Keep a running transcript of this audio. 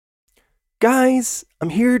Guys, I'm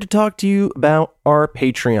here to talk to you about our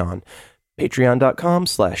Patreon.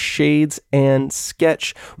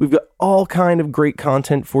 Patreon.com/shades-and-sketch. We've got all kind of great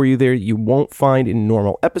content for you there you won't find in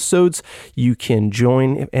normal episodes. You can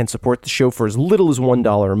join and support the show for as little as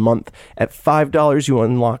 $1 a month. At $5, you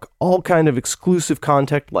unlock all kind of exclusive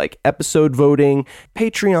content like episode voting,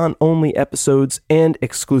 Patreon-only episodes, and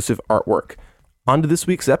exclusive artwork. On to this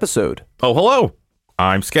week's episode. Oh, hello.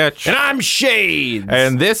 I'm Sketch. And I'm Shades.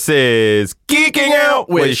 And this is Geeking Out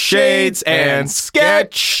with Shades and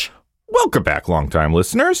Sketch. Welcome back, longtime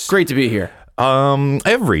listeners. Great to be here.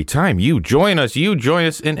 Every time you join us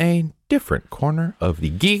in a different corner of the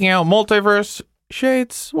Geeking Out multiverse.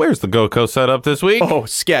 Shades, where's the GoCo set up this week? Oh,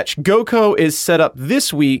 Sketch. GoCo is set up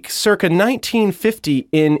this week, circa 1950,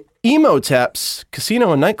 in Emotep's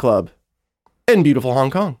Casino and Nightclub in beautiful Hong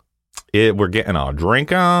Kong. We're getting our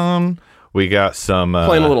drink on. We got some...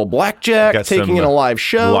 playing a little blackjack, taking in a live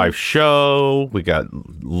show. We got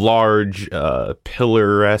large,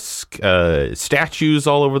 pillar-esque statues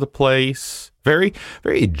all over the place. Very,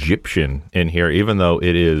 very Egyptian in here, even though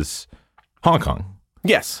it is Hong Kong.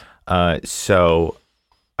 Yes. So,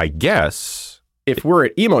 I guess... If we're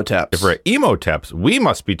at Emotep's, we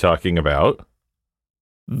must be talking about...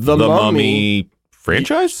 The Mummy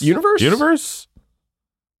franchise? Universe?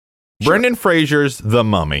 Sure. Brendan Fraser's The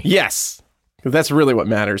Mummy. Yes. That's really what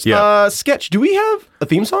matters. Yeah. Sketch, do we have a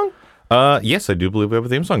theme song? Yes, I do believe we have a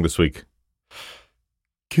theme song this week.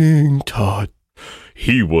 King Tut.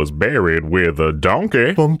 He was buried with a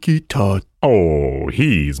donkey. Funky Tut. Oh,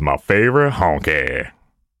 he's my favorite honky.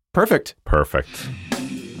 Perfect.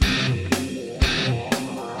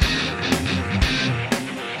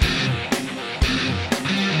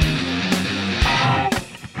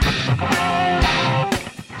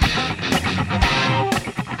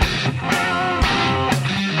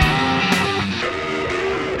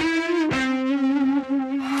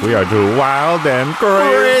 We are two wild and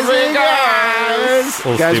crazy guys.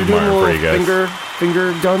 Guys are doing a little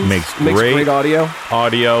finger guns. Makes great audio.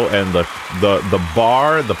 And the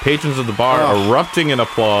bar, the patrons of the bar erupting in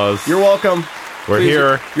applause. You're welcome. We're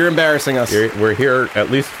here. You're embarrassing us. We're here at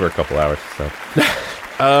least for a couple hours. So,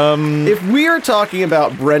 if we are talking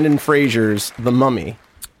about Brendan Fraser's The Mummy.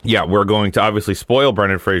 Yeah, we're going to obviously spoil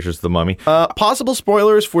Brendan Fraser's The Mummy. Possible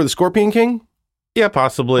spoilers for The Scorpion King? Yeah,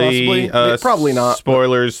 possibly. Probably not.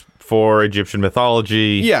 Spoilers for Egyptian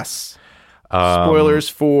mythology. Yes. Spoilers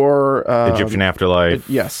for... Egyptian afterlife.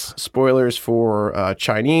 Yes. Spoilers for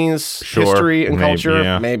Chinese history and culture.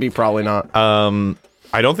 Yeah. Maybe, probably not.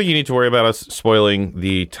 I don't think you need to worry about us spoiling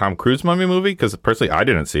the Tom Cruise Mummy movie, because personally, I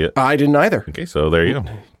didn't see it. I didn't either. Okay, so there you go.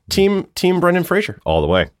 Team Brendan Fraser. All the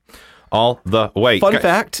way. Fun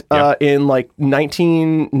fact, in like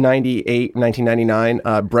 1998,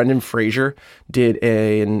 1999, Brendan Fraser did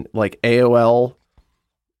an like AOL,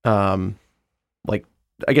 like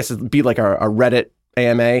I guess it'd be like a Reddit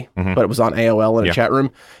AMA, but it was on AOL in a chat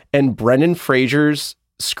room. And Brendan Fraser's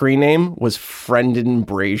screen name was Friendin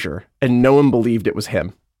Brazier, and no one believed it was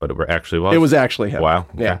him. But it actually was? It was actually him. Wow.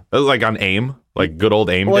 Yeah. It was like on AIM, like good old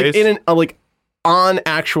AIM like days? Like on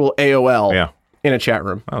actual AOL. Yeah. In a chat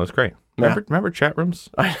room. Oh, that's great. Yeah. Remember chat rooms?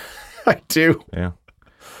 I do. Yeah.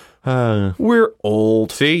 We're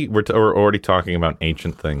old. See, we're already talking about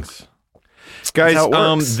ancient things.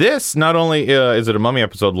 Guys, this not only is it a Mummy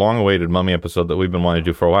episode, long-awaited Mummy episode that we've been wanting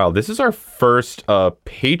to do for a while, this is our first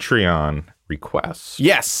Patreon request.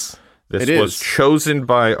 Yes, this was chosen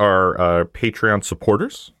by our Patreon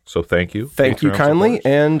supporters, so thank you. Thank you kindly,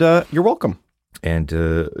 supporters. And you're welcome. And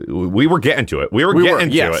we were getting to it. We were getting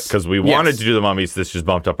to it because we wanted to do the Mummies. This just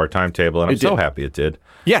bumped up our timetable, and I'm so happy it did.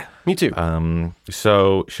 Yeah, me too.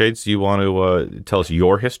 So, Shades, you want to tell us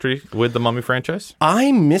your history with the Mummy franchise?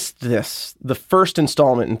 I missed the first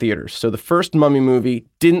installment in theaters. So the first Mummy movie,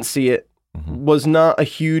 didn't see it, was not a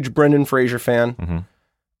huge Brendan Fraser fan.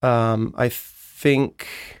 I think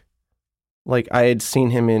like I had seen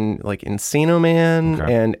him in like Encino Man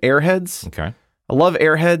and Airheads. Okay. I love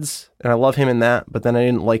Airheads, and I love him in that, but then I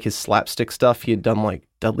didn't like his slapstick stuff. He had done, like,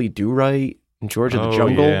 Dudley Do-Right and George of the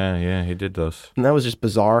Jungle. Yeah, he did those. And that was just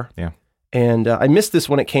bizarre. Yeah. And I missed this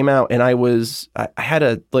when it came out, and I had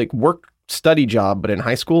a, like, work-study job, but in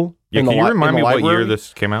high school. Yeah, can you remind me what year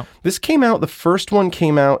this came out? This came out, the first one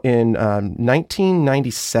came out in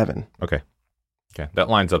 1997. Okay, that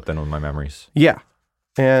lines up then with my memories. Yeah.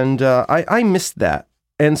 And I missed that.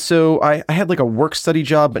 And so I had, like, a work-study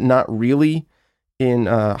job, but not really, in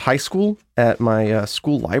high school at my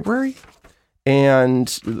school library, and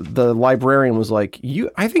the librarian was like,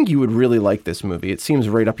 I think you would really like this movie. It seems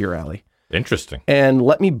right up your alley. Interesting. And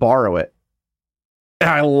let me borrow it.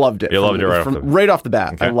 And I loved it. You loved it right off the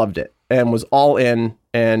bat. Okay. I loved it. and was all in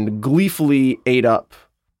and gleefully ate up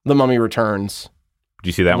The Mummy Returns. Did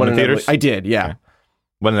you see that one in theaters? I did, yeah. Okay.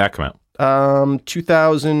 When did that come out?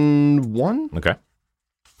 2001. Okay.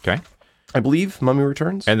 I believe Mummy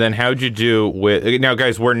Returns. And then how'd you do with now,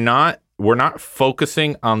 guys? We're not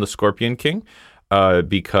focusing on the Scorpion King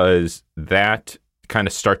because that kind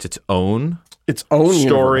of starts its own story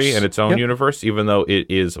universe. and its own universe, even though it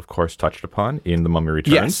is, of course, touched upon in The Mummy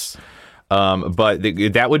Returns. Yes. But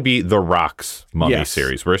that would be The Rock's Mummy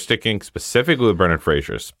series. We're sticking specifically with Brendan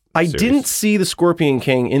Fraser's I series. didn't see The Scorpion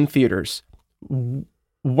King in theaters.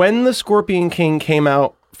 When The Scorpion King came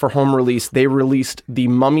out for home release, they released the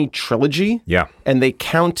Mummy trilogy. Yeah. And they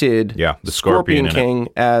counted the Scorpion King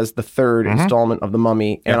as the third installment of The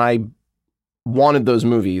Mummy. Yeah. And I wanted those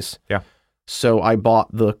movies. Yeah. So I bought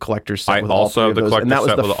the collector's set with all three of those. And that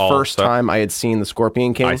was the first time I had seen The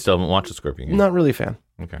Scorpion King. I still haven't watched The Scorpion King. Not really a fan.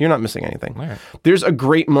 Okay. You're not missing anything. All right. There's a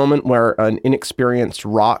great moment where an inexperienced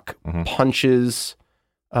Rock punches,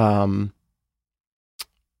 I'm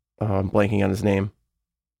blanking on his name,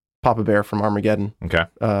 Papa Bear from Armageddon. Okay.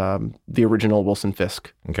 The original Wilson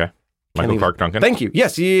Fisk. Okay. Michael Clark Duncan. Thank you.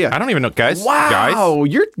 Yes. Yeah. I don't even know, guys. Wow.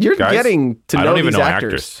 You're getting to know these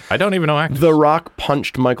actors. I don't even know actors. The Rock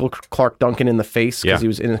punched Michael Clark Duncan in the face because he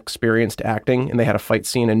was inexperienced acting, and they had a fight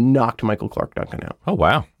scene and knocked Michael Clark Duncan out. Oh,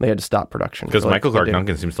 wow. They had to stop production. Because Michael Clark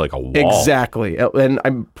Duncan seems like a wall. Exactly. And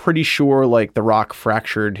I'm pretty sure like The Rock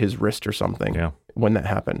fractured his wrist or something when that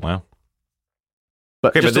happened. Wow.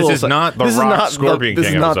 But this is not the Rock Scorpion King episode. This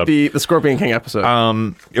is not the Scorpion King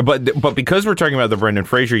episode. But because we're talking about the Brendan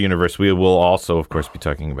Fraser universe, we will also, of course, be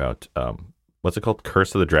talking about what's it called?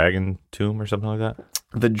 Curse of the Dragon Tomb or something like that?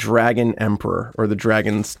 The Dragon Emperor, or the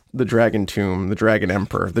Dragon Tomb, the Dragon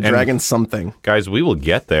Emperor, the Dragon something. Guys, we will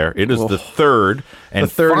get there. It is the third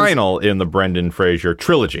and final in the Brendan Fraser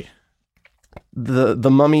trilogy. The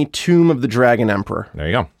Mummy Tomb of the Dragon Emperor. There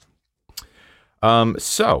you go.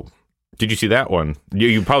 So, did you see that one?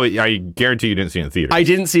 You probably, I guarantee you didn't see it in theaters. I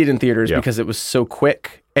didn't see it in theaters because it was so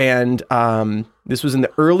quick. And this was in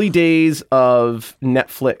the early days of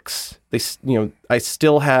Netflix. I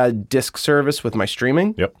still had disc service with my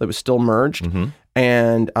streaming. Yep. That was still merged.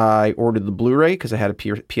 And I ordered the Blu-ray because I had a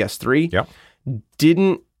PS3. Yep.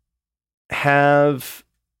 Didn't have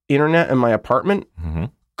internet in my apartment.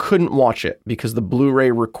 Couldn't watch it because the Blu-ray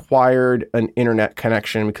required an internet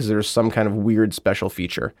connection because there's some kind of weird special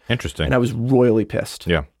feature. Interesting. And I was royally pissed.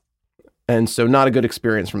 Yeah. And so not a good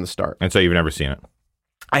experience from the start. And so you've never seen it?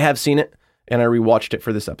 I have seen it, and I rewatched it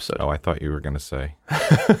for this episode. Oh, I thought you were going to say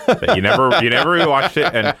that you never rewatched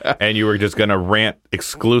it, and you were just going to rant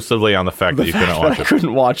exclusively on the fact that you couldn't watch it. I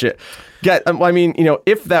couldn't watch it. I mean,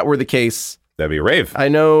 if that were the case, that'd be a rave. I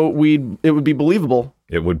know it would be believable.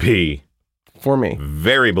 It would be. For me.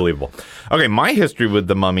 Very believable. Okay, my history with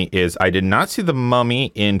The Mummy is I did not see The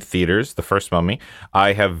Mummy in theaters, the first Mummy.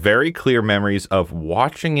 I have very clear memories of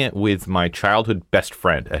watching it with my childhood best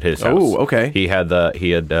friend at his house. Oh, okay. He had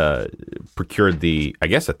procured I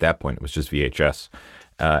guess at that point it was just VHS,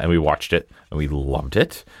 and we watched it, and we loved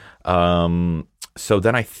it. So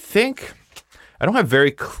then I think, I don't have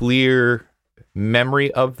very clear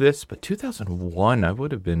memory of this, but 2001, I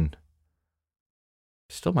would have been...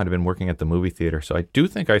 Still might have been working at the movie theater, so I do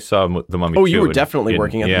think I saw The Mummy. Oh, you were definitely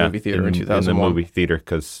working at the movie theater in 2001. In the movie theater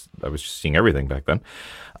because I was just seeing everything back then.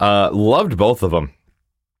 Loved both of them.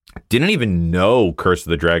 Didn't even know Curse of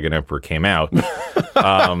the Dragon Emperor came out.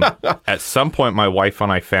 At some point, my wife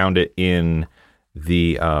and I found it in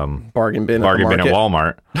the bargain bin at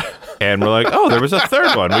Walmart, and we're like, "Oh, there was a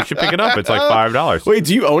third one. We should pick it up. It's like $5." Wait,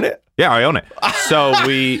 do you own it? Yeah, I own it. So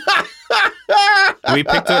we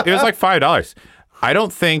picked it. It was like $5. I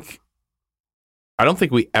don't think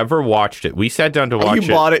we ever watched it. We sat down to watch it. You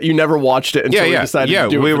bought it. You never watched it until we decided to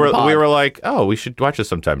do it. We were like, oh, we should watch this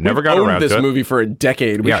sometime. Never got around to it. We've owned this movie for a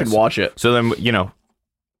decade. We should watch it. So then,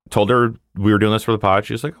 told her we were doing this for the pod.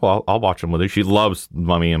 She was like, oh, I'll watch them with her. She loves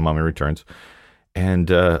Mummy and Mummy Returns.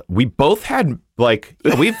 And we both had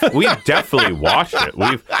we've definitely watched it.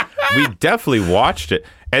 We definitely watched it.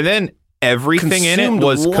 And then everything in it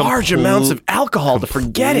was large amounts of alcohol to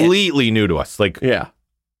forget it. Completely new to us.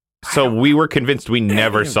 So we were convinced we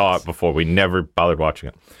never saw it before. We never bothered watching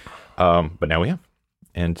it. But now we have.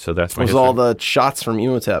 And so that's my history. All the shots from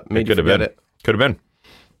Imhotep made you forget it. Could have been.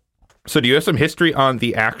 So do you have some history on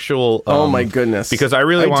the actual... oh my goodness. Because I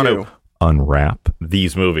really want to unwrap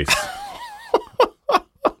these movies.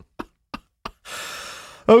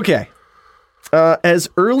 Okay. As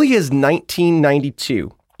early as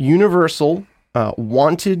 1992... Universal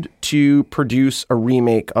wanted to produce a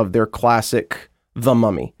remake of their classic The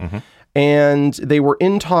Mummy. And they were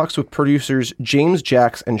in talks with producers James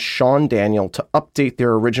Jacks and Sean Daniel to update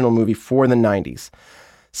their original movie for the 90s.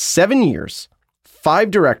 7 years,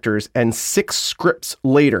 5 directors, and 6 scripts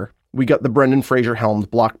later, we got the Brendan Fraser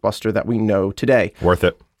helmed blockbuster that we know today. Worth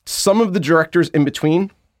it. Some of the directors in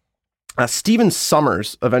between, Stephen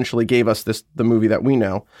Sommers eventually gave us the movie that we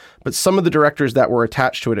know, but some of the directors that were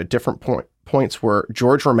attached to it at different points were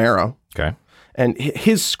George Romero. Okay. And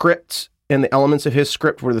his script and the elements of his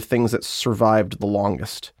script were the things that survived the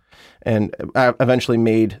longest and eventually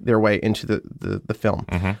made their way into the film.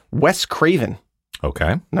 Mm-hmm. Wes Craven.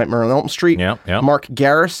 Okay. Nightmare on Elm Street. Yeah. Mark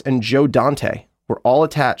Garris and Joe Dante were all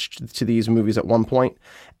attached to these movies at one point.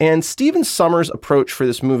 And Stephen Sommers' approach for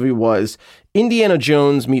this movie was Indiana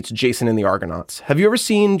Jones meets Jason and the Argonauts. Have you ever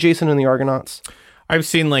seen Jason and the Argonauts? I've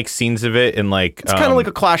seen like scenes of it in like... It's kind of like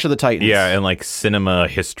a Clash of the Titans. Yeah, and like cinema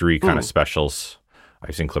history kind of specials.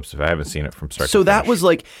 I've seen clips of it. I haven't seen it from start to So that finish. was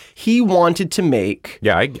like, he wanted to make...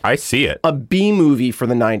 Yeah, I see it. A B movie for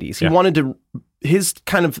the 90s. He wanted to... His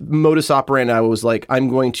kind of modus operandi was like, I'm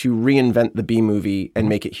going to reinvent the B movie and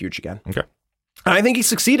make it huge again. Okay. And I think he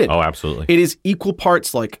succeeded. Oh, absolutely. It is equal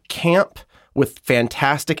parts like camp with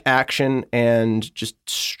fantastic action and just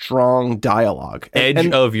strong dialogue. Edge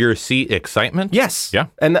of your seat excitement? Yes. Yeah.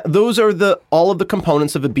 And those are all of the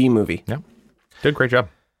components of a B movie. Yeah. Did a great job.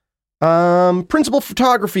 Principal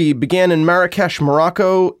photography began in Marrakesh,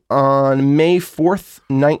 Morocco on May 4th,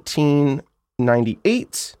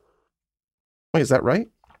 1998. Wait, is that right?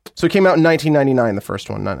 So it came out in 1999, the first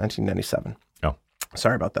one, not 1997. Oh.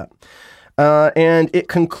 Sorry about that. And it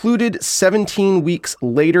concluded 17 weeks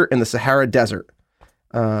later in the Sahara Desert.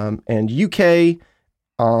 And UK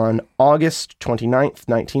on August 29th,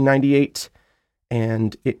 1998.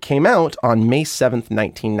 And it came out on May 7th,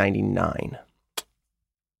 1999.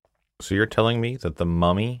 So you're telling me that The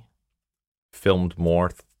Mummy filmed more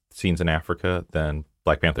scenes in Africa than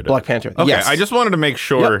Black Panther did? Black Panther, okay, yes. I just wanted to make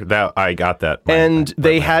sure that I got that. And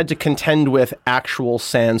they had to contend with actual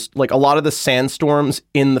sands. Like a lot of the sandstorms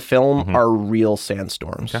in the film are real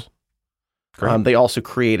sandstorms. Okay. Great. They also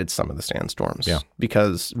created some of the sandstorms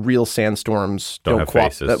because real sandstorms don't have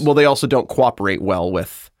faces. Well, they also don't cooperate well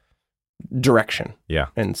with direction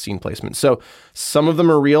and scene placement. So some of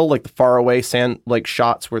them are real, like the far away sand, like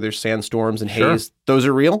shots where there's sandstorms and haze. Those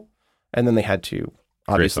are real. And then they had to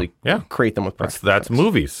obviously create them with practical That's effects.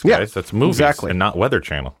 movies, guys. Yeah, that's movies exactly. and not Weather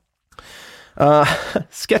Channel.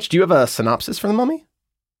 Sketch, do you have a synopsis for The Mummy?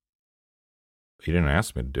 You didn't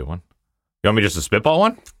ask me to do one. You want me just to spitball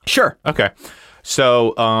one? Sure. Okay.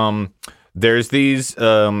 So there's these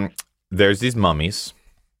mummies.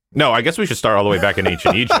 No, I guess we should start all the way back in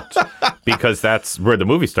ancient Egypt because that's where the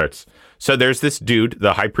movie starts. So there's this dude,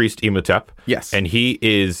 the high priest Imhotep. Yes. And he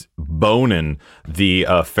is boning the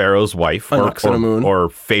pharaoh's wife or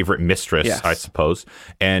favorite mistress, I suppose.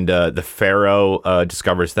 And the pharaoh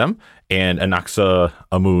discovers them, and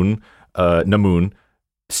Namun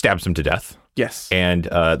stabs him to death. Yes. And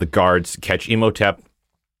the guards catch Imhotep.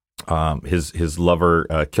 His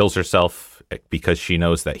lover kills herself because she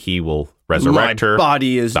knows that he will resurrect her. My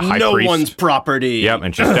body is no one's property. Yep,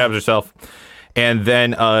 and she stabs herself. And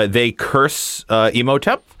then they curse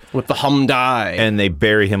Imhotep with the Hamdai, and they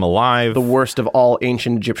bury him alive. The worst of all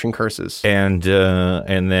ancient Egyptian curses. And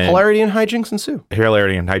then hilarity and hijinks ensue.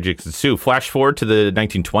 Hilarity and hijinks ensue. Flash forward to the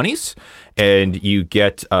 1920s, and you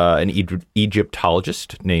get an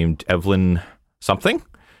Egyptologist named Evelyn something,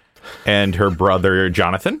 and her brother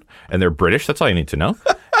Jonathan, and they're British. That's all you need to know.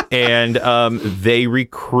 And they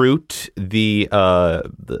recruit the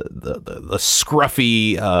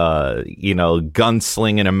scruffy,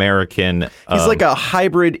 gunslinging American. He's like a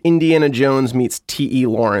hybrid Indiana Jones meets T.E.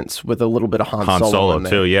 Lawrence with a little bit of Han Solo in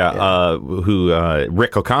there. Too. Yeah. Who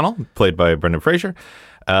Rick O'Connell, played by Brendan Fraser.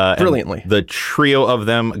 Brilliantly. The trio of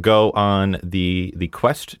them go on the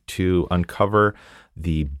quest to uncover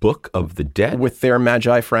the Book of the Dead with their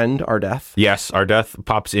Magi friend Ardeth. Yes, Ardeth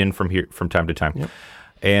pops in from time to time. Yep.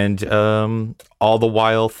 And all the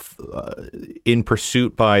while in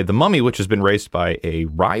pursuit by the Mummy, which has been raised by a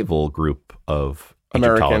rival group of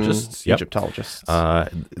Egyptologists. Egyptologists.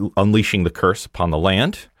 Unleashing the curse upon the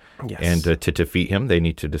land. Yes. And to defeat him, they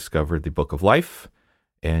need to discover the Book of Life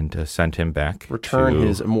and send him back. Return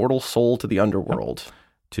his immortal soul to the underworld.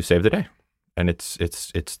 To save the day. And it's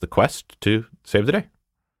the quest to save the day.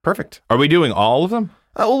 Perfect. Are we doing all of them?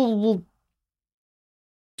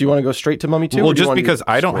 Do you want to go straight to Mummy 2? Well, just because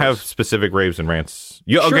I don't have specific raves and rants.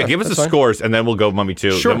 Okay, give us the scores, and then we'll go Mummy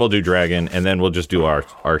 2. Sure. Then we'll do Dragon, and then we'll just do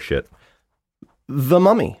our shit. The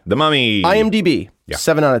Mummy. The Mummy. IMDb,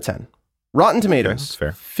 7 out of 10. Rotten Tomatoes,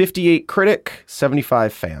 fair. 58 critic,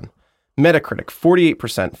 75 fan. Metacritic,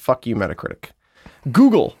 48%. Fuck you, Metacritic.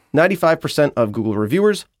 Google, 95% of Google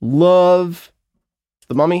reviewers love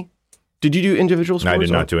The Mummy. Did you do individual scores? No, I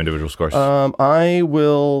did not do individual scores. I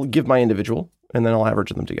will give my individual, and then I'll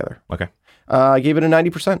average them together. Okay. I gave it a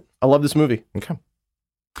 90%. I love this movie. Okay.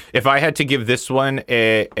 If I had to give this one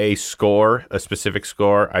a score, a specific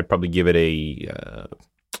score, I'd probably give it a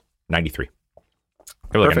 93.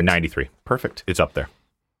 Probably like a 93. Perfect. It's up there.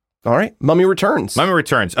 All right. Mummy Returns. Mummy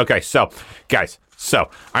Returns. Okay, so, guys,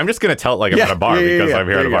 I'm just going to tell it like I'm at a bar because I'm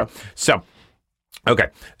here at a bar. So, okay,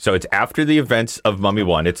 so it's after the events of Mummy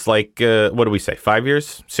 1. It's like, what do we say, 5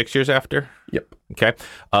 years, 6 years after? Yep. Okay.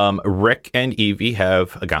 Rick and Evie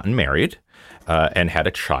have gotten married and had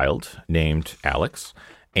a child named Alex.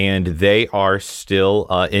 And they are still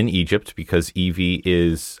in Egypt because Evie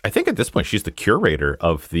is, I think at this point, she's the curator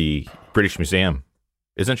of the British Museum,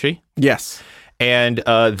 isn't she? Yes. And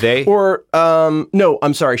no,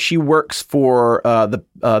 I'm sorry. She works for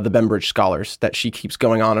the Bembridge Scholars that she keeps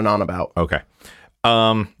going on and on about. Okay.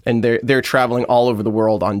 And they're traveling all over the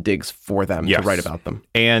world on digs for them to write about them.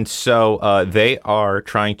 And so they are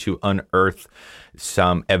trying to unearth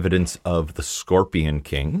some evidence of the Scorpion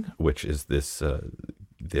King, which is this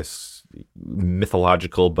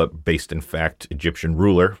mythological but based in fact Egyptian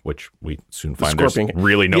ruler, which we soon find there's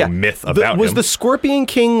really no myth about was him. the Scorpion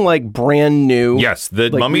King like brand new? Yes,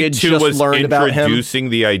 the Mummy 2 was introducing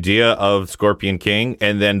the idea of Scorpion King,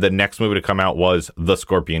 and then the next movie to come out was The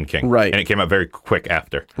Scorpion King. Right. And it came out very quick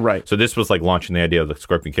after. Right. So this was like launching the idea of the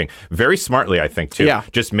Scorpion King. Very smartly, I think, too. Yeah.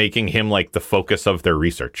 Just making him like the focus of their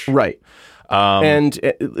research. Right. And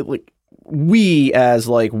like we as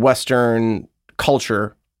like Western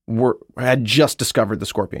culture had just discovered the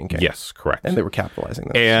Scorpion King. Yes, correct. And they were capitalizing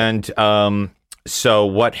that. And so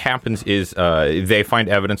what happens is they find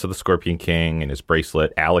evidence of the Scorpion King and his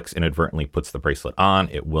bracelet. Alex inadvertently puts the bracelet on.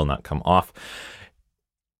 It will not come off.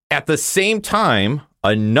 At the same time,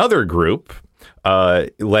 another group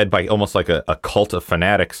led by almost like a cult of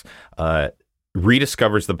fanatics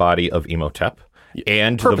rediscovers the body of Imhotep.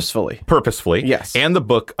 And purposefully, yes, and the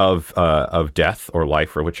book of death or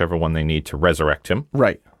life, or whichever one they need to resurrect him.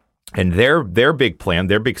 Right. And their big plan,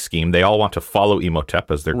 their big scheme, they all want to follow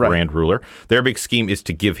Imhotep as their grand ruler. Their big scheme is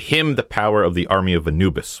to give him the power of the army of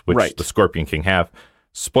Anubis, which the Scorpion King have.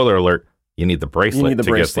 Spoiler alert: you need the bracelet,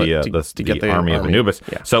 to get the army of Anubis.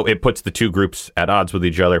 Yeah. So it puts the two groups at odds with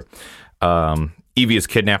each other. Evie is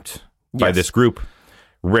kidnapped by this group.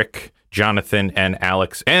 Rick, Jonathan, and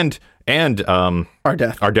Alex, and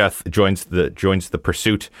Ardeth joins the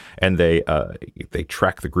pursuit, and they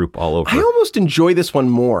track the group all over. I almost enjoy this one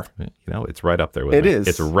more. You know, it's right up there with it. Me. Is.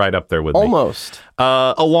 It's right up there with almost. Me.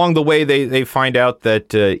 Along the way, they find out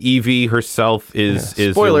that Evie herself is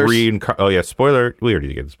spoilers. Oh yeah, spoiler. We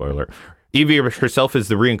already get the spoiler. Evie herself is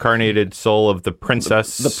the reincarnated soul of the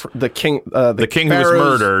princess, the king, the king who was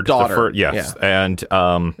murdered. Daughter. And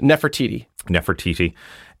Nefertiti.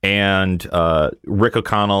 And Rick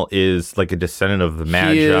O'Connell is like a descendant of the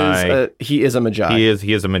Magi. He is a Magi.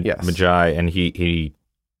 He is a Magi, and he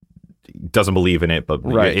doesn't believe in it, but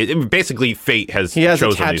basically fate has chosen these two.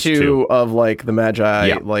 He has a tattoo of like the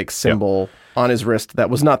Magi symbol on his wrist that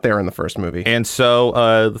was not there in the first movie. And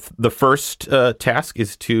so the first task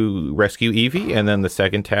is to rescue Evie, and then the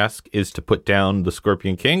second task is to put down the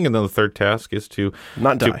Scorpion King, and then the third task is to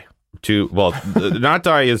not die. Not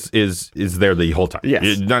die is there the whole time.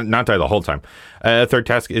 Yes. Not die the whole time. Third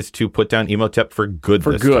task is to put down Imhotep for good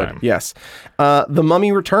this time. Yes. The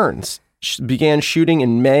Mummy Returns began shooting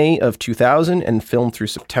in May of 2000 and filmed through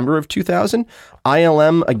September of 2000.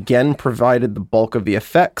 ILM again provided the bulk of the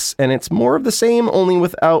effects, and it's more of the same, only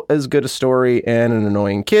without as good a story and an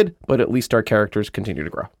annoying kid, but at least our characters continue to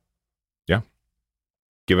grow. Yeah.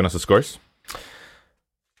 Giving us the scores?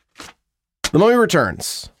 The Mummy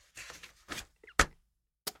Returns.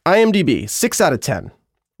 IMDb, 6 out of 10.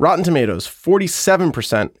 Rotten Tomatoes,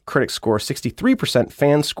 47%. Critic score, 63%.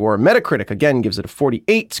 Fan score. Metacritic, again, gives it a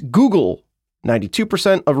 48. Google,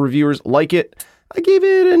 92% of reviewers like it. I gave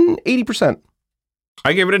it an 80%.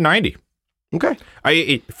 I gave it a 90.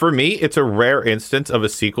 Okay. For me, it's a rare instance of a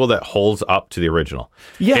sequel that holds up to the original.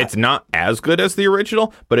 Yeah. It's not as good as the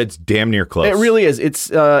original, but it's damn near close. It really is.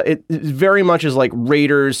 It very much is like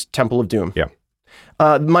Raiders, Temple of Doom. Yeah.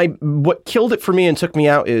 What killed it for me and took me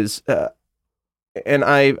out is, and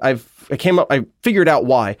I figured out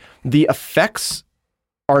why. The effects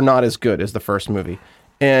are not as good as the first movie,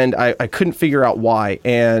 and I couldn't figure out why.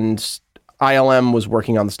 And ILM was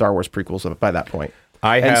working on the Star Wars prequels by that point.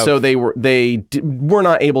 So they were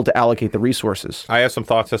not able to allocate the resources. I have some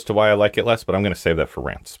thoughts as to why I like it less, but I'm going to save that for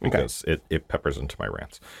rants because it peppers into my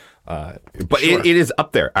rants. But it is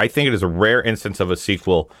up there. I think it is a rare instance of a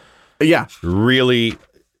sequel. Yeah. Really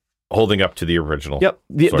holding up to the original. Yep.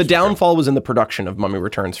 The downfall was in the production of Mummy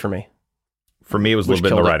Returns for me. For me, it was a little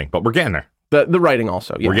bit in the writing, but we're getting there. The writing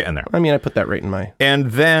also. Yeah. We're getting there. I mean, I put that right in my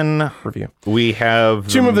and then review. We have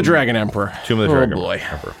Tomb of the Dragon Emperor. Tomb of the Dragon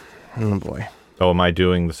Emperor. Oh boy. Oh, am I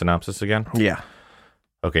doing the synopsis again? Yeah.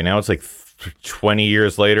 Okay, now it's like 20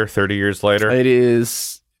 years later, 30 years later. It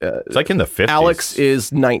is. It's like in the 50s. Alex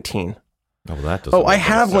is 19. Oh, well, that doesn't. Oh, I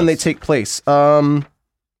have when they take place. Damn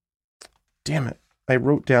it. I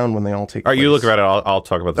wrote down when they all take place. All right, you look at it. I'll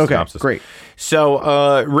talk about the synopsis. Okay, great.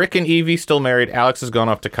 So, Rick and Evie still married. Alex has gone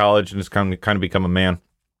off to college and has kind of become a man.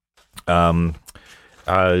 How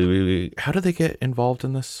do they get involved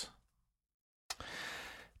in this?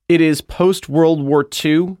 It is post World War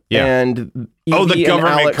II, and Evie and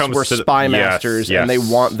Alex were spy masters, and they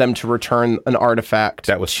want them to return an artifact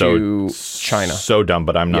to China. So dumb,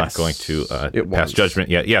 but I'm not going to pass judgment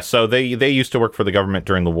yet. Yeah, so they used to work for the government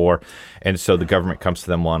during the war, and so the government comes to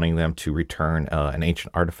them wanting them to return an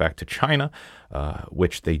ancient artifact to China,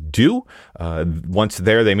 which they do. Once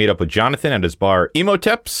there, they meet up with Jonathan at his bar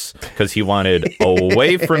Emoteps, because he wanted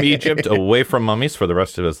away from Egypt, away from mummies for the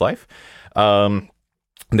rest of his life.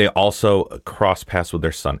 They also cross paths with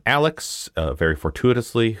their son Alex, very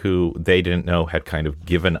fortuitously, who they didn't know had kind of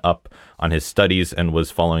given up on his studies and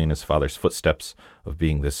was following in his father's footsteps of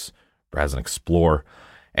being this as an explorer.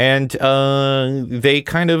 And they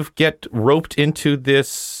kind of get roped into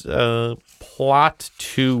this plot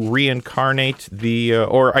to reincarnate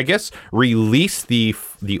or I guess release the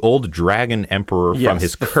old dragon emperor from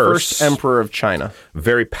his curse. First emperor of China.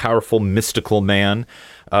 Very powerful, mystical man.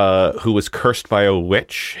 Who was cursed by a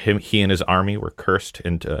witch. He and his army were cursed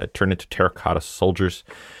and turned into terracotta soldiers.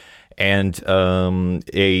 And a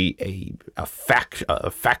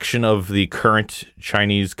faction of the current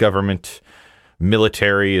Chinese government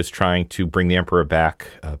military is trying to bring the emperor back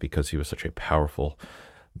because he was such a powerful,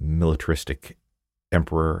 militaristic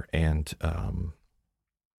emperor. And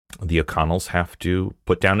the O'Connells have to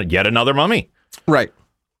put down yet another mummy. Right.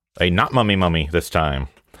 A not mummy this time.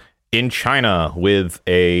 In China with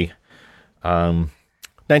a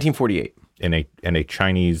 1948 in a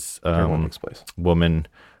Chinese woman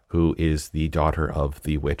who is the daughter of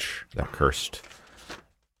the witch that cursed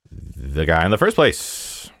the guy in the first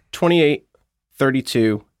place. 28,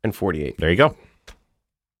 32, and 48. There you go.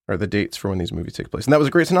 Are the dates for when these movies take place. And that was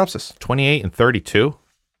a great synopsis. 28 and 32?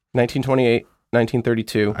 1928,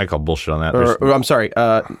 1932. I call bullshit on that. I'm sorry,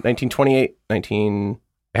 1928, It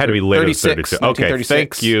had to be later than 32. Okay,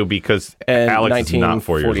 thank you, because Alex is not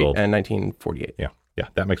 4 years old. And 1948. Yeah,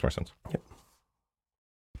 that makes more sense. Yep.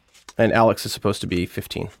 And Alex is supposed to be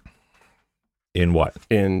 15. In what?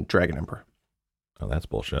 In Dragon Emperor. Oh, that's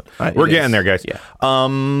bullshit. We're getting there, guys. Yeah.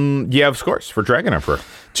 You have scores for Dragon Emperor.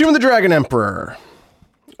 Tomb of the Dragon Emperor.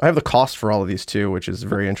 I have the cost for all of these, too, which is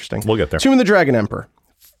very interesting. We'll get there. Tomb of the Dragon Emperor.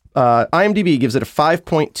 IMDb gives it a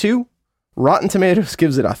 5.2. Rotten Tomatoes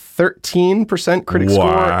gives it a 13% critic score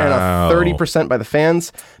and a 30% by the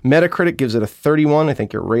fans. Metacritic gives it a 31. I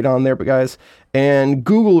think you're right on there, but guys. And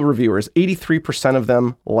Google reviewers, 83% of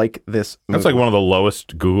them like this movie. That's like one of the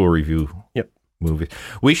lowest Google review movies.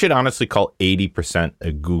 We should honestly call 80%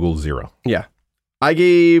 a Google 0. Yeah. I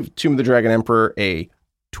gave Tomb of the Dragon Emperor a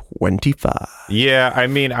 25. Yeah, I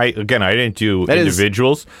mean, I didn't do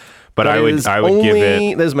individuals, but I would give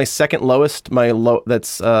it. That is my second lowest.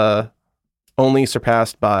 That's only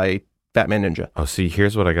surpassed by Batman Ninja. Oh, see,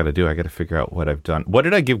 here's what I got to do. I got to figure out what I've done. What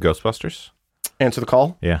did I give Ghostbusters? Answer the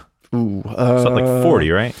Call? Yeah. Ooh, so like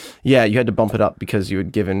 40, right? Yeah, you had to bump it up because you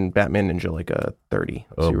had given Batman Ninja like a 30.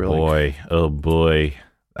 Oh, boy. Oh, boy.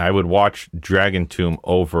 I would watch Dragon Tomb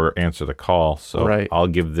over Answer the Call, so I'll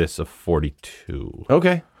give this a 42.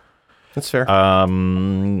 Okay. That's fair.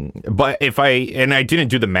 But I didn't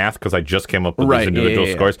do the math because I just came up with these individual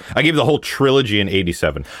scores. I gave the whole trilogy an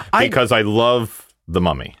 87 because I love The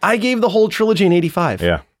Mummy. I gave the whole trilogy an 85.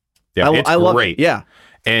 Yeah. It's I love great. It. Yeah.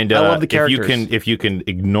 And I love the characters. If you can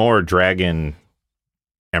ignore Dragon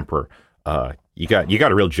Emperor, you got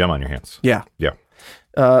a real gem on your hands. Yeah. Yeah.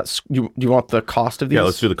 Do you want the cost of these? Yeah,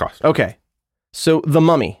 let's do the cost. Okay. So The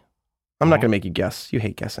Mummy. I'm not going to make you guess. You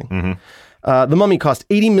hate guessing. Mm-hmm. The Mummy cost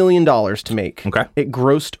 $80 million to make. Okay. It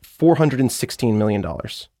grossed $416 million.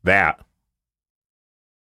 That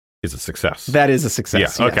is a success. That is a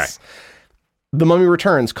success. Yeah, okay. Yes. The Mummy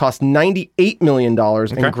Returns cost $98 million and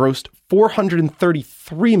grossed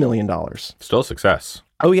 $433 million. Still a success.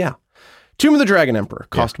 Oh, yeah. Tomb of the Dragon Emperor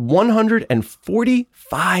cost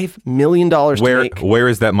 $145 million to make. Where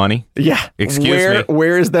is that money? Yeah. Excuse me.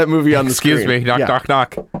 Where is that movie on the screen? Excuse me. Knock, knock,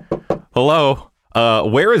 knock. Hello.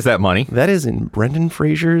 Where is that money? That is in Brendan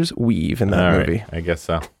Fraser's weave in that movie. Right, I guess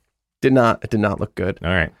so. It did not look good. All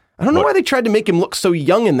right. I don't know why they tried to make him look so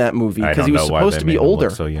young in that movie, because he was supposed to be older.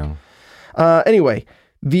 So young. Anyway,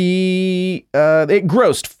 it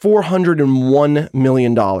grossed $401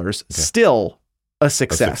 million. Okay. Still a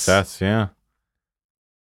success. Yeah.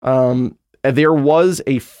 There was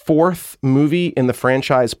a fourth movie in the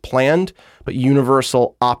franchise planned, but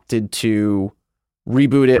Universal opted to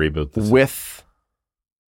reboot it with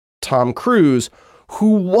Tom Cruise,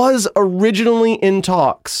 who was originally in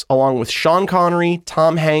talks along with Sean Connery,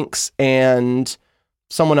 Tom Hanks, and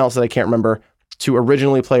someone else that I can't remember, to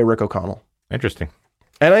originally play Rick O'Connell. Interesting.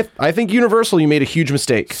 And I think Universal, you made a huge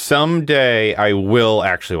mistake. Someday I will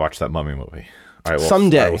actually watch that Mummy movie. I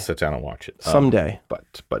will sit down and watch it. Someday.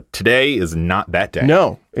 But today is not that day.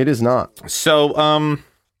 No, it is not. So,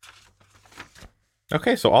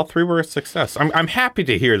 okay, so all three were a success. I'm happy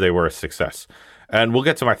to hear they were a success. And we'll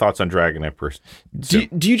get to my thoughts on Dragon Emperor. Do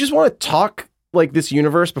you just want to talk like this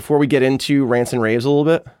universe before we get into Rants and Raves a little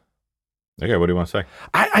bit? Okay, what do you want to say?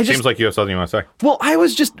 I just, seems like you have something you want to say. Well, I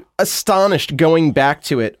was just astonished going back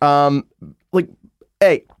to it.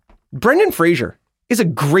 Hey, Brendan Fraser is a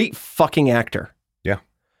great fucking actor. Yeah.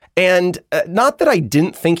 And not that I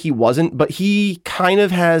didn't think he wasn't, but he kind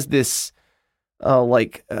of has this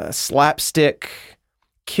slapstick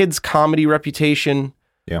kids comedy reputation.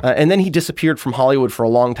 Yeah. And then he disappeared from Hollywood for a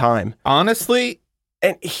long time. Honestly,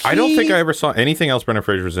 I don't think I ever saw anything else Brendan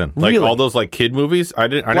Fraser was in. Like all those like kid movies. I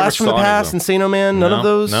never saw Blast from the Past and Say No Man. None of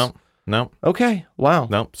those. No. Okay. Wow.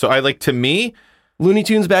 No. So to me, Looney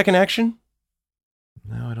Tunes Back in Action.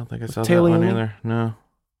 No, I don't think I saw that one either. No.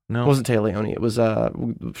 It wasn't Téa Leoni. It was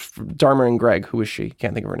Dharma and Greg. Who is she?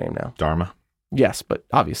 Can't think of her name now. Dharma. Yes, but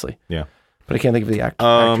obviously. Yeah. But I can't think of the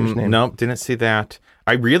actor's name. Nope, didn't see that.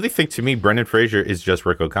 I really think, to me, Brendan Fraser is just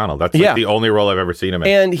Rick O'Connell. That's the only role I've ever seen him in.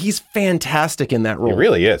 And he's fantastic in that role. He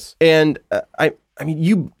really is. And I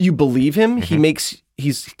mean, you believe him. Mm-hmm.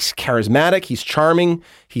 He's charismatic. He's charming.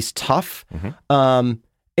 He's tough. Mm-hmm.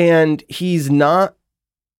 And he's not.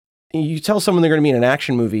 You tell someone they're going to be in an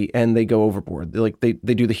action movie and they go overboard. They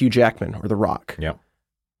do the Hugh Jackman or The Rock. Yeah.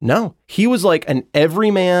 No, he was like an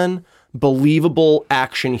everyman, believable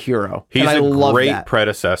action hero. He's a great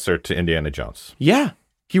predecessor to Indiana Jones. Yeah,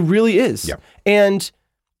 he really is. Yeah. And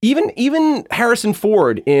even Harrison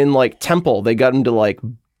Ford in like Temple, they got him to like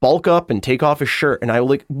bulk up and take off his shirt.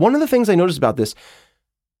 And one of the things I noticed about this,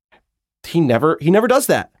 he never does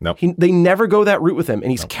that. Nope. They never go that route with him.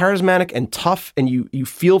 And he's charismatic and tough, and you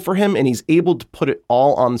feel for him, and he's able to put it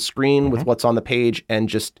all on screen with what's on the page and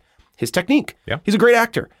just his technique. Yeah. He's a great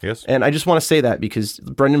actor. Yes. And I just want to say that because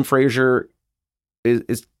Brendan Fraser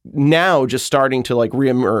is now just starting to like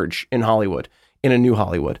reemerge in Hollywood, in a new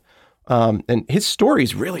Hollywood. And his story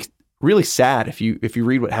is really, really sad if you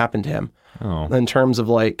read what happened to him. Oh. In terms of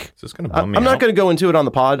like, is this gonna bum me I'm not going to go into it on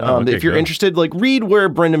the pod. Okay, if you're interested, like read where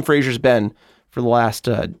Brendan Fraser's been for the last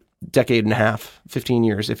decade and a half, 15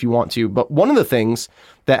 years, if you want to. But one of the things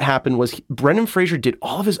that happened was Brendan Fraser did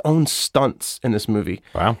all of his own stunts in this movie.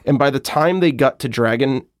 Wow. And by the time they got to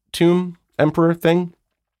Dragon Tomb Emperor thing,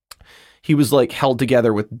 he was like held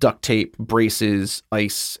together with duct tape, braces,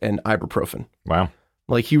 ice, and ibuprofen. Wow.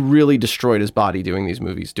 Like he really destroyed his body doing these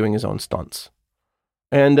movies, doing his own stunts.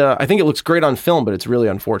 And I think it looks great on film, but it's really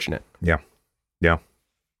unfortunate. Yeah. Yeah.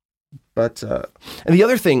 But and the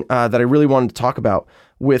other thing that I really wanted to talk about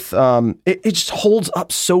with it just holds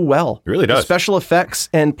up so well. It really does. The special effects,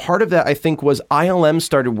 and part of that I think was ILM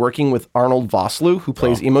started working with Arnold Vosloo, who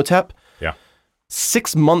plays Imhotep. Yeah.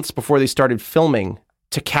 6 months before they started filming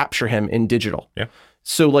to capture him in digital. Yeah.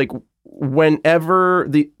 So like whenever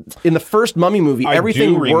in the first Mummy movie,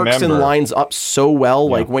 everything works and lines up so well.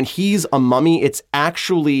 Yeah. Like when he's a mummy, it's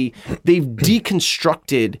actually they've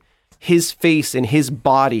deconstructed his face and his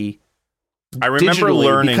body. I remember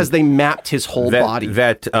learning because they mapped his whole body.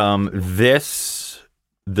 That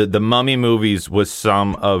the Mummy movies was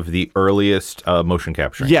some of the earliest motion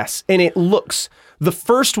capturing. Yes, and it looks the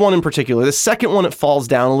first one in particular. The second one it falls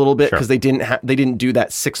down a little bit because they didn't do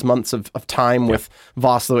that 6 months of time with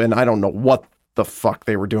Vosloo, and I don't know what the fuck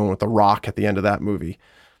they were doing with The Rock at the end of that movie.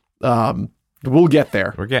 We'll get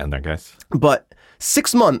there. We're getting there, guys. But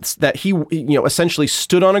 6 months that he essentially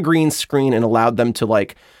stood on a green screen and allowed them to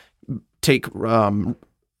like take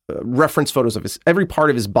reference photos of every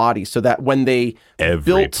part of his body so that when they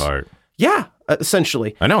built part. Yeah,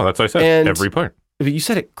 essentially. I know, that's what I said. And every part. You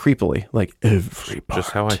said it creepily, like every part.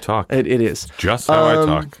 Just how I talk. It is. Just how I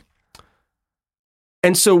talk.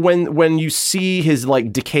 And so when you see his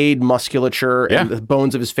like decayed musculature and the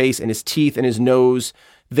bones of his face and his teeth and his nose,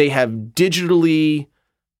 they have digitally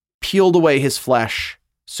peeled away his flesh,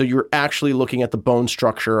 so you're actually looking at the bone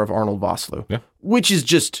structure of Arnold Vosloo, which is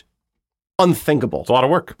just unthinkable. It's a lot of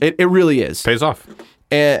work. It really is. Pays off.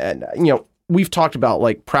 And we've talked about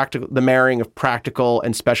like the marrying of practical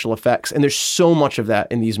and special effects, and there's so much of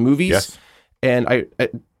that in these movies. Yes. And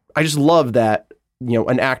I just love that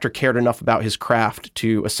an actor cared enough about his craft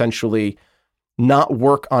to essentially not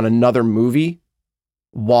work on another movie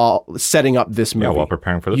while setting up this movie. Yeah, while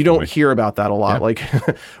preparing for this You don't hear about that a lot. Like,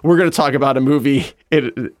 we're going to talk about a movie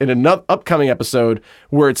in an upcoming episode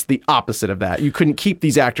where it's the opposite of that. You couldn't keep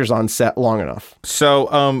these actors on set long enough. So,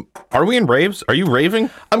 are we in raves? Are you raving?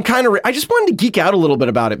 I'm kind of... I just wanted to geek out a little bit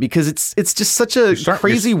about it because it's just such a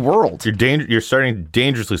crazy world. You're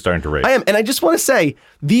dangerously starting to rave. I am, and I just want to say,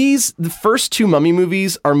 the first two Mummy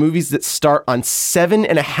movies are movies that start on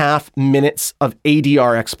 7.5 minutes of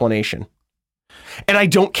ADR explanation. And I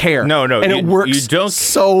don't care. No. And it works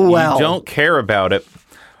so well. You don't care about it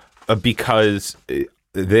because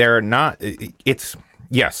they're not...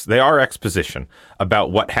 Yes, they are exposition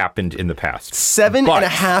about what happened in the past.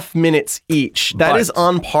 7.5 minutes each. That is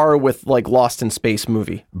on par with like Lost in Space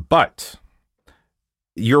movie. But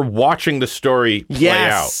you're watching the story play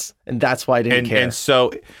out. And that's why I didn't care. And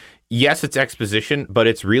so... Yes, it's exposition, but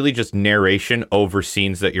it's really just narration over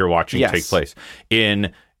scenes that you're watching take place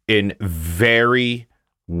in very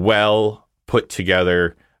well put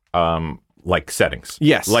together like settings.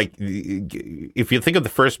 Yes. Like if you think of the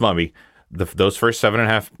first Mummy, those first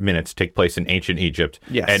 7.5 minutes take place in ancient Egypt.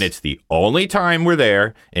 Yes. And it's the only time we're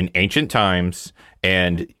there in ancient times,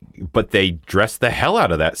 but they dressed the hell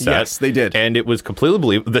out of that set. Yes, they did. And it was completely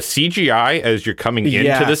believable. The CGI as you're coming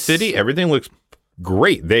into the city, everything looks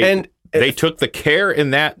great. They took the care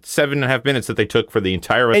in that 7.5 minutes that they took for the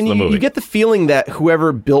entire rest of the movie. You get the feeling that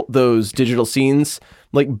whoever built those digital scenes,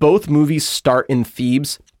 like both movies start in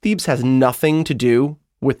Thebes. Thebes has nothing to do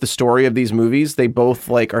with the story of these movies. They both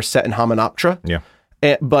like are set in Hamunaptra.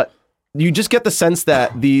 Yeah. But you just get the sense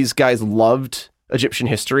that these guys loved Egyptian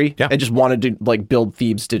history and just wanted to like build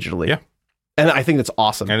Thebes digitally. Yeah. And I think that's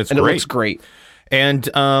awesome. And it looks great. And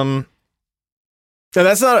no,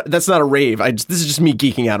 that's not a rave. This is just me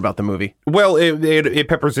geeking out about the movie. Well, it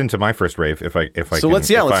peppers into my first rave if I so let's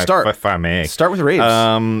start. If I may start with raves.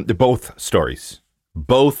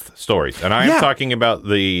 Both stories, and I am talking about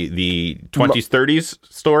the 20s 30s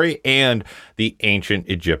story and the ancient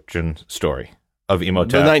Egyptian story of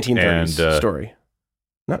Imhotep. The 1930s story,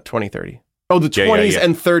 not 2030. Oh, the 20s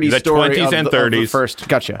and 30s story. The 20s and 30s of the first.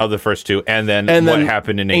 Gotcha. Of the first two, and then what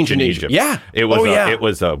happened in ancient Egypt. Yeah, it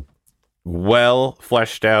was a well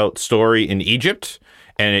fleshed out story in Egypt,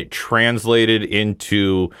 and it translated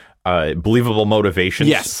into believable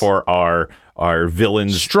motivations for our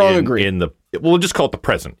villains. Agree. We'll just call it the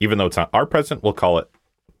present, even though it's not our present. We'll call it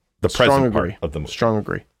the present part of the movie. Strong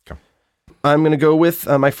agree. Okay. I'm going to go with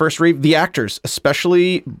my first rave. The actors,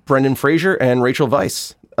 especially Brendan Fraser and Rachel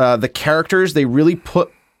Weisz. The characters, they really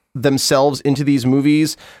put themselves into these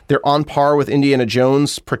movies. They're on par with Indiana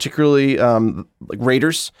Jones, particularly like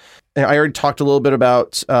Raiders. And I already talked a little bit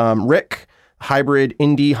about Rick, hybrid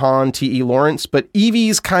Indy, Han, T.E. Lawrence, but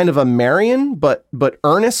Evie's kind of a Marion, but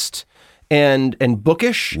earnest and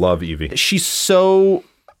bookish. Love Evie. She's so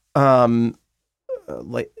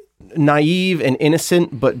like naive and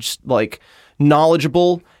innocent, but just like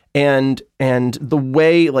knowledgeable, and the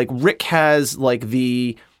way like Rick has like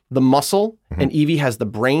the muscle and Evie has the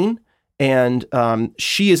brain. And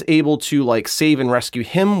she is able to like save and rescue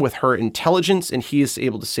him with her intelligence, and he is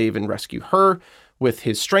able to save and rescue her with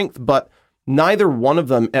his strength. But neither one of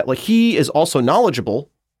them, like he is also knowledgeable,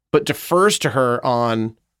 but defers to her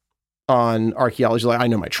on archaeology. Like, I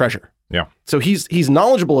know my treasure. Yeah. So he's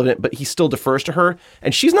knowledgeable in it, but he still defers to her,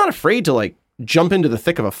 and she's not afraid to like jump into the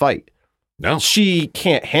thick of a fight. No, she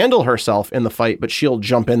can't handle herself in the fight, but she'll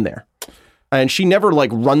jump in there. And she never like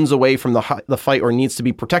runs away from the fight or needs to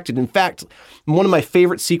be protected. In fact, one of my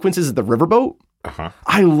favorite sequences is the riverboat.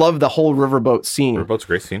 I love the whole riverboat scene. Riverboat's a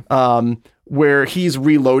great scene. Where he's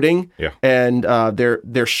reloading, and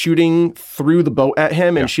they're shooting through the boat at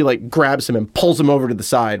him, and she like grabs him and pulls him over to the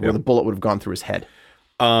side where the bullet would have gone through his head.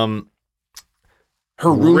 Her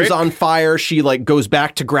room's on fire. She like goes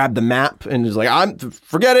back to grab the map and is like,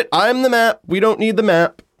 forget it. I'm the map. We don't need the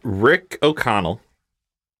map. Rick O'Connell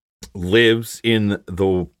lives in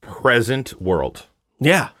the present world.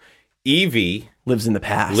 Yeah. Evie lives in the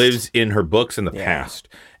past. Lives in her books in the past.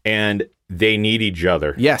 And they need each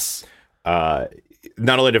other. Yes. Not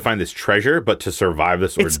only to find this treasure, but to survive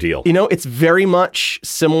this ordeal. It's very much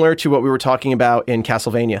similar to what we were talking about in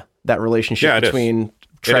Castlevania, that relationship between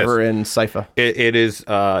Trevor and Sypha. It is.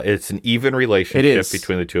 It's an even relationship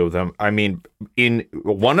between the two of them. I mean, in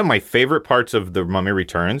one of my favorite parts of The Mummy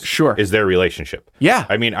Returns, is their relationship. Yeah.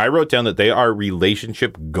 I mean, I wrote down that they are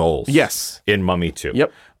relationship goals. Yes. In Mummy 2.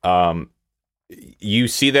 Yep. You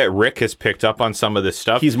see that Rick has picked up on some of this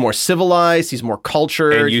stuff. He's more civilized. He's more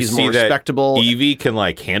cultured. And he's more respectable. Evie can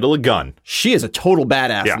handle a gun. She is a total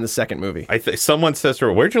badass in the second movie. Someone says to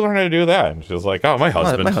her, "Where'd you learn how to do that?" And she's like, "Oh, my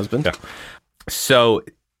husband." My husband. Yeah. So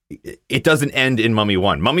it doesn't end in Mummy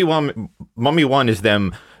 1. Mummy 1 is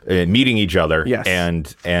them meeting each other and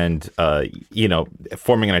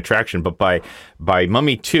forming an attraction. But by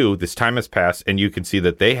Mummy 2, this time has passed, and you can see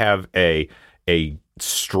that they have a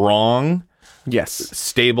strong,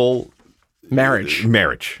 stable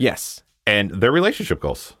marriage. Yes. And their relationship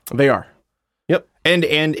goals. They are. Yep. And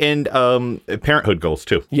parenthood goals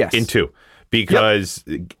too. Yes. In 2. Because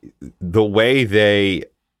the way they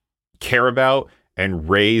care about and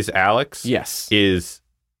raise Alex is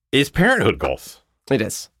parenthood goals. It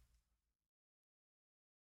is.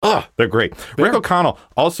 Oh, they're great. Rick O'Connell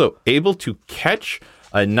also able to catch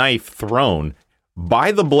a knife thrown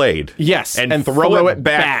by the blade. Yes. And throw it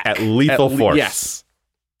back at lethal force. Yes.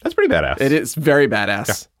 That's pretty badass. It is very badass.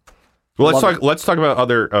 Yeah. Well, let's talk about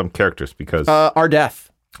other characters because Ardeth.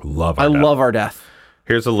 I love Ardeth.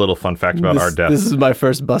 Here's a little fun fact about Ardeth. This is my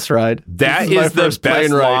first bus ride. That is the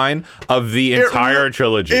best line of the entire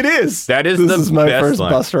trilogy. It is. That is the best line. This is my first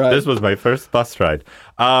bus ride. This was my first bus ride.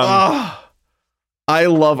 I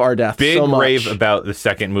love Ardeth so much. Big rave about the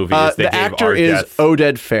second movie is they the gave actor Ardeth... is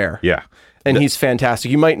Oded Fair. Yeah. And he's fantastic.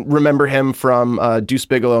 You might remember him from Deuce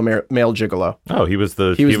Bigalow, Male Gigolo. Oh, he was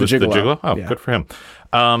the Gigolo? Oh, yeah. Good for him.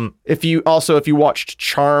 If you watched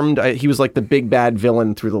Charmed, he was like the big bad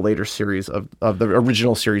villain through the later series of the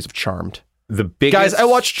original series of Charmed. The biggest... Guys, I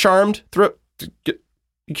watched Charmed.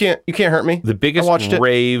 You can't hurt me. The biggest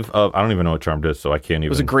rave of... I don't even know what Charmed is, so I can't even... It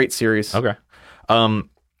was a great series. Okay.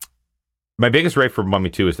 My biggest rave for Mummy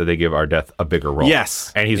 2 is that they give Ardeth a bigger role.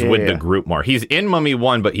 Yes. And he's with the group more. He's in Mummy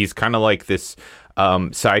 1, but he's kind of like this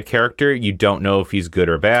side character. You don't know if he's good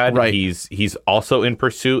or bad. Right. He's also in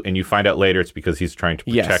pursuit, and you find out later it's because he's trying to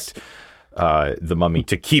protect the mummy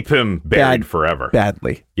to keep him buried forever.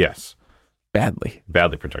 Badly. Yes. Badly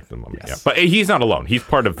protect the mummy. Yes. Yeah. But he's not alone. He's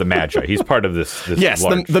part of the Magi. He's part of this yes,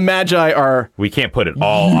 large... the Magi are... We can't put it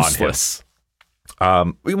all useless. on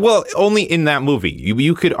him. Well, only in that movie.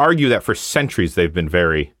 You could argue that for centuries they've been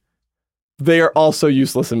very... They are also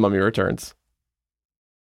useless in Mummy Returns.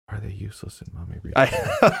 Are they useless in Mummy Returns?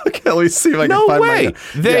 Okay, let me see if I can find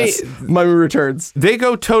way. Mummy Returns. They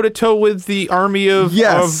go toe-to-toe with the army of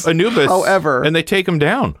Anubis. However... And they take them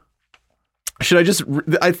down. Should I just...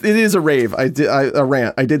 it is a rave. A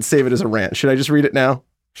rant. I did save it as a rant. Should I just read it now?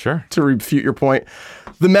 Sure. To refute your point.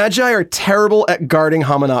 The Magi are terrible at guarding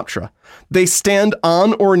Hymenoptera. They stand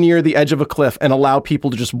on or near the edge of a cliff and allow people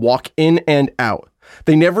to just walk in and out.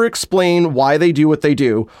 They never explain why they do what they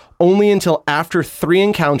do. Only until after 3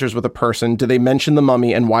 encounters with a person do they mention the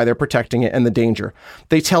mummy and why they're protecting it and the danger.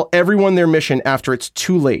 They tell everyone their mission after it's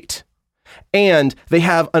too late. And they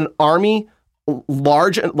have an army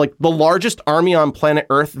like the largest army on planet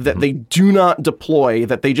Earth that they do not deploy,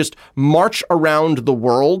 that they just march around the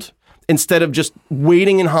world instead of just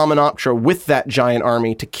waiting in Hymenoptera with that giant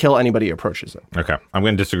army to kill anybody who approaches it. Okay, I'm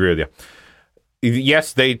going to disagree with you.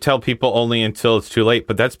 Yes, they tell people only until it's too late,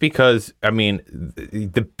 but that's because, I mean,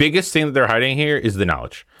 the biggest thing that they're hiding here is the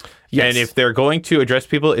knowledge. Yes. And if they're going to address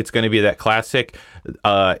people, it's going to be that classic,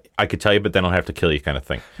 I could tell you, but then I'll have to kill you kind of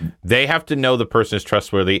thing. They have to know the person is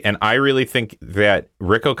trustworthy. And I really think that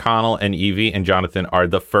Rick O'Connell and Evie and Jonathan are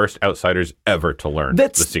the first outsiders ever to learn the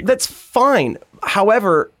secret. That's fine.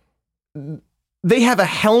 However, they have a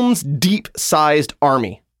Helm's Deep-sized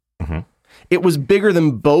army. Mm-hmm. It was bigger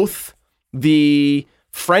than both the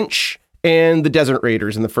French and the Desert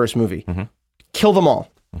Raiders in the first movie. Mm-hmm. Kill them all.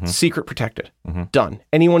 Mm-hmm. Secret protected. Mm-hmm. Done.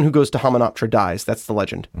 Anyone who goes to Hymenoptera dies. That's the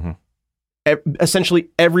legend. Mm-hmm. Essentially,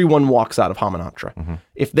 everyone walks out of Hymenoptera. Mm-hmm.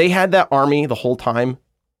 If they had that army the whole time,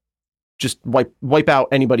 just wipe out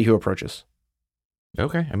anybody who approaches.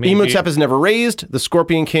 Okay. I mean, Imhotep is never raised. The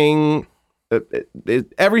Scorpion King,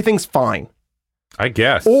 everything's fine. I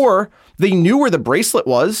guess. Or they knew where the bracelet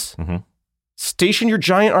was. Mm-hmm. Station your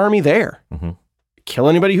giant army there. Mm-hmm. Kill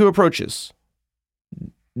anybody who approaches.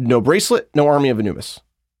 No bracelet, no army of Anubis.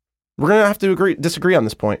 We're going to have to disagree on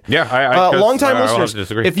this point. Yeah, long-time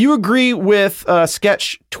listeners, if you agree with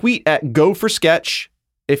Sketch, tweet at GoForSketch.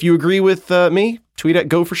 If you agree with me, tweet at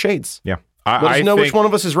GoForShades. Yeah. Let us know which one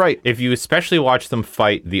of us is right. If you especially watch them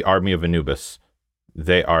fight the army of Anubis,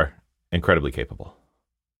 they are incredibly capable.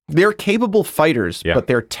 They're capable fighters, but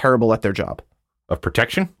they're terrible at their job. of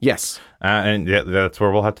protection. Yes. And that's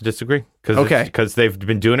where we'll have to disagree. Because they've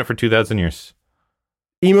been doing it for 2,000 years.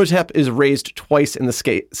 Imhotep is raised twice in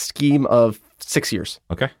the scheme of 6 years.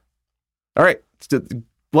 Okay. All right.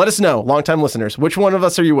 Let us know, longtime listeners, which one of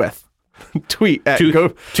us are you with? Tweet at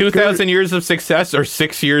 2,000 years of success or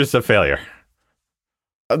 6 years of failure.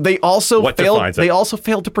 They also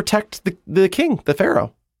failed to protect the king, the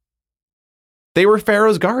pharaoh. They were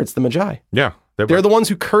Pharaoh's guards, the Magi. Yeah. They're the ones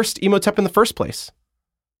who cursed Imhotep in the first place.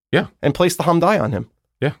 Yeah. And placed the Hamdai on him.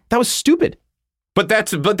 Yeah. That was stupid. But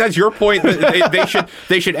that's your point.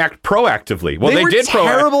 They should act proactively. Well, they did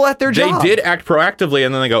terrible at their job. They did act proactively,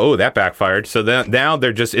 and then they go, "Oh, that backfired." So now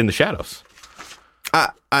they're just in the shadows.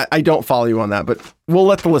 I don't follow you on that, but we'll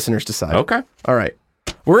let the listeners decide. Okay. All right.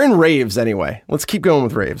 We're in raves anyway. Let's keep going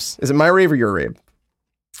with raves. Is it my rave or your rave?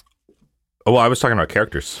 Oh, well, I was talking about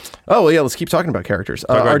characters. Oh, well, yeah. Let's keep talking about characters.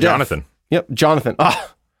 Talk about Jonathan. Yep, Jonathan.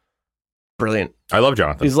 Brilliant. I love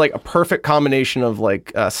Jonathan. He's like a perfect combination of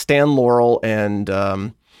like Stan Laurel and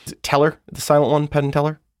is it Teller, the silent one, Penn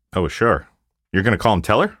Teller. Oh, sure. You're going to call him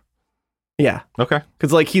Teller? Yeah. Okay.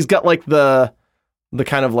 Because like he's got like the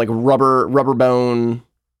kind of like rubber bone,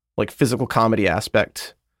 like physical comedy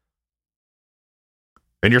aspect.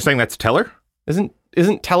 And you're saying that's Teller? Isn't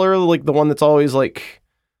Teller like the one that's always like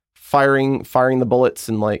firing the bullets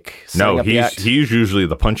and like no, he's usually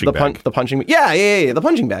the punching bag. The punching yeah, the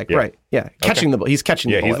punching bag, yeah. Right? Yeah, catching the he's catching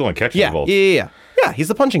the bullet. Yeah, he's the one catching the bullet. Yeah, he's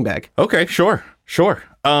the punching bag. Okay, sure.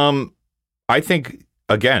 I think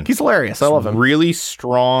again, he's hilarious. I love him. Really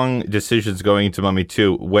strong decisions going into Mummy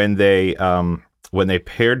 2 when they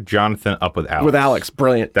paired Jonathan up with Alex. With Alex,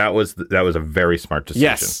 brilliant. That was a very smart decision.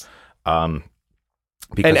 Yes.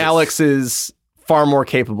 And Alex is far more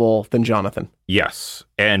capable than Jonathan. Yes,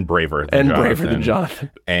 and braver than Jonathan.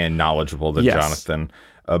 And knowledgeable than Jonathan.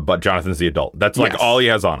 But Jonathan's the adult. That's like all he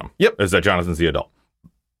has on him. Yep. Is that Jonathan's the adult.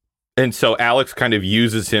 And so Alex kind of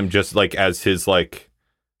uses him just like as his like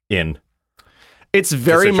in. It's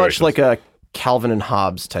very much like a Calvin and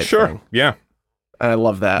Hobbes type thing. Yeah. And I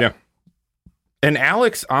love that. Yeah. And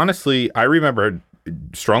Alex, honestly, I remember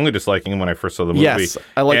strongly disliking him when I first saw the movie. Yes,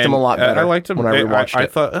 I liked him a lot better. I liked him when I rewatched it. I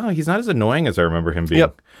thought, oh, he's not as annoying as I remember him being.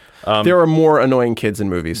 Yep. There are more annoying kids in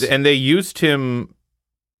movies. And they used him.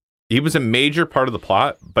 He was a major part of the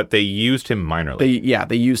plot, but they used him minorly.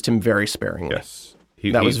 They used him very sparingly. Yes.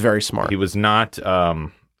 That was very smart. He was not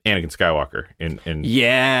Anakin Skywalker in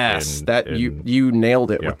Yes. You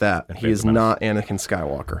nailed it with that. He is not Anakin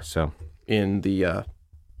Skywalker. So in the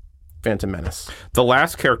Phantom Menace. The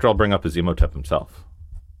last character I'll bring up is Imhotep himself.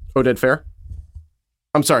 Oded Fair?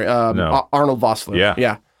 I'm sorry, no. Arnold Vosloo.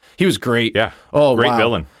 Yeah. He was great. Yeah. Oh, great wow.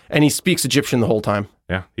 villain. And he speaks Egyptian the whole time.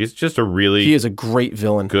 Yeah. He's just he is a great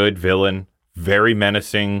villain. Good villain. Very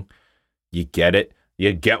menacing. You get it.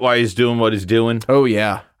 You get why he's doing what he's doing. Oh,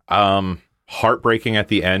 yeah. Heartbreaking at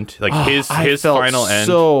the end. Like his final end.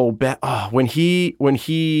 So bad. When he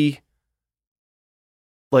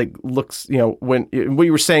like looks, when we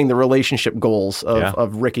were saying the relationship goals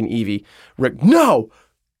of Rick and Evie. Rick, no,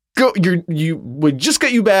 go. We just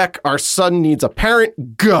got you back. Our son needs a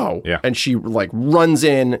parent. Go. Yeah. And she like runs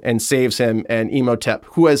in and saves him. And Imhotep,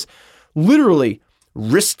 who has literally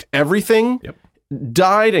risked everything,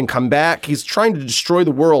 died and come back. He's trying to destroy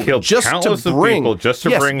the world. Killed countless of people just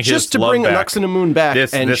to bring his love back. Anck-su-namun back.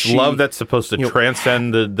 This love that's supposed to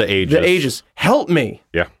transcend the ages. The ages. Help me.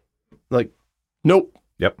 Yeah. Like, nope.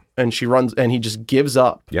 Yep. And she runs, and he just gives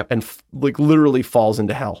up. Yep. And like literally falls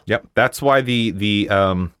into hell. Yep. That's why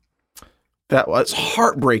that was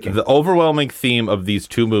heartbreaking. The overwhelming theme of these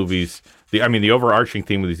two movies, the overarching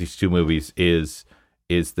theme of these two movies is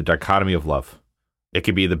the dichotomy of love. It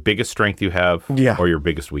could be the biggest strength you have, or your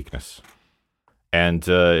biggest weakness. And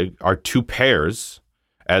our two pairs,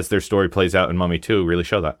 as their story plays out in Mummy 2, really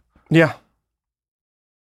show that. Yeah.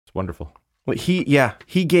 It's wonderful. Well, he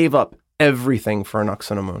gave up everything for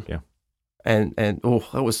Anck-su-namun. Yeah. And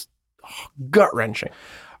that was gut-wrenching.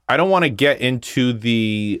 I don't want to get into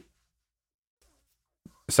the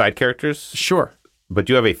side characters. Sure. But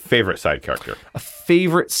do you have a favorite side character? A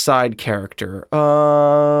favorite side character?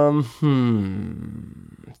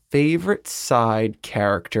 Favorite side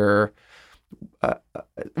character?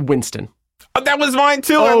 Winston. Oh, that was mine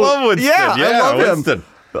too. I love Winston. Yeah, I love Winston.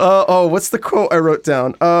 Him. What's the quote I wrote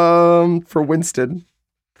down? For Winston.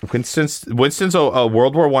 Winston's a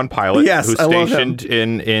World War I pilot who's stationed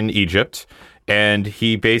in Egypt. And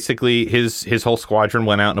he basically, his whole squadron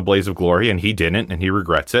went out in a blaze of glory, and he didn't, and he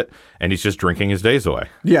regrets it, and he's just drinking his days away.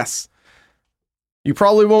 Yes. You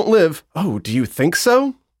probably won't live. Oh, do you think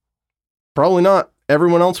so? Probably not.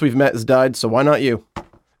 Everyone else we've met has died, so why not you?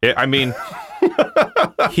 He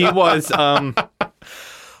was,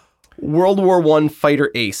 World War I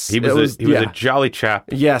fighter ace. He was a jolly chap.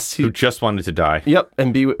 Yes, who just wanted to die. Yep,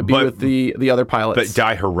 and be with the other pilots, but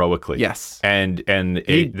die heroically. Yes, and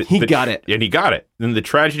he got it, and he got it. And the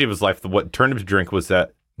tragedy of his life, what turned him to drink, was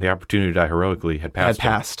that the opportunity to die heroically had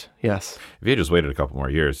passed. Yes. If he had just waited a couple more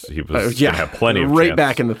years, he was gonna have plenty of chance.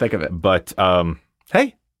 Back in the thick of it. But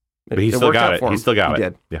hey, but he still got it. He still got it.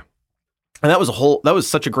 Did. Yeah. And that was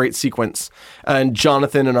such a great sequence. And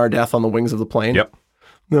Jonathan and our death on the wings of the plane. Yep.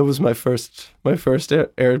 That was my first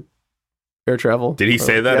air travel. Did he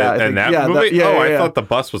say that in that movie? Yeah, I thought the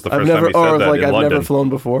bus was the first time he said that in I've London. never flown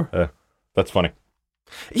before. That's funny.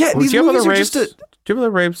 Yeah, these movies are just do you have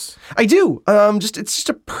other raves? I do. It's just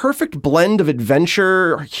a perfect blend of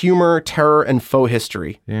adventure, humor, terror, and faux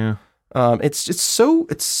history. Yeah. It's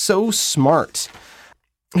so smart.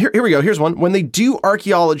 Here we go. Here's one. When they do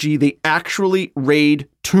archaeology, they actually raid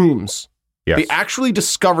tombs. Yes. They actually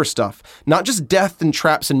discover stuff, not just death and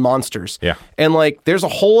traps and monsters. Yeah. And like, there's a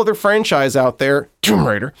whole other franchise out there, Tomb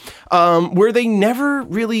Raider, where they never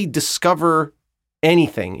really discover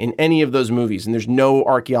anything in any of those movies, and there's no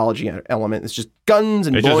archaeology element. It's just guns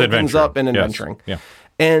and blowing things up and adventuring. Yeah.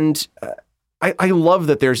 And I love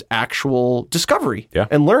that there's actual discovery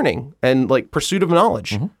and learning and like pursuit of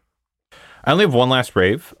knowledge. Mm-hmm. I only have one last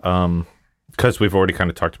rave, because we've already kind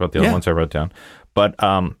of talked about the other ones I wrote down. But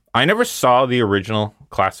I never saw the original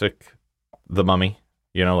classic, The Mummy,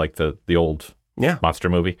 like the old monster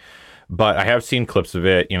movie. But I have seen clips of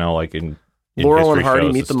it, like in Laurel and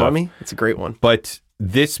Hardy Meet the stuff. Mummy. It's a great one. But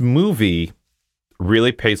this movie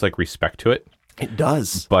really pays like respect to it. It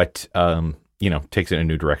does. But takes it in a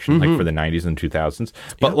new direction, like for the 90s and 2000s.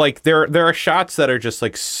 But like there are shots that are just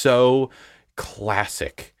like so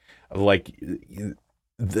classic, like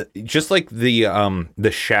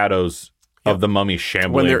the shadows of the mummy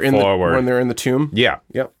shambling forward when they're in the tomb. Yeah.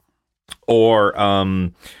 Yep.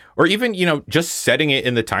 Or even just setting it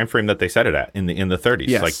in the time frame that they set it at in the 30s.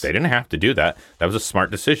 Yes. Like they didn't have to do that. That was a smart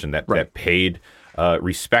decision that paid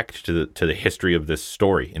respect to the history of this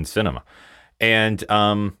story in cinema. And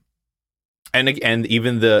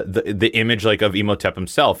even the image like of Imhotep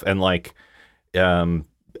himself and like and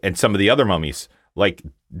some of the other mummies, like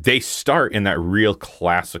they start in that real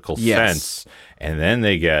classical sense, and then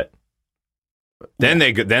they get then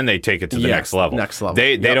they take it to the next level.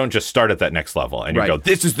 They don't just start at that next level and you go,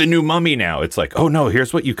 this is the new mummy now. It's like, oh no,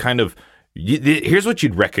 here's what you here's what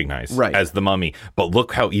you'd recognize as the mummy, but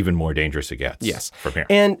look how even more dangerous it gets from here.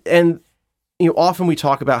 And often we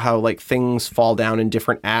talk about how like things fall down in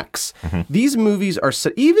different acts. Mm-hmm. These movies are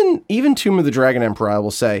even Tomb of the Dragon Emperor, I will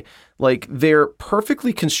say, like they're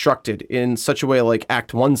perfectly constructed in such a way. Like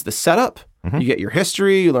Act 1's the setup. Mm-hmm. You get your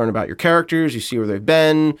history, you learn about your characters, you see where they've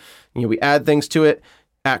been. We add things to it.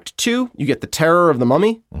 Act 2, you get the terror of the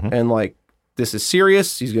mummy, and like this is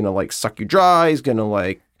serious. He's gonna like suck you dry. He's gonna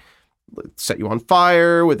like set you on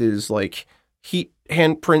fire with his like heat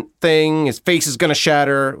handprint thing. His face is gonna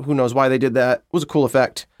shatter. Who knows why they did that? It was a cool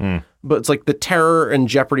effect. But it's like the terror and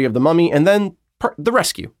jeopardy of the mummy, and then the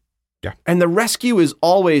rescue. Yeah, and the rescue is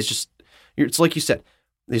always just, it's like you said,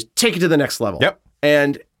 they just take it to the next level. Yep,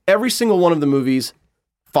 and every single one of the movies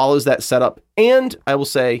follows that setup, and I will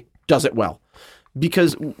say does it well.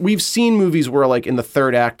 Because we've seen movies where, like, in the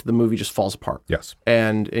third act, the movie just falls apart. Yes.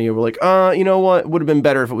 And you were like, you know what? Would have been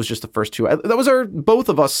better if it was just the first two. That was both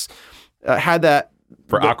of us had that.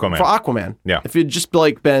 For Aquaman. Yeah. If it just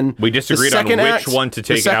like been. We disagreed on which one to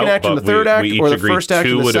take out, act and the third act, we each or the agreed first act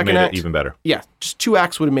two and the would have second made act. it even better. Yeah. Just 2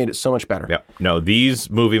 acts would have made it so much better. Yeah. No, these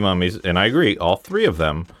movie mummies, and I agree, all 3 of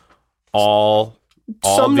them, all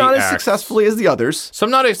some not acts, as successfully as the others. Some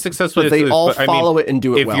not as successfully as the others. But they all follow it and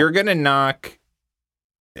do it well. If you're going to knock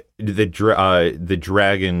the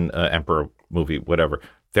Dragon Emperor movie, whatever,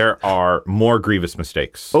 there are more grievous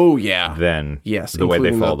mistakes. Oh, yeah. Than the way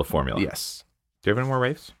they follow the formula. Yes. Do you have any more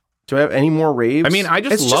raves? Do I have any more raves? I mean, I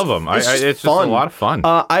just love them. It's just a lot of fun.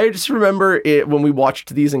 I just remember it when we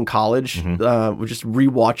watched these in college. We're just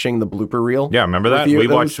rewatching the blooper reel. Yeah, remember that? My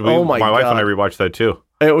wife and I rewatched that too.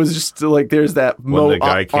 It was just like there's that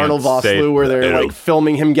Arnold Vosloo where they're like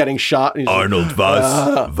filming him getting shot. And Arnold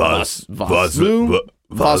Vosloo.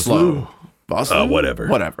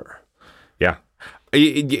 Whatever. Yeah.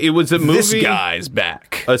 It was a movie. This guy's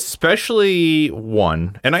back. Especially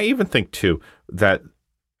one, and I even think 2, that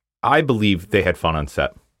I believe they had fun on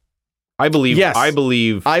set. I believe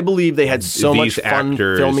they had so much fun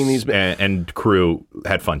filming these. And crew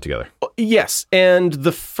had fun together. Yes, and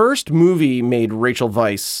the first movie made Rachel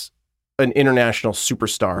Weisz an international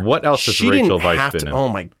superstar. What else has Rachel Weisz been in? Oh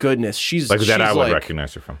my goodness, she's I would like,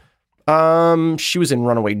 recognize her from. She was in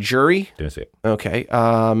Runaway Jury. Didn't see it. Okay.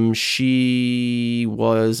 She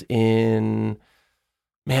was in.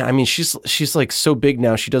 Man, I mean, she's like so big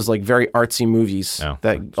now. She does like very artsy movies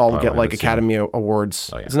that all get like Academy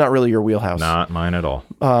Awards. Oh, yeah. It's not really your wheelhouse. Not mine at all.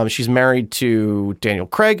 She's married to Daniel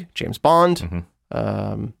Craig, James Bond.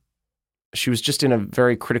 Mm-hmm. She was just in a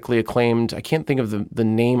very critically acclaimed. I can't think of the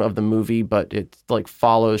name of the movie, but it like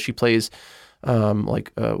follows. She plays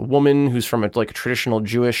like a woman who's from a traditional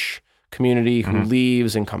Jewish community who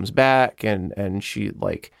leaves and comes back, and she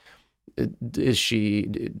like. She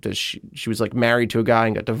was like married to a guy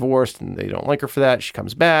and got divorced, and they don't like her for that. She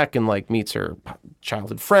comes back and like meets her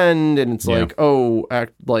childhood friend, and it's like,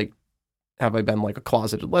 have I been like a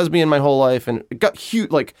closeted lesbian my whole life? And it got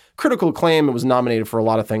huge, like critical acclaim. It was nominated for a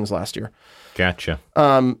lot of things last year. Gotcha.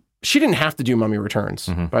 She didn't have to do Mummy Returns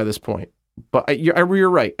by this point, but you're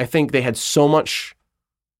right. I think they had so much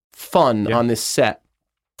fun on this set.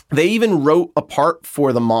 They even wrote a part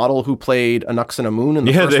for the model who played Anck-su-namun in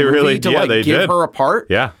the first movie to give her a part.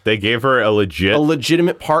 Yeah, they gave her a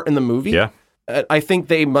legitimate part in the movie. Yeah. I think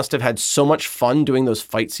they must have had so much fun doing those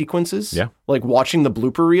fight sequences. Yeah. Like watching the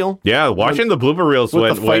blooper reel. Yeah, watching the blooper reels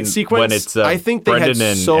with the fight sequence. When it's I think they Brendan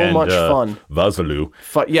had so much fun. Vazalu.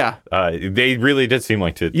 Yeah. They really did seem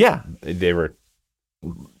like to. Yeah. They were.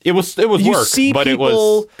 It was work, but it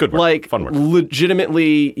was good work, like fun work.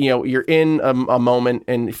 Legitimately, you're in a moment,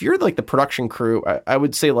 and if you're like the production crew, I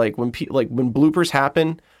would say like when bloopers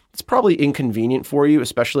happen, it's probably inconvenient for you,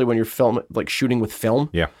 especially when you're shooting with film.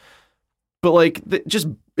 Yeah. But like just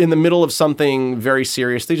in the middle of something very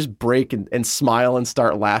serious, they just break and smile and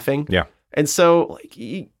start laughing. Yeah. And so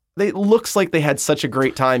like it looks like they had such a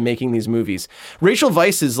great time making these movies. Rachel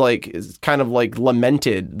Weisz is kind of like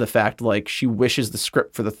lamented the fact like she wishes the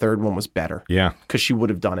script for the third one was better. Yeah, because she would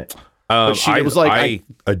have done it. I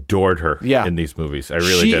adored her in these movies. I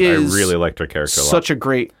really did. I really liked her character a lot. Such a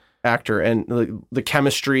great actor, and the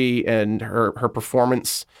chemistry and her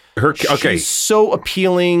performance. She's so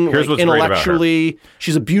appealing. Here's what's intellectually, great about her.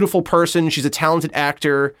 She's a beautiful person. She's a talented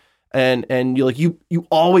actor. And you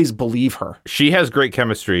always believe her. She has great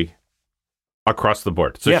chemistry across the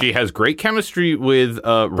board. So she has great chemistry with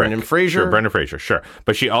Brendan Fraser. Brendan Fraser, sure.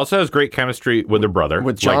 But she also has great chemistry with her brother.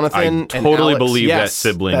 With Jonathan. I totally and Alex. believe that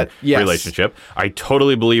sibling relationship. I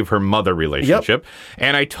totally believe her mother relationship. Yep.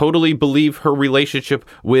 And I totally believe her relationship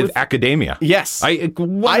with academia. Yes. I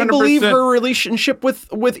believe her relationship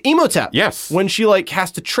with Imhotep. Yes. When she like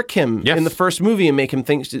has to trick him in the first movie and make him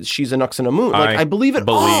think she's Anck-su-namun. Like I believe it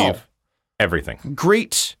all. Everything.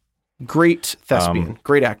 Great thespian.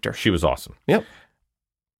 Great actor. She was awesome. Yep.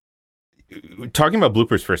 Talking about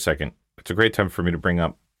bloopers for a second, it's a great time for me to bring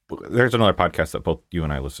up, there's another podcast that both you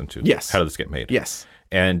and I listen to. Yes. How Did This Get Made? Yes.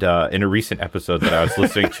 And in a recent episode that I was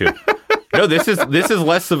listening to, no, this is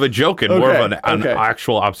less of a joke and more of an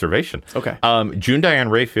actual observation. Okay. June Diane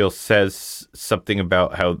Raphael says something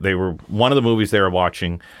about how one of the movies they were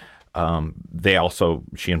watching,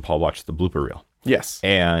 she and Paul watched the blooper reel. Yes.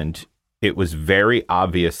 And it was very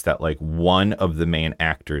obvious that like one of the main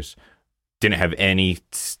actors didn't have any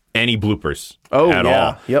bloopers at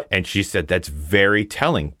all. Yep. And she said that's very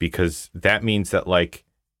telling because that means that like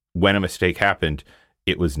when a mistake happened,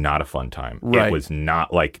 it was not a fun time. Right. It was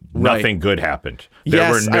not like nothing good happened.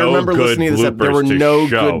 There were no I remember good listening to this. There were no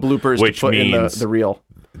good bloopers to put in the reel.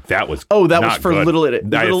 That was that was for Little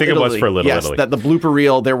Italy. I think it was for Little Italy. Yes, that the blooper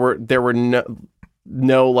reel. There were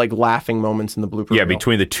no like laughing moments in the blooper reel.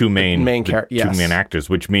 Between the two main actors,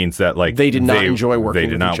 which means that like they did not enjoy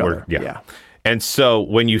working with each other. Yeah. And so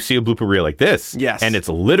when you see a blooper reel like this, and it's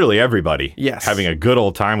literally everybody having a good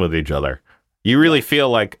old time with each other, you really feel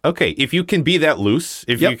like, okay, if you can be that loose,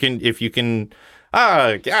 if you can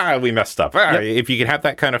we messed up. If you can have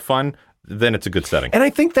that kind of fun, then it's a good setting. And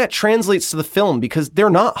I think that translates to the film because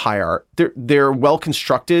they're not high art. They're well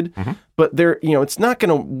constructed, but it's not going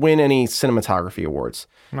to win any cinematography awards.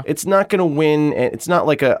 No. It's not going to win. It's not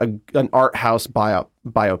like an art house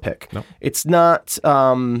biopic. No. It's not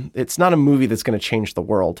a movie that's going to change the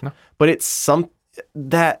world. No. But it's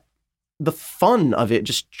that the fun of it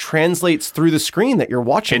just translates through the screen that you're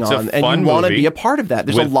watching on, and you want to be a part of that.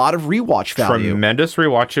 There's a lot of rewatch value. Tremendous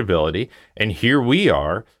rewatchability, and here we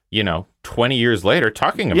are, 20 years later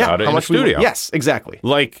talking about it in the studio. Yes, exactly.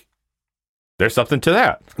 Like, there's something to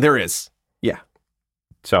that. There is. Yeah.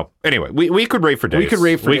 So, anyway, we could rave for days. We could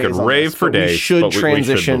rave for days. We should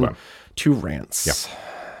transition to rants. Yeah.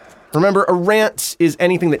 Remember, a rant is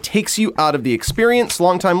anything that takes you out of the experience.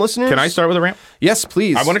 Longtime listeners. Can I start with a rant? Yes,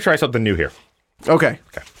 please. I want to try something new here. Okay.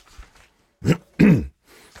 I'm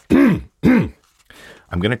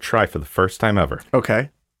going to try for the first time ever.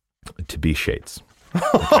 Okay. To be Shades.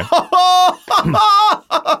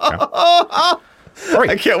 All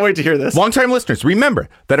right. I can't wait to hear this. Longtime listeners, remember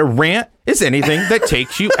that a rant is anything that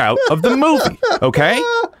takes you out of the movie, okay?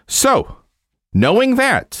 So, knowing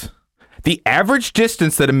that, the average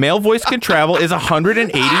distance that a male voice can travel is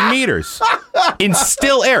 180 meters in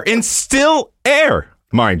still air,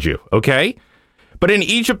 mind you, okay? But in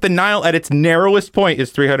Egypt, the Nile at its narrowest point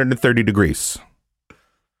is 330 degrees.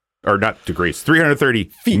 Or not degrees,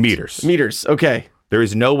 330 feet. Meters, okay. There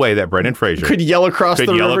is no way that Brendan Fraser could yell across the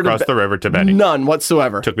river to Benny. None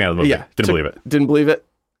whatsoever. Took me out of the movie. Yeah, Didn't believe it. Didn't believe it.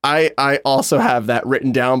 I also have that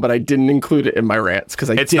written down, but I didn't include it in my rants because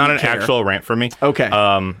it's not an actual rant for me. Okay.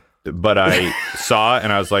 But I saw it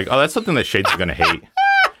and I was like, oh, that's something that Shades is going to hate.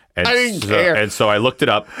 And I didn't care. And so I looked it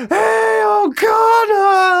up. Hey,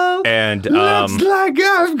 O'Connell. And looks like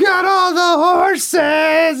I've got all the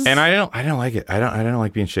horses. And I don't like it. I don't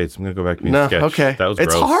like being Shades. I'm gonna go back to being Sketch. Okay. That was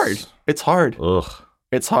gross. It's hard. Ugh.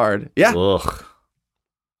 It's hard. Yeah. Ugh.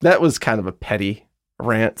 That was kind of a petty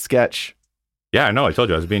rant sketch. Yeah, I know. I told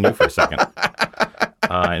you I was being you for a second.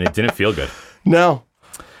 And it didn't feel good. No.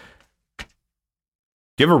 Do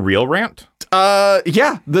you have a real rant?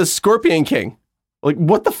 Yeah, the Scorpion King. Like,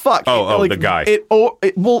 what the fuck? Like, the guy.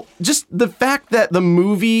 Well, just the fact that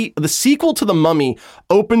the sequel to The Mummy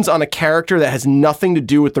opens on a character that has nothing to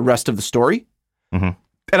do with the rest of the story. Mm-hmm.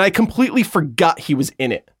 And I completely forgot he was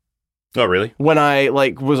in it. Oh, really? When I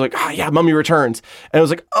was like, oh yeah, Mummy Returns. And I was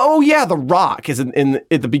like, oh yeah, The Rock is at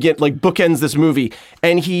the beginning, like bookends this movie.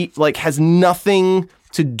 And he like has nothing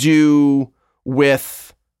to do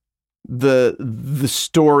with the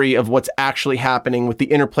story of what's actually happening with the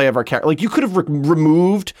interplay of our character. Like you could have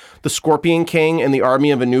removed the Scorpion King and the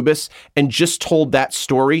army of Anubis and just told that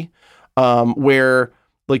story where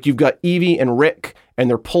like you've got Evie and Rick and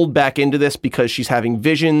they're pulled back into this because she's having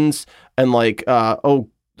visions and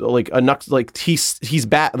he's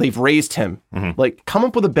back. They've raised him. Mm-hmm. Like come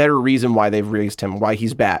up with a better reason why they've raised him, why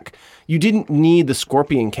he's back. You didn't need the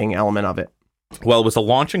Scorpion King element of it. Well, it was a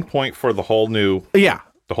launching point for the whole new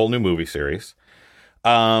movie series.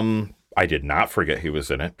 I did not forget he was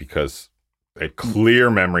in it because I had clear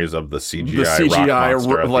memories of the CGI rock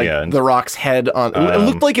monster like at the end. The Rock's head on. It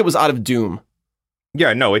looked like it was out of Doom.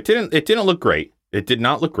 Yeah, no, it didn't. It didn't look great. It did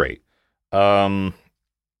not look great.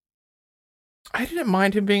 I didn't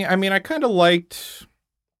mind him being. I mean, I kind of liked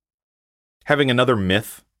having another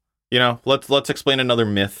myth. You know, let's explain another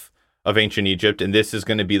myth of ancient Egypt, and this is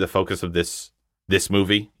going to be the focus of this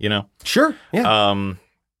movie. You know, sure, yeah.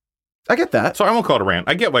 I get that. So I won't call it a rant.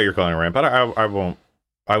 I get why you're calling it a rant, but I won't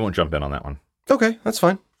jump in on that one. Okay, that's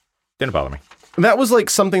fine. Didn't bother me. That was like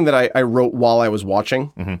something that I wrote while I was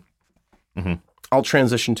watching. Mm-hmm. Mm-hmm. I'll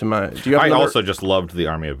transition to my. Do you have? I also just loved the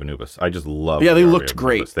Army of Anubis. I just loved. Yeah, they looked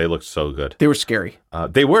great. They looked so good. They were scary.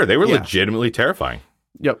 They were legitimately terrifying.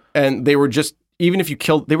 Yep, and they were just even if you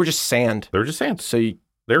killed, they were just sand. They were just sand. So they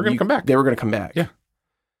were going to come back. They were going to come back. Yeah,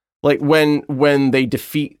 like when they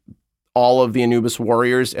defeat all of the Anubis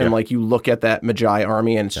warriors and like you look at that Magi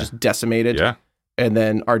army and it's just decimated. Yeah. And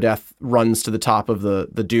then Ardeth runs to the top of the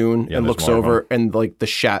dune and looks over and like the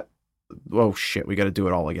Shat. Oh shit, we got to do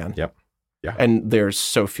it all again. Yep. Yeah. And there's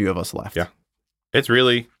so few of us left. Yeah. It's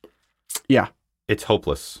really. Yeah. It's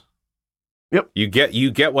hopeless. Yep. You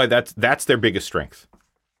get why that's their biggest strength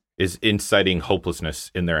is inciting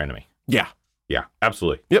hopelessness in their enemy. Yeah. Yeah.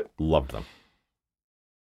 Absolutely. Yep. Loved them.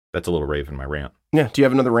 That's a little rave in my rant. Yeah. Do you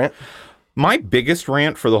have another rant? My biggest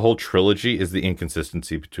rant for the whole trilogy is the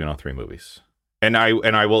inconsistency between all three movies. And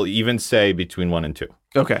I will even say between 1 and 2.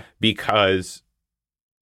 Okay. Because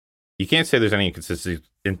you can't say there's any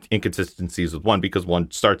inconsistencies with 1 because 1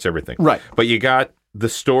 starts everything. Right. But you got the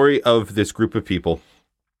story of this group of people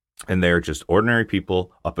and they're just ordinary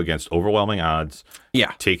people up against overwhelming odds.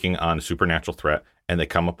 Yeah. Taking on a supernatural threat, and they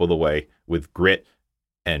come up with a way with grit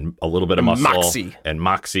and a little bit of muscle and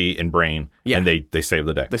moxie and brain, and they save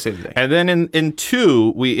the day. They save the day. And then in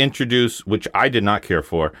 2, we introduce, which I did not care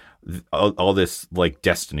for, all this like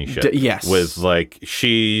destiny shit. Yes. With like,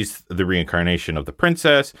 she's the reincarnation of the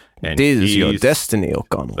princess. And this is your destiny,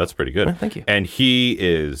 O'Connell. That's pretty good. Oh, thank you. And he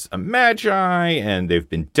is a magi, and they've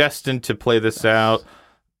been destined to play this out.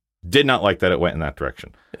 Did not like that it went in that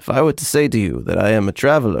direction. If I were to say to you that I am a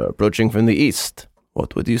traveler approaching from the east,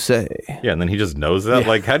 what would you say? Yeah, and then he just knows that. Yeah.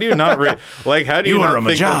 Like, how do you not how do you not are a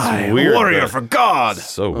think magi, that's weird? Warrior for God.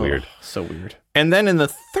 So weird. So weird. And then in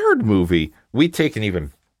the 3rd movie, we take an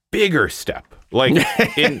even bigger step. Like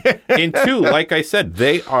in 2, like I said,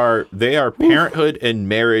 they are parenthood and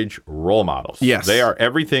marriage role models. Yes. They are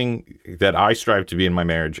everything that I strive to be in my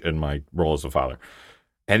marriage and my role as a father.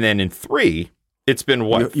 And then in 3, It's been,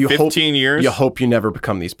 what, 15 years? You hope you never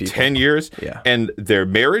become these people. 10 years? Yeah. And their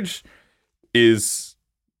marriage is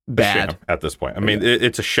bad at this point. I mean,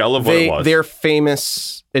 it's a shell of what it was. They're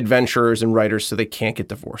famous adventurers and writers, so they can't get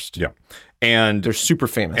divorced. Yeah. And they're super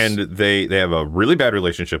famous. And they have a really bad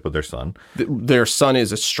relationship with their son. Their son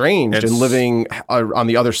is estranged and living on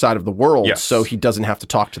the other side of the world, so he doesn't have to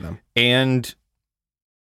talk to them. And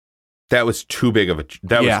that was too big of a change.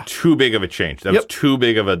 That was too big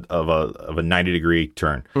of a 90-degree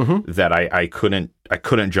turn that I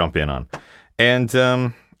couldn't jump in on. And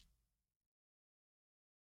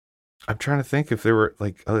I'm trying to think if there were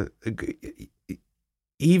like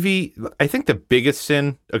Evie. I think the biggest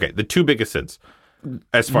sin. Okay, the two biggest sins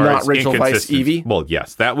as far as Rachel Weisz, Evie. Well,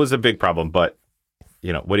 yes, that was a big problem. But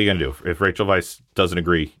what are you going to do if Rachel Weisz doesn't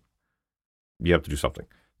agree? You have to do something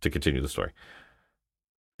to continue the story.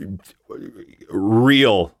 That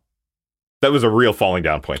was a real falling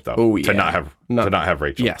down point, though. To not have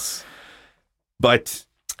Rachel. Yes, but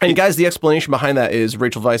guys, the explanation behind that is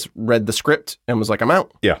Rachel Weisz read the script and was like, "I'm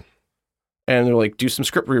out." Yeah. And they're like, do some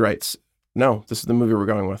script rewrites. No, this is the movie we're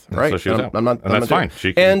going with. Right. So she was out. I'm not. And that's fine.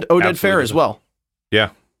 And Oded Fair as well. Yeah.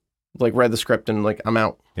 Like read the script and like, I'm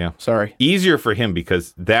out. Yeah. Sorry. Easier for him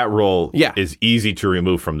because that role is easy to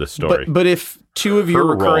remove from the story. But if two of your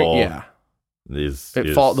recurring,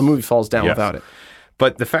 the movie falls down without it.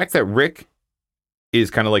 But the fact that Rick is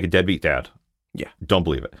kind of like a deadbeat dad. Yeah. Don't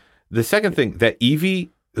believe it. The second thing, that Evie,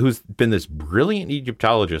 who's been this brilliant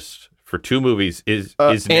Egyptologist for 2 movies, is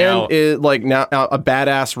now a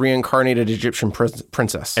badass reincarnated Egyptian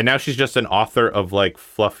princess, and now she's just an author of like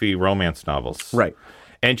fluffy romance novels, right?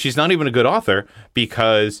 And she's not even a good author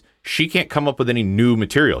because she can't come up with any new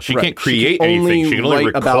material. She can't create anything. She can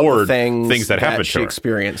only record things that happen to her. She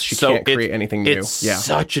experienced. She can't create anything new. It's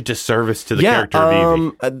such a disservice to the character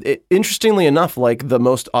of Evie. Interestingly enough, like the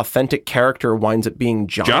most authentic character winds up being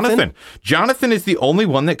Jonathan. Jonathan is the only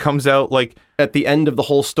one that comes out like at the end of the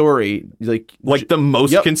whole story, like the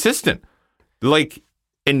most consistent. Like,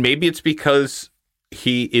 and maybe it's because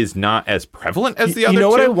he is not as prevalent as the other two.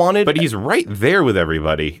 What I wanted? But he's right there with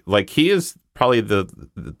everybody. Like, he is probably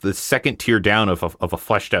the second tier down of a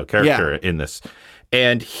fleshed out character in this.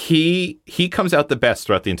 And he comes out the best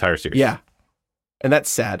throughout the entire series. Yeah. And that's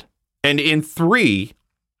sad. And in 3,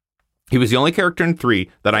 he was the only character in 3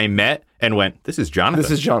 that I met and went, this is Jonathan.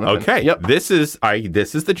 This is Jonathan. Okay. Yep. This is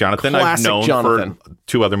the Jonathan Classic I've known for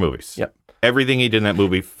 2 other movies. Yep. Everything he did in that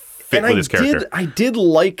movie fit with his character. I did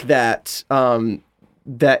like that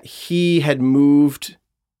that he had moved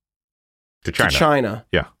to China.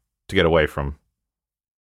 Yeah. To get away from.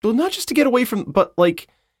 Well, not just to get away from, but like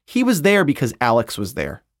he was there because Alex was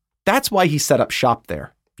there. That's why he set up shop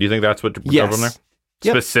there. Do you think that's what drove him there?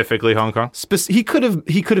 Yep. Specifically Hong Kong? He could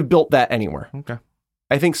have built that anywhere. Okay.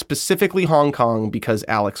 I think specifically Hong Kong because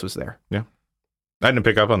Alex was there. Yeah. I didn't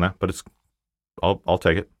pick up on that, but I'll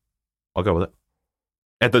take it. I'll go with it.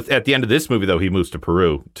 At the end of this movie, though, he moves to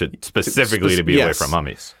Peru specifically to be away from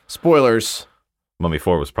mummies. Spoilers. Mummy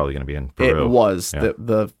 4 was probably going to be in Peru. It was. Yeah.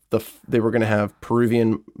 They were going to have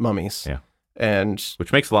Peruvian mummies. Yeah. And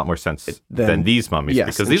which makes a lot more sense than these mummies,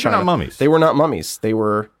 because these are not mummies. They were not mummies. They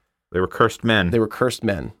were cursed men. They were cursed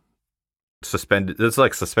men. Suspended. It's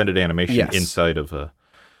like suspended animation inside of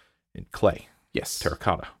in clay. Yes.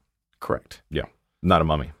 Terracotta. Correct. Yeah. Not a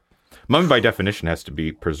mummy. Mummy, by definition, has to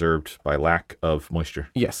be preserved by lack of moisture.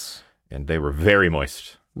 Yes. And they were very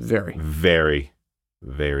moist. Very. Very,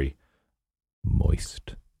 very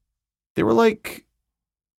moist. They were like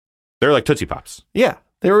Tootsie Pops. Yeah.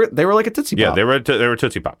 They were like a Tootsie Pop. Yeah, they were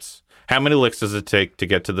Tootsie Pops. How many licks does it take to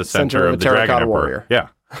get to the center of the Dragon Warrior? Yeah.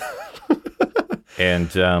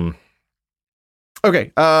 And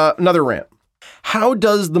okay, another rant. How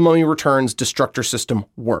does the Mummy Returns destructor system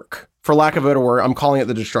work? For lack of a better word, I'm calling it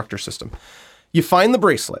the destructor system. You find the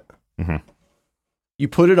bracelet. Mm-hmm. You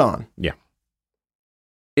put it on. Yeah.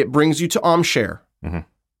 It brings you to Amsher. Mm-hmm.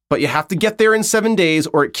 But you have to get there in 7 days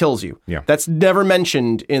or it kills you. Yeah. That's never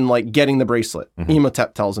mentioned in like getting the bracelet. Mm-hmm.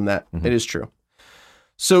 Imhotep tells him that. Mm-hmm. It is true.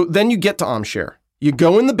 So then you get to Amsher. You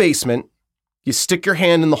go in the basement. You stick your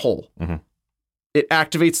hand in the hole. Mm-hmm. It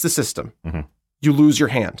activates the system. Mm-hmm. You lose your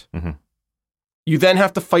hand. Mm-hmm. You then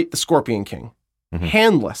have to fight the Scorpion King. Mm-hmm.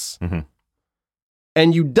 Handless. Mm-hmm.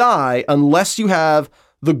 And you die unless you have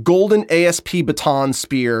the golden ASP baton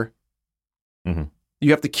spear. Mm-hmm.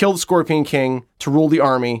 You have to kill the Scorpion King to rule the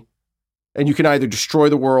army, and you can either destroy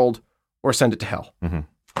the world or send it to hell. Mm-hmm.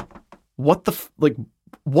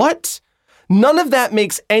 What? None of that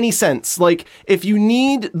makes any sense. Like, if you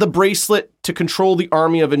need the bracelet to control the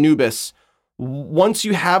army of Anubis, once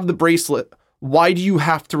you have the bracelet, why do you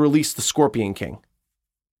have to release the Scorpion King?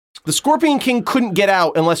 The Scorpion King couldn't get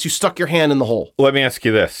out unless you stuck your hand in the hole. Let me ask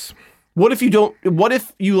you this. What if you don't... What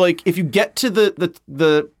if you, like, if you get to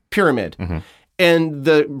the pyramid and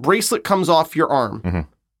the bracelet comes off your arm,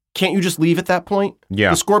 can't you just leave at that point? Yeah.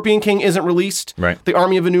 The Scorpion King isn't released. Right. The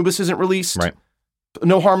Army of Anubis isn't released. Right.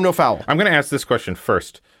 No harm, no foul. I'm going to ask this question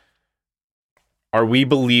first. Are we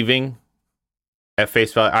believing at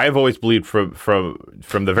face value? I've always believed from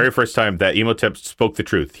the very first time that Imhotep spoke the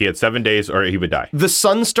truth. He had 7 days or he would die. The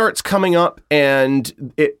sun starts coming up and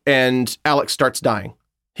Alex starts dying.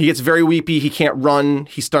 He gets very weepy. He can't run.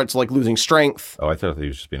 He starts like losing strength. Oh, I thought he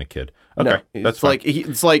was just being a kid. Okay, no, that's fine.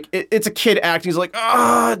 It's a kid acting. He's like,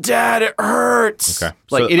 "Ah, Dad, it hurts." Okay,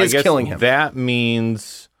 like so it I is guess killing him. That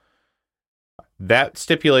means that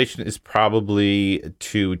stipulation is probably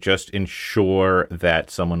to just ensure that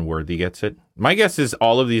someone worthy gets it. My guess is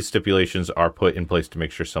all of these stipulations are put in place to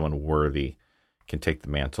make sure someone worthy can take the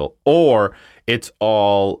mantle, or it's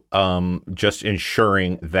all just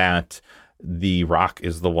ensuring that the Rock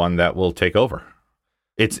is the one that will take over.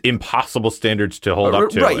 It's impossible standards to hold up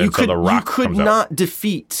to. Right, you could not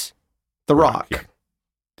defeat the Rock. Yeah.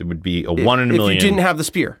 It would be a 1 in a million. If you didn't have the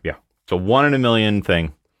spear. Yeah, it's a 1 in a million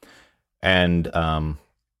thing, and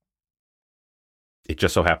it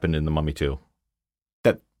just so happened in The Mummy 2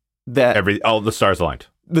 that all the stars aligned.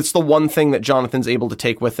 That's the one thing that Jonathan's able to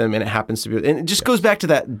take with him, and it happens to be. And it just goes back to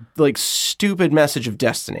that like stupid message of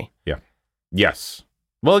destiny. Yeah. Yes.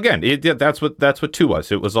 Well, again, that's what 2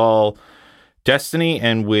 was. It was all destiny,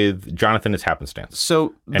 and with Jonathan, it's happenstance.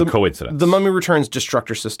 And coincidence. The Mummy Returns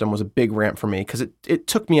destructor system was a big rant for me because it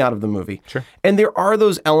took me out of the movie. Sure. And there are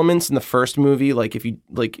those elements in the first movie, like if you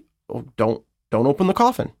don't open the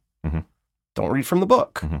coffin, don't read from the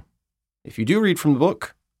book. If you do read from the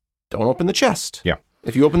book, don't open the chest. Yeah.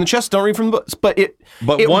 If you open the chest, don't read from the books. But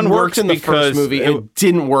one worked works in the because first movie and it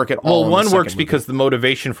didn't work at all. Well, one works because the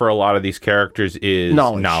motivation for a lot of these characters is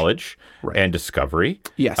knowledge right. and discovery.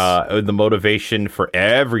 Yes. The motivation for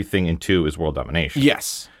everything in 2 is world domination.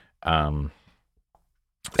 Yes.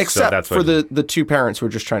 Except for the 2 parents who are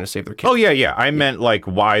just trying to save their kid. Oh, yeah. I meant like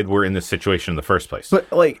why we're in this situation in the first place. But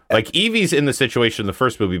like Evie's in the situation in the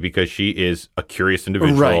first movie because she is a curious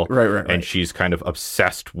individual. Right. And she's kind of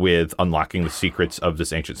obsessed with unlocking the secrets of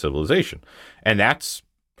this ancient civilization. And that's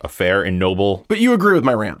a fair and noble... But you agree with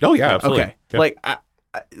my rant. Oh, yeah, absolutely. Okay. Yeah. Like,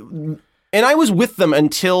 and I was with them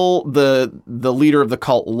until the leader of the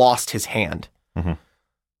cult lost his hand.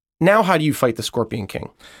 Now how do you fight the Scorpion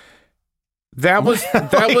King? That was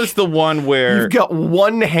the one where you've got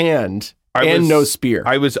one hand and no spear.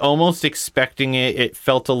 I was almost expecting it. It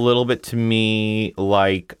felt a little bit to me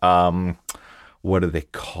like what do they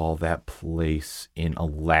call that place in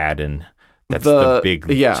Aladdin? That's the big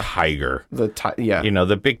tiger.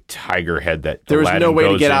 The big tiger head that there was Aladdin no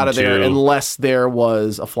way to get into. out of there unless there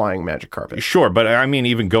was a flying magic carpet. Sure, but I mean,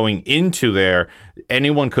 even going into there,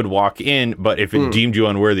 anyone could walk in, but if it deemed you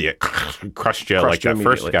unworthy, it crushed you like that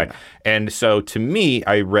first guy. Yeah. And so to me,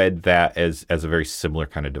 I read that as a very similar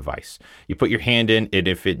kind of device. You put your hand in, and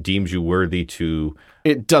if it deems you worthy to...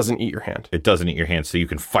 It doesn't eat your hand. It doesn't eat your hand, so you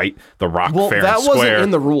can fight the Rock fair and square. That wasn't in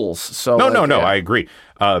the rules. So no, I agree.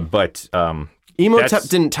 But Imhotep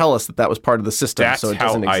didn't tell us that was part of the system, so it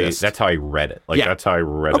doesn't exist. That's how I read it. That's how I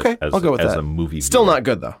read it I'll go with as that. a movie. Still not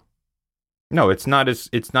good though. No, it's not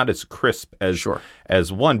as crisp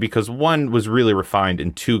as 1 because 1 was really refined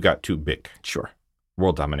and 2 got too big. Sure.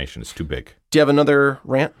 World domination is too big. Do you have another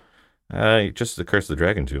rant? Just the Curse of the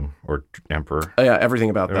Dragon Tomb or Emperor. Yeah, everything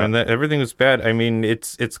about that. I mean, everything was bad. I mean,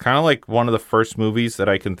 it's kind of like one of the first movies that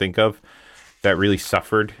I can think of that really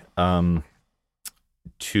suffered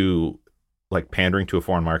to like pandering to a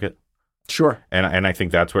foreign market. Sure. And I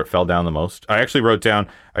think that's where it fell down the most. I actually wrote down,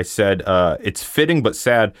 I said, it's fitting but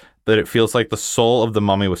sad that it feels like the soul of the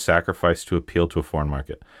mummy was sacrificed to appeal to a foreign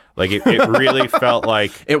market. Like it really felt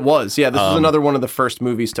like... It was. Yeah, this was another one of the first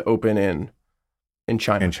movies to open in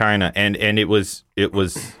China. And it was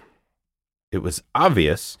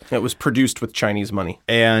obvious. It was produced with Chinese money.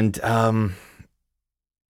 And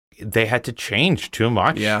they had to change too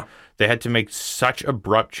much. Yeah. They had to make such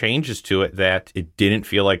abrupt changes to it that it didn't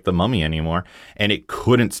feel like the Mummy anymore, and it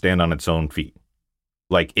couldn't stand on its own feet.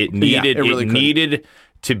 Like it needed, it needed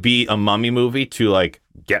to be a Mummy movie to like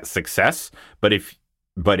get success, but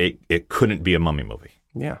it couldn't be a Mummy movie.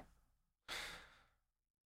 Yeah.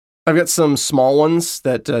 I've got some small ones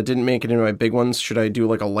that didn't make it into my big ones. Should I do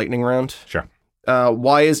like a lightning round? Sure.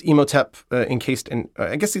 Why is Imhotep encased in...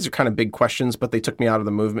 I guess these are kind of big questions, but they took me out of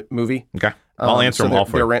the movie. Okay. I'll answer them all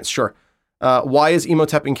for you. Sure. Why is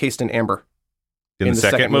Imhotep encased in amber? in the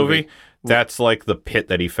second movie. That's like the pit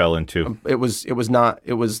that he fell into. It was not.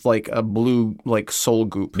 It was like a blue like soul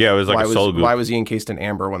goop. Yeah, it was like a soul goop. Why was he encased in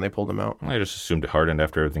amber when they pulled him out? I just assumed it hardened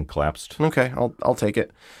after everything collapsed. Okay, I'll take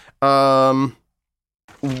it. Why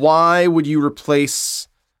would you replace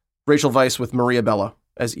Rachel Weisz with Maria Bello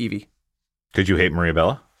as Evie? Could you hate Maria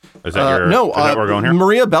Bello? Is that no? Is that where we're going here?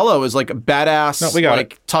 Maria Bello is like a badass,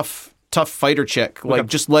 like tough fighter chick. Like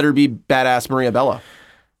just let her be badass Maria Bello.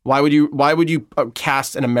 Why would you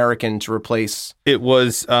cast an American to replace? It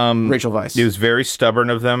was Rachel Weisz. It was very stubborn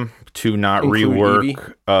of them to not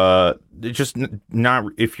rework. Just not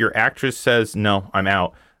if your actress says no, I'm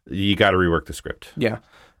out. You got to rework the script. Yeah,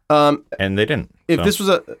 and they didn't. If this was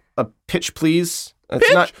a pitch, please.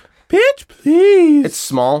 Pitch, please. It's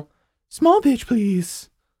small pitch, please.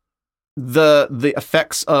 The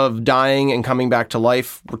effects of dying and coming back to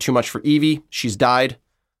life were too much for Evie. She's died.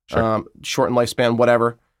 Sure. Shortened lifespan,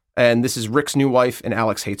 whatever. And this is Rick's new wife, and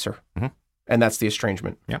Alex hates her. Mm-hmm. And that's the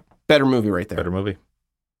estrangement. Yeah. Better movie right there. Better movie.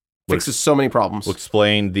 Fixes so many problems. We'll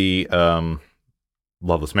explain the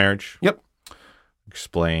loveless marriage. Yep.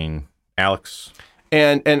 Explain Alex.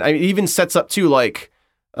 And it even sets up, too, like...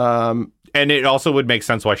 and it also would make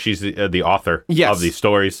sense why she's the author of these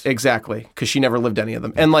stories. Exactly, because she never lived any of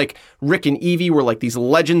them. And, like, Rick and Evie were, like, these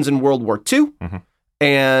legends in World War II. Mm-hmm.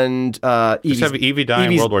 And Evie die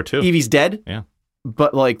in World War II. Evie's dead. Yeah.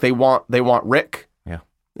 But like they want Rick. Yeah.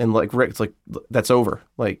 And like Rick's like that's over.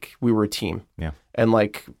 Like we were a team. Yeah. And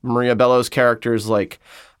like Maria Bello's character is like,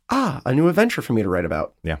 a new adventure for me to write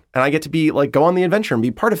about. Yeah. And I get to be like go on the adventure and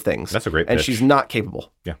be part of things. That's a great pitch. And she's not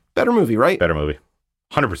capable. Yeah. Better movie, right? Better movie.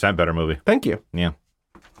 100% better movie. Thank you. Yeah.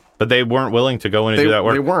 But they weren't willing to go in and do that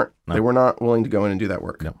work. They weren't. No. They were not willing to go in and do that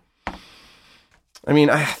work. No. I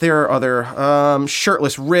mean, there are other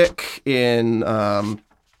shirtless Rick in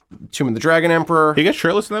Tomb of the Dragon Emperor. He gets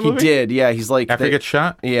shirtless in that movie? He did, yeah. He's like... After he gets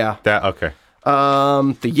shot? Yeah. Okay.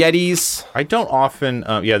 The Yetis. I don't often... the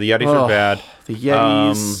Yetis are bad. The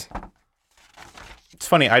Yetis. It's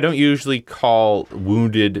funny, I don't usually call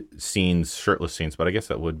wounded scenes shirtless scenes, but I guess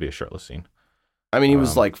that would be a shirtless scene. I mean, he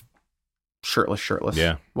was like shirtless.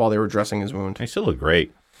 Yeah. While they were dressing his wound. He still looked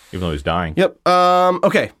great, even though he's dying. Yep.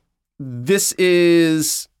 Okay. This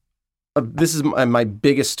is my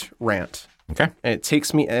biggest rant. Okay. And it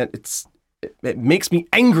takes me, it makes me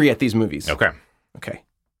angry at these movies. Okay.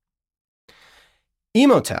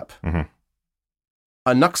 Imhotep,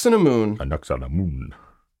 A Nux on a Moon,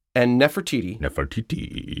 and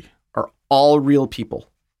Nefertiti are all real people.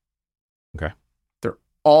 Okay. They're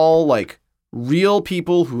all like real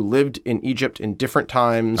people who lived in Egypt in different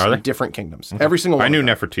times, in different kingdoms. Okay. Every single one. I knew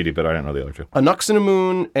Nefertiti, but I didn't know the other two. A Nux on a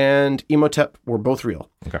Moon and Imhotep were both real.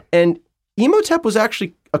 Okay. And Imhotep was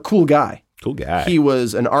actually a cool guy. Cool guy. He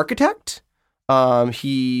was an architect.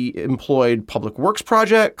 He employed public works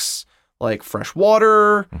projects like fresh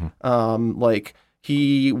water. Like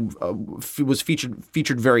he was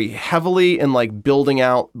featured very heavily in like building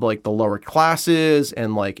out like the lower classes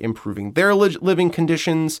and like improving their living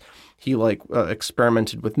conditions. He like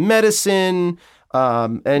experimented with medicine,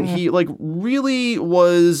 and he like really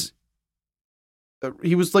was.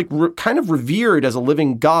 He was like kind of revered as a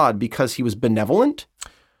living god because he was benevolent.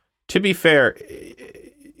 To be fair,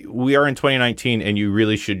 we are in 2019, and you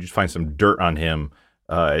really should find some dirt on him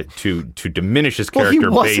to diminish his character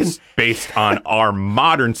based on our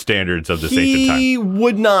modern standards of this ancient time. He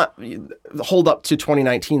would not hold up to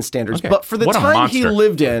 2019 standards, okay. But for the time he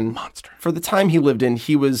lived in,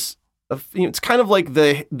 he was. It's kind of like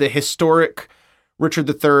the historic Richard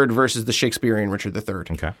III versus the Shakespearean Richard III.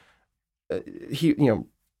 Okay.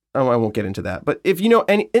 I won't get into that. But if you know,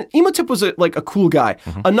 and Imhotep was a cool guy.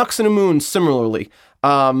 A Nux on a Moon, similarly,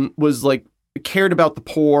 was like cared about the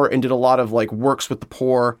poor and did a lot of like works with the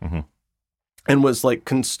poor, and was like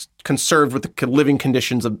conserved with the living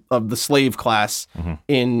conditions of the slave class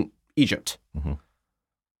in Egypt.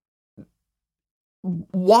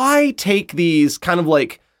 Why take these kind of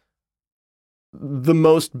like the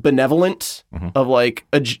most benevolent of like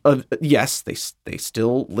yes, they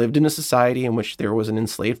still lived in a society in which there was an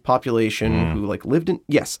enslaved population who like lived in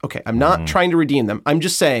okay, I'm not trying to redeem them. I'm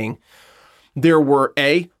just saying there were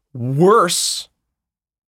worse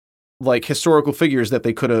like historical figures that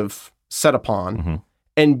they could have set upon,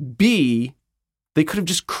 and B, they could have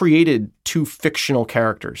just created two fictional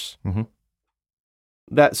characters.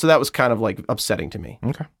 That was kind of like upsetting to me.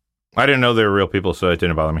 Okay. I didn't know they were real people, so it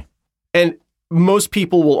didn't bother me. And most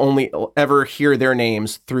people will only ever hear their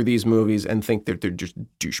names through these movies and think that they're just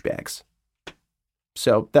douchebags.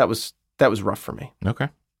 So that was rough for me. Okay.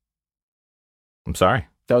 I'm sorry.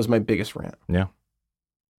 That was my biggest rant. Yeah.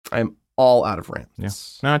 I'm all out of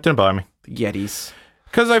rants. Yeah. No, it didn't bother me. The Yetis.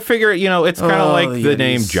 Because I figure, it's kind of like the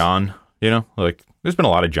name John, like there's been a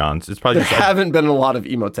lot of Johns. It's probably there haven't been a lot of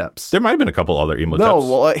Emoteps. There might have been a couple other Emoteps. No,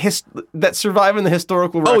 well, that survive in the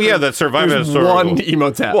historical record. Oh, yeah, that survive in the historical. One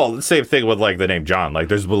Emotep. Well, the same thing with like the name John. Like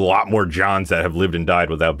there's a lot more Johns that have lived and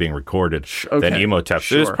died without being recorded than Emoteps.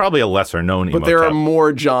 Sure. There's probably a lesser known Emotep. But there are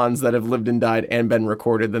more Johns that have lived and died and been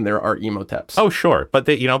recorded than there are Emoteps. Oh, sure. But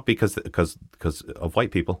they, because of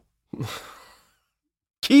white people.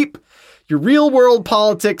 Keep your real world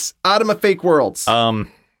politics out of my fake worlds. I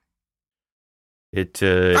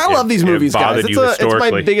love these movies, guys. It's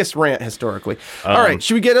my biggest rant historically. All right,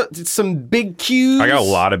 should we get some big Qs? I got a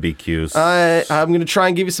lot of big Qs. I'm going to try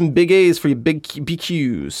and give you some big A's for your big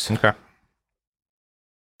BQs. Okay.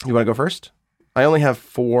 You want to go first? I only have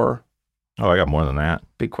 4. Oh, I got more than that.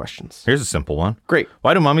 Big questions. Here's a simple one. Great.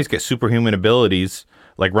 Why do mummies get superhuman abilities,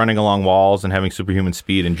 like running along walls and having superhuman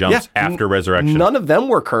speed and jumps after resurrection? None of them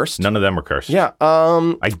were cursed. Yeah.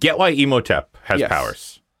 I get why Emotep has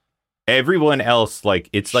powers. Everyone else,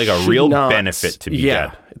 it's like a real benefit to be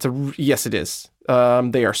dead. Yes, it is.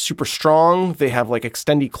 They are super strong. They have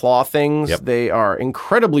extendy claw things. Yep. They are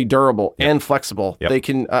incredibly durable and flexible. Yep. They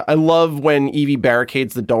can. I love when Evie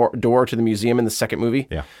barricades the door to the museum in the second movie.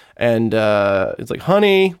 Yeah, and it's like,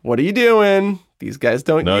 honey, what are you doing? These guys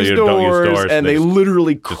don't use doors, don't use doors, and they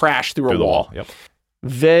literally crash through a wall. Yep.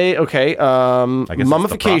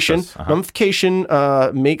 Mummification. Mummification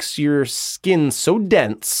makes your skin so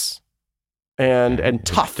dense and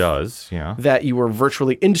tough. It does, yeah. That you are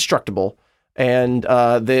virtually indestructible. And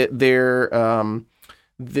as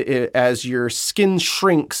your skin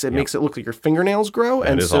shrinks, it makes it look like your fingernails grow.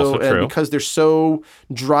 That is also true. And because they're so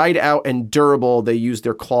dried out and durable, they use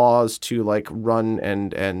their claws to run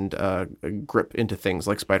and grip into things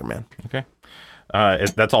like Spider-Man. Okay.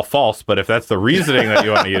 That's all false, but if that's the reasoning that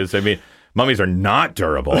you want to use, mummies are not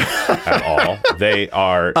durable at all. They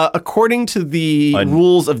are... according to the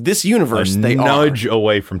rules of this universe, they are. A nudge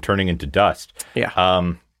away from turning into dust.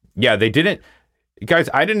 Yeah. Yeah, they didn't... Guys,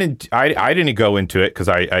 I didn't go into it because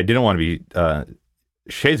I didn't want to be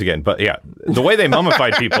shades again. But yeah, the way they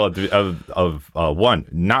mummified people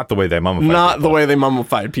not the way they mummified Not people. the way they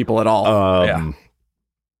mummified people at all.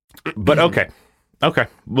 But okay.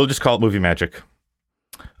 We'll just call it movie magic.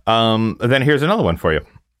 Then here's another one for you.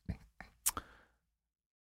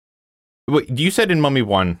 You said in Mummy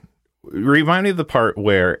 1, remind me of the part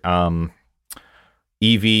where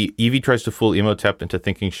Evie tries to fool Emotep into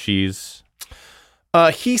thinking she's...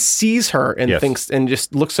 he sees her and thinks and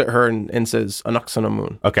just looks at her and says,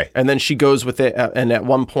 Anck-su-namun. Okay. And then she goes with it, and at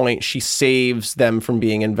one point she saves them from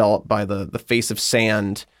being enveloped by the face of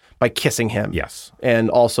sand by kissing him. Yes. And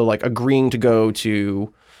also agreeing to go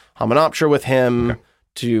to Hamunaptra with him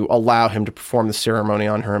to allow him to perform the ceremony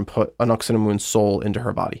on her and put Anck-su-namun's soul into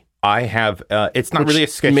her body. I have, it's not really a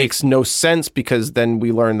sketchy... makes no sense because then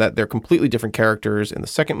we learn that they're completely different characters in the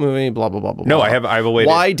second movie, blah, blah, blah, blah. No, blah. I have a way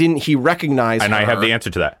Why didn't he recognize her? I have the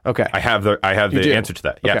answer to that. Okay. I have the answer to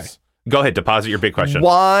that. Yes. Okay. Go ahead, deposit your big question.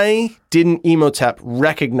 Why didn't Emotep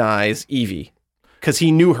recognize Evie? Because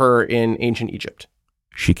he knew her in ancient Egypt.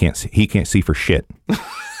 He can't see for shit.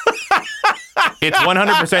 It's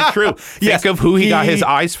 100% true. Think of who he got his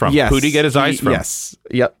eyes from. Yes, who did he get his eyes from? Yes.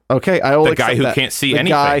 Yep. Okay. I will the guy who can't see anything. The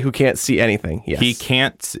guy who can't see anything. Yes. He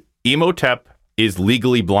can't. Emotep is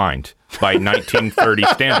legally blind by 1930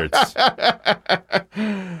 standards.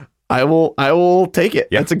 I will take it.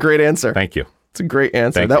 Yep. That's a great answer. Thank you. It's a great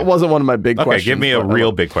answer. That wasn't one of my big questions. Okay, give me a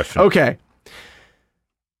real big question. Okay.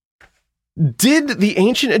 Did the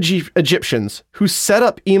ancient Egyptians who set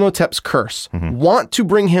up Emotep's curse want to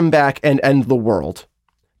bring him back and end the world?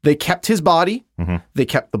 They kept his body, they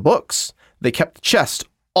kept the books, they kept the chest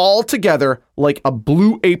all together like a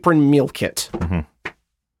Blue Apron meal kit.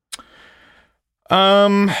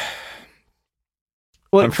 I'm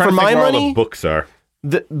trying for to think my where all money, the books are.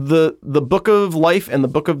 The Book of Life and the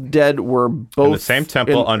Book of Dead were both in the same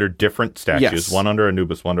temple under different statues. Yes. One under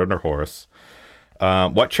Anubis, one under Horus.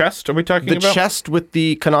 What chest are we talking about? The chest with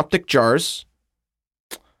the canoptic jars.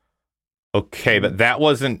 Okay, but that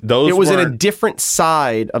wasn't... Those It was in a different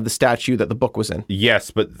side of the statue that the book was in.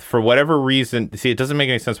 Yes, but for whatever reason... See, it doesn't make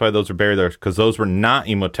any sense why those were buried there, because those were not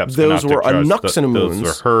Emotep's Those were jars. Anck-su-namun's.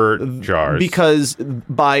 Those were her jars. Because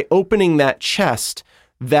by opening that chest,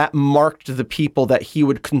 that marked the people that he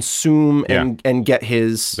would consume and get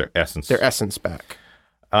their essence back.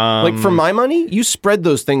 For my money, you spread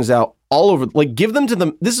those things out all over. Give them to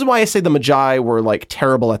them. This is why I say the Magi were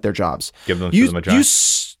terrible at their jobs. Give them to the Magi.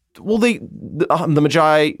 Well, the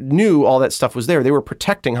Magi knew all that stuff was there. They were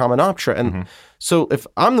protecting Hamunaptra. And so if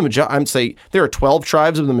I'm the Magi, I'm say there are 12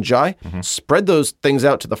 tribes of the Magi. Spread those things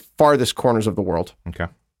out to the farthest corners of the world. Okay.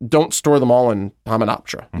 Don't store them all in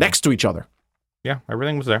Hamunaptra next to each other. Yeah,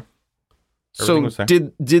 everything was there. So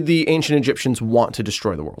did the ancient Egyptians want to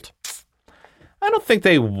destroy the world? I don't think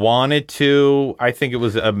they wanted to. I think it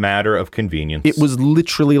was a matter of convenience. It was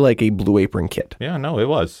literally like a Blue Apron kit. Yeah, no, it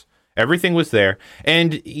was. Everything was there.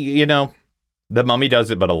 And, you know, The Mummy does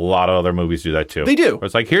it, but a lot of other movies do that too. They do. Where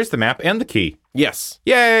it's like, here's the map and the key. Yes.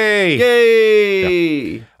 Yay!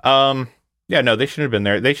 Yay! Yeah, no, they shouldn't have been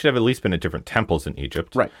there. They should have at least been at different temples in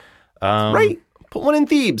Egypt. Right. Right. Put one in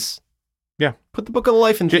Thebes. Yeah. Put the Book of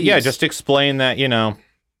Life in Thebes. Yeah, just explain that, you know.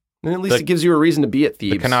 And at least it gives you a reason to be at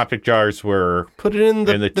Thebes. The Canoptic jars were put it in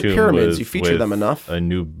the pyramids. You feature them enough. A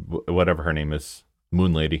new, whatever her name is,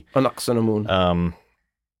 Moon Lady. Anaxamun.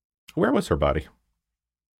 Where was her body?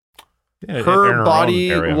 Yeah, her body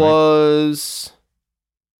area, was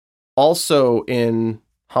also in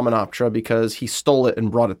Hamunaptra because he stole it and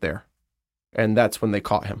brought it there. And that's when they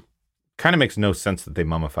caught him. Kind of makes no sense that they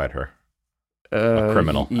mummified her. A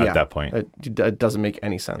criminal at that point. It doesn't make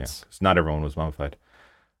any sense. Yeah, not everyone was mummified.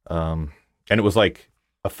 And it was like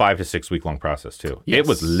a 5 to 6 week long process too. Yes. It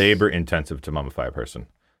was labor intensive to mummify a person.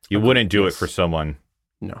 You wouldn't do it for someone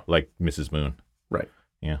like Mrs. Moon. Right.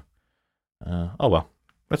 Yeah. Oh, well,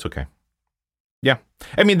 that's okay. Yeah.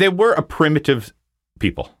 I mean, they were a primitive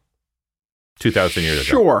people 2,000 years ago.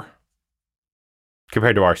 Sure.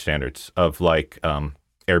 Compared to our standards of like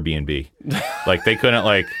Airbnb. Like they couldn't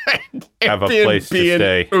like have a place to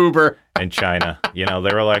stay. Uber. In China. You know,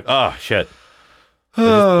 they were like, oh, shit.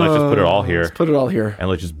 Let's just put it all here. Let's put it all here. And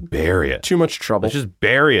let's just bury it. Too much trouble. Let's just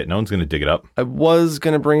bury it. No one's going to dig it up. I was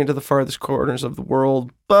going to bring it to the farthest corners of the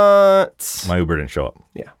world, but... My Uber didn't show up.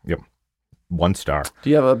 Yeah. Yep. 1 star. Do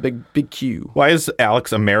you have a big queue? Why is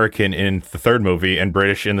Alex American in the third movie and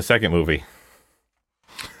British in the second movie?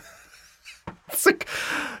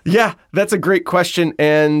 Yeah, that's a great question.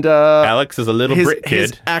 And Alex is a little Brit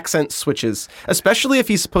kid. His accent switches, especially if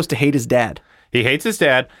he's supposed to hate his dad. He hates his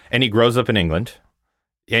dad, and he grows up in England,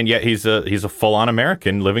 and yet he's a full-on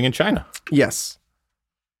American living in China. Yes.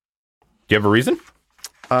 Do you have a reason?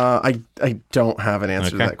 I don't have an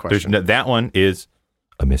answer to that question. That one is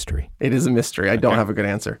a mystery. It is a mystery. I don't have a good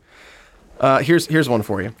answer. Here's one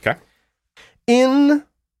for you. Okay. In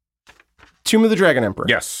Tomb of the Dragon Emperor.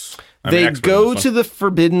 Yes. They go to the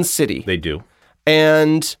Forbidden City. They do.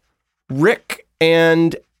 And Rick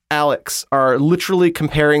and Alex are literally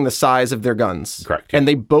comparing the size of their guns. Correct. Yeah. And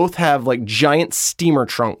they both have like giant steamer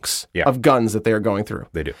trunks of guns that they are going through.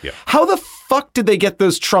 They do, yeah. How the fuck did they get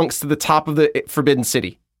those trunks to the top of the Forbidden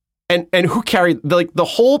City? And who carried, like the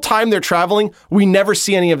whole time they're traveling, we never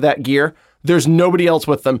see any of that gear. There's nobody else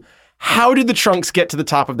with them. How did the trunks get to the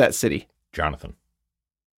top of that city? Jonathan.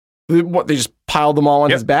 What, they just piled them all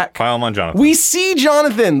on his back? Pile them on Jonathan. We see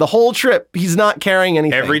Jonathan the whole trip. He's not carrying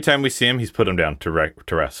anything. Every time we see him, he's put him down to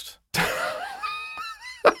rest.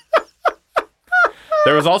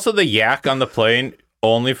 There was also the yak on the plane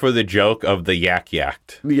only for the joke of the yak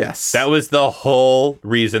yacked. Yes. That was the whole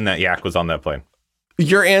reason that yak was on that plane.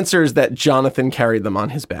 Your answer is that Jonathan carried them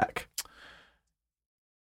on his back.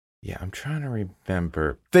 Yeah, I'm trying to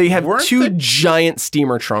remember. They have two giant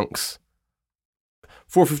steamer trunks.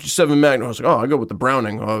 457 Magnum. I was like, I go with the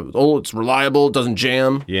Browning. It's reliable. It doesn't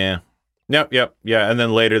jam. Yeah. Yep. Yeah. And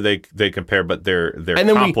then later they compare, but they're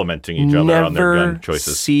complimenting each other on their gun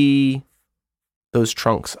choices. See those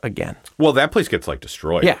trunks again. Well, that place gets like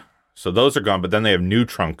destroyed. Yeah. So those are gone, but then they have new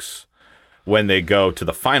trunks when they go to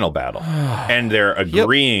the final battle, and they're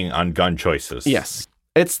agreeing on gun choices. Yes.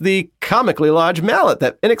 It's the comically large mallet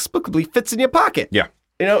that inexplicably fits in your pocket. Yeah.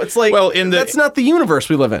 You know, it's like, that's not the universe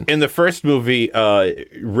we live in. In the first movie,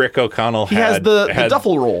 Rick O'Connell has the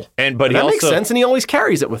duffel roll. But that makes sense, and he always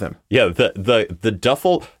carries it with him. Yeah, the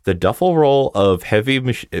duffel roll of heavy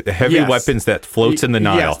weapons that floats in the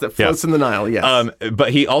Nile. Yes, that floats in the Nile, yes.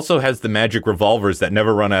 But he also has the magic revolvers that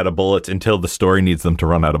never run out of bullets until the story needs them to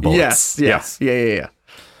run out of bullets. Yes. Yeah.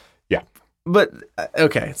 But,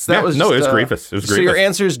 okay. So that was it was Grievous. It was Grievous. So your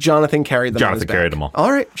answer is Jonathan carried them Jonathan carried them all.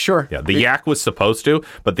 All right, sure. Yeah, the yak was supposed to,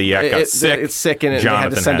 but the yak got sick. It's sick, and they had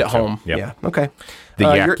to send it home. Yep. Yeah, okay. The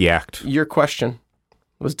yak yacked. Your question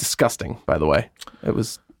was disgusting, by the way. It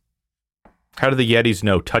was... How do the Yetis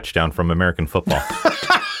know touchdown from American football?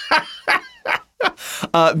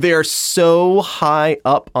 They're so high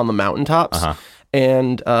up on the mountaintops,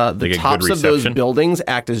 and the tops of those buildings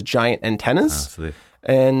act as giant antennas.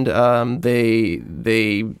 And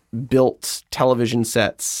they built television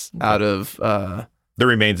sets out of the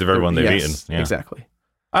remains of everyone they've eaten. Yeah. Exactly.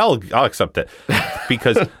 I'll accept it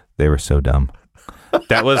because they were so dumb.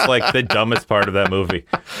 That was like the dumbest part of that movie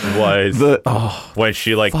was when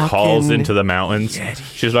she like calls into the mountains.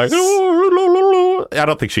 Yetis. She's like, I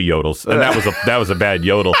don't think she yodels, and that was a bad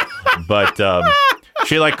yodel, but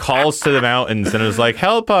she like calls to the mountains and is like,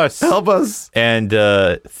 help us, and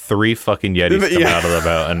 3 fucking yetis come out of the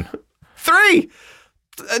mountain. 3.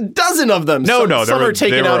 A dozen of them. No, some are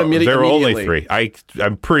taken out immediately. There were only 3.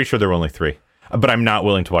 I'm pretty sure there were only 3. But I'm not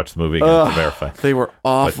willing to watch the movie again to verify. They were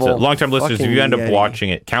awful. But, long-time listeners, if you end up watching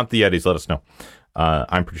it, count the Yetis, let us know.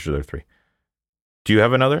 I'm pretty sure there are 3. Do you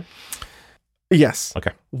have another? Yes.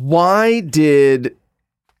 Okay. Why did...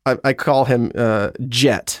 I call him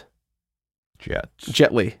Jet.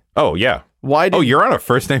 Jet Li. Oh, yeah. You're on a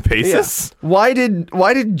first-name basis? Yeah. Why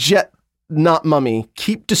did Jet, not Mummy,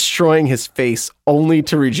 keep destroying his face only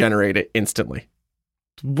to regenerate it instantly?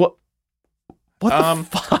 What the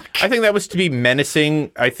fuck? I think that was to be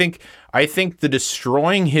menacing. I think the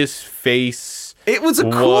destroying his face. It was a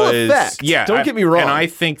cool effect. Yeah, don't get me wrong. And I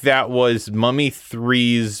think that was Mummy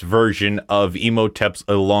 3's version of Imhotep's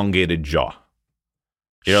elongated jaw.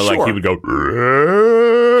 You know, like he would go.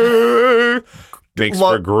 Makes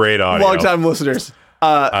for great audio. Long-time listeners.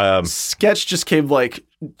 Sketch just came like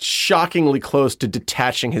shockingly close to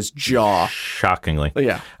detaching his jaw. Shockingly.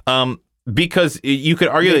 Yeah. Because you could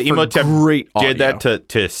argue that Imhotep did that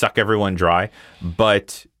to suck everyone dry,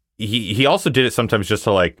 but he also did it sometimes just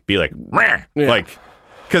to like be like, like,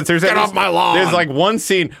 because there's off my lawn. There's like one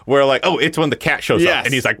scene where like, it's when the cat shows up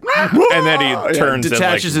and he's like, and then he turns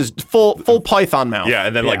detaches and like, his full python mouth. Yeah,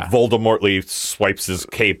 and then like Voldemort swipes his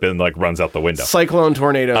cape and like runs out the window. Cyclone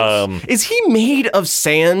tornadoes. Is he made of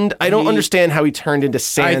sand? I don't understand how he turned into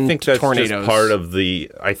sand. I think that's tornadoes. Just part of the.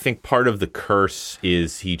 I think part of the curse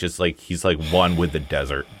is he's like one with the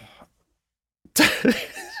desert.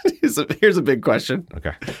 Here's a big question.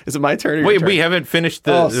 Okay. Is it my turn? Wait, we haven't finished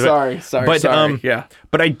the. Oh, sorry. But, yeah.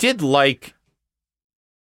 But I did like.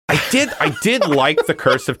 I did like the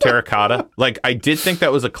Curse of Terracotta. Like, I did think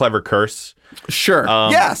that was a clever curse. Sure.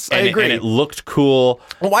 Yes, I agree. And it looked cool.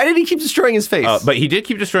 Why did he keep destroying his face? But he did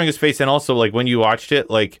keep destroying his face, and also, like, when you watched it,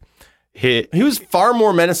 like, he was far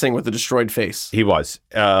more menacing with the destroyed face. He was.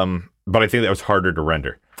 But I think that was harder to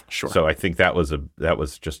render. Sure. So I think that was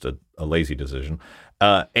just a lazy decision.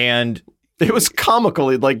 And it was comical.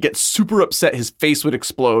 He'd like get super upset, his face would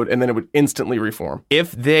explode, and then it would instantly reform.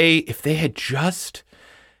 If they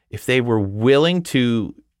were willing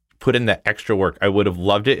to put in that extra work, I would have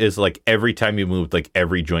loved it. Is like every time you moved, like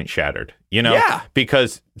every joint shattered. You know? Yeah.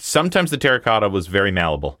 Because sometimes the terracotta was very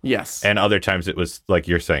malleable. Yes. And other times it was like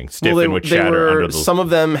you're saying, stiff and would shatter under the. Some of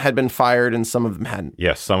them had been fired and some of them hadn't.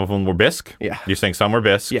 Yes. Some of them were bisque. Yeah. You're saying some were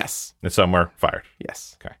bisque. Yes. And some were fired.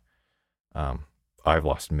 Yes. Okay. I've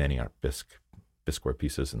lost many bisqueware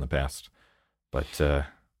pieces in the past, but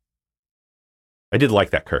I did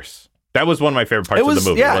like that curse. That was one of my favorite parts of the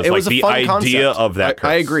movie. Yeah, it was like a fun the idea concept. of that curse.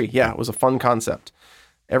 I agree. Yeah, it was a fun concept.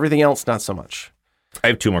 Everything else, not so much. I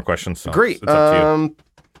have 2 more questions. So Great. It's up to you.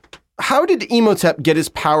 How did Imhotep get his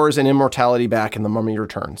powers and immortality back in The Mummy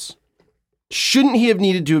Returns? Shouldn't he have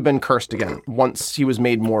needed to have been cursed again once he was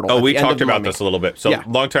made mortal? Oh, we talked about this a little bit. So,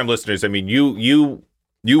 longtime listeners, I mean, you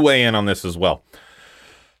weigh in on this as well.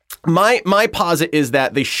 My posit is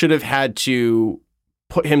that they should have had to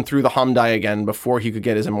put him through the Hamdai again before he could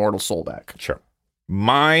get his immortal soul back. Sure.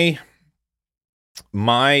 I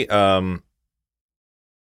might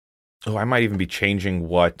even be changing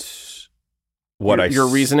your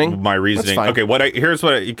reasoning. My reasoning.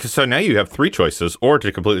 Okay. So now you have 3 choices, or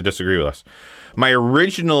to completely disagree with us. My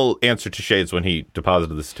original answer to Shades when he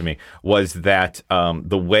deposited this to me was that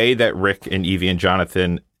the way that Rick and Evie and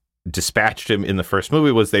Jonathan dispatched him in the first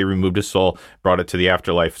movie was they removed his soul, brought it to the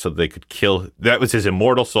afterlife so they could kill. That was his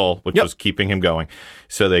immortal soul, which was keeping him going,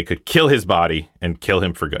 so they could kill his body and kill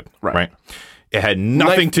him for good. Right? It had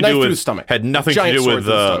nothing to do with stomach. Had nothing to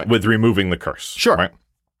do with removing the curse. Sure. Right.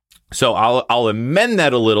 So I'll amend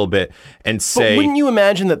that a little bit and say. But wouldn't you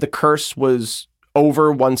imagine that the curse was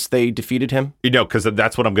over once they defeated him? Because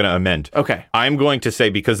that's what I'm going to amend. Okay. I'm going to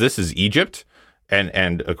say, because this is Egypt.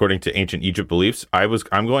 And according to ancient Egypt beliefs,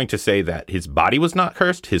 I'm going to say that his body was not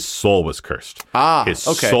cursed, his soul was cursed. His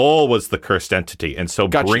soul was the cursed entity. And so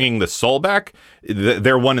bringing the soul back,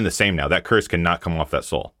 they're one and the same now. That curse cannot come off that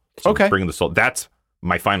soul. So bringing the soul, that's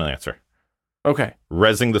my final answer. Okay.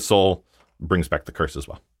 Resing the soul brings back the curse as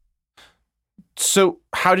well. So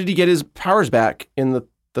how did he get his powers back in the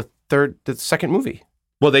second movie?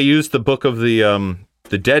 Well, they used the Book of the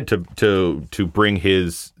dead to bring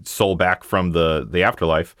his soul back from the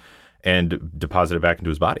afterlife and deposit it back into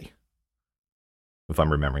his body, if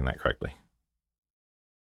I'm remembering that correctly.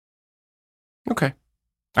 Okay.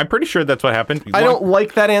 I'm pretty sure that's what happened. I don't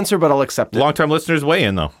like that answer, but I'll accept it. Long-time listeners weigh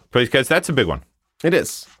in, though, because that's a big one. It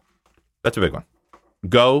is. That's a big one.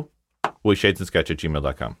 Go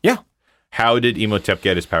shadesandsketch@gmail.com. Yeah. How did Imhotep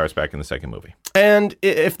get his powers back in the second movie? And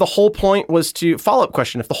if the whole point was to... Follow-up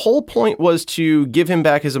question. If the whole point was to give him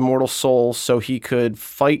back his immortal soul so he could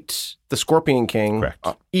fight the Scorpion King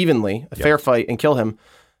evenly, a fair fight, and kill him,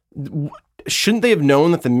 shouldn't they have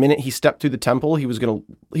known that the minute he stepped through the temple, he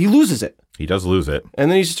loses it? He does lose it. And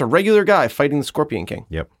then he's just a regular guy fighting the Scorpion King.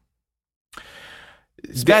 Yep.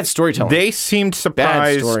 It's bad storytelling. They seemed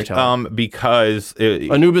surprised because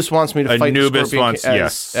Anubis wants me to fight the Scorpion King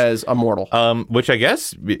as a mortal. Which I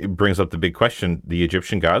guess brings up the big question: the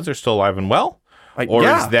Egyptian gods are still alive and well, or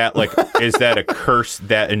is that a curse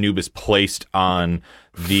that Anubis placed on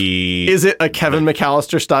the? Is it a Kevin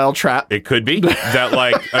McAllister style trap? It could be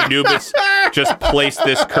that Anubis just placed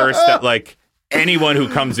this curse that anyone who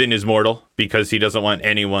comes in is mortal because he doesn't want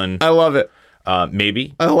anyone. I love it.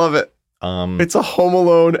 Maybe I love it. It's a Home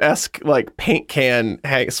Alone-esque paint can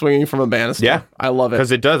swinging from a banister. Yeah, I love it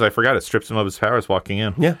because it does. I forgot it strips him of his powers walking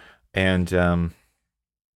in. Yeah, and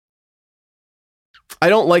I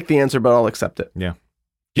don't like the answer, but I'll accept it. Yeah,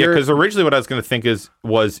 because originally what I was going to think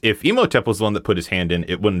was if Imhotep was the one that put his hand in,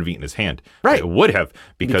 it wouldn't have eaten his hand. Right, it would have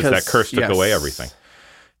because that curse took away everything.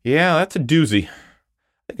 Yeah, that's a doozy.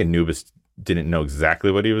 I think Anubis didn't know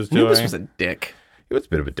exactly what he was doing. Anubis was a dick. He was a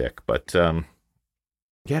bit of a dick, but.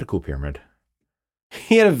 He had a cool pyramid.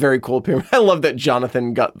 He had a very cool pyramid. I love that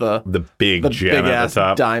Jonathan got the big gem at the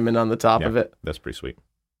top. Diamond on the top of it. That's pretty sweet.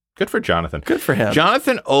 Good for Jonathan. Good for him.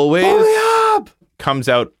 Jonathan always comes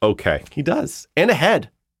out okay. He does. And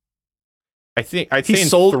ahead. I'd say in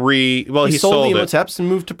 3. Well, he sold the Imhoteps and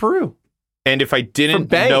moved to Peru. And if I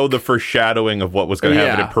didn't know the foreshadowing of what was going to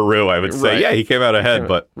happen in Peru, I would say, he came out ahead.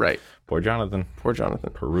 But poor Jonathan. Poor Jonathan.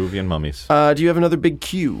 Peruvian mummies. Do you have another big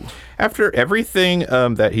cue? After everything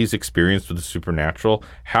that he's experienced with the supernatural,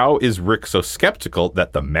 how is Rick so skeptical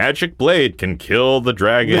that the magic blade can kill the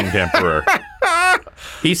Dragon Emperor?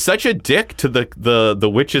 He's such a dick to the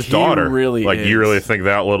witch's daughter. Really is. You really think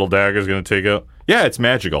that little dagger is going to take out? Yeah, it's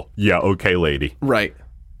magical. Yeah, okay, lady. Right.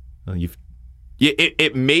 Well,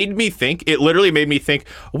 It made me think. It literally made me think.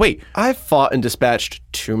 Wait, I've fought and dispatched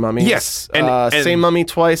 2 mummies. Yes, and same mummy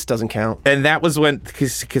twice doesn't count. And that was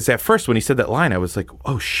because at first when he said that line, I was like,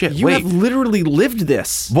 oh shit, you have literally lived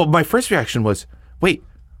this. Well, my first reaction was, wait,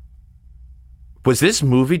 was this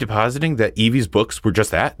movie depositing that Evie's books were just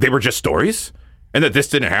that? They were just stories, and that this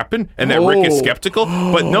didn't happen, and that Rick is skeptical.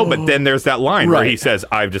 But no, but then there's that line where he says,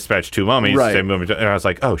 "I've dispatched 2 mummies." Same movie, and I was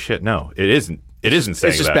like, oh shit, no, it isn't. It isn't saying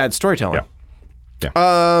that. It's just bad storytelling. Yeah.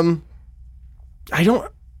 Yeah. I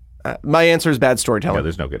don't. My answer is bad storytelling. Yeah,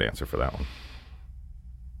 there's no good answer for that one.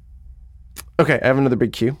 Okay, I have another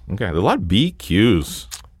big Q. Okay, there's a lot of BQs.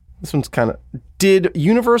 This one's kind of. Did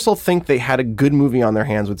Universal think they had a good movie on their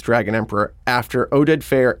hands with Dragon Emperor after Oded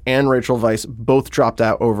Fehr and Rachel Weisz both dropped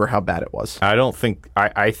out over how bad it was? I don't think.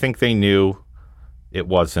 I think they knew it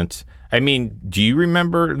wasn't. I mean, do you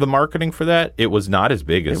remember the marketing for that? It was not as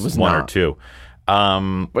big as 1 or 2.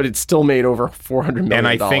 But it still made over $400 million.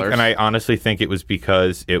 And I honestly think it was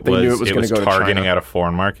because it was targeting at a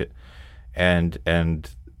foreign market, and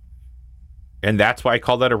that's why I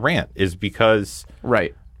call that a rant. Is because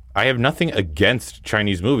I have nothing against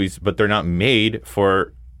Chinese movies, but they're not made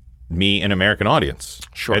for me, an American audience.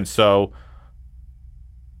 Sure. And so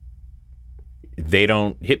they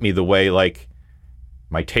don't hit me the way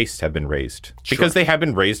my tastes have been raised because they have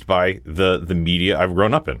been raised by the media I've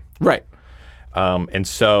grown up in. Right. And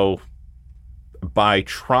so by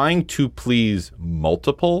trying to please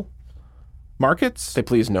multiple markets, they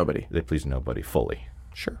please nobody. They please nobody fully.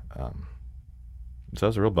 Sure. So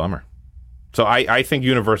it's a real bummer. So I think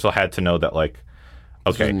Universal had to know that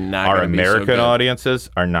our American audiences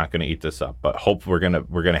are not going to eat this up, but hope we're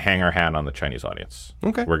gonna hang our hat on the Chinese audience.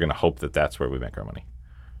 Okay. We're gonna hope that that's where we make our money.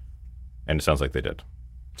 And it sounds like they did.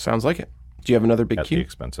 Sounds like it. Do you have another big at cue? The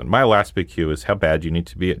expense. And my last big cue is how bad you need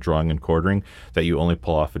to be at drawing and quartering that you only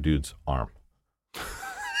pull off a dude's arm.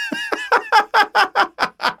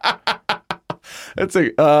 That's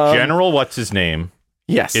a General what's his name?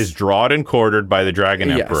 Yes. Is drawed and quartered by the Dragon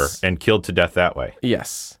Emperor and killed to death that way.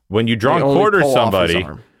 Yes. When you draw and quarter somebody,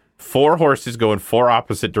 4 horses go in 4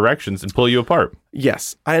 opposite directions and pull you apart.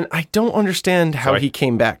 Yes. And I don't understand how he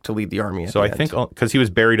came back to lead the army. So I think because he was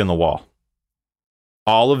buried in the wall.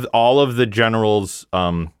 All of the generals,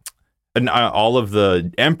 and all of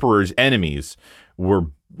the emperor's enemies were.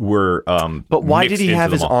 But why did he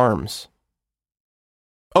have his arms?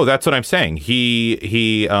 Oh, that's what I'm saying.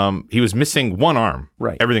 He was missing one arm.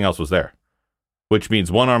 Right. Everything else was there. which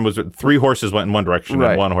means three horses went in one direction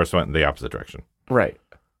and one horse went in the opposite direction. Right.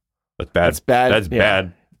 That's bad. That's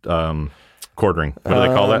bad. That's bad. Quartering. What do they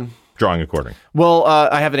call that? Drawing and quartering. Well,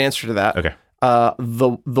 I have an answer to that. Okay.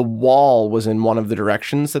 The wall was in one of the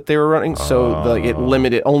directions that they were running, so it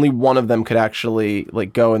limited. Only one of them could actually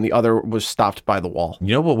go, and the other was stopped by the wall.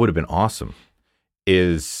 You know what would have been awesome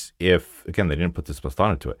is if, again, they didn't put this much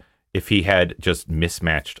thought into it, if he had just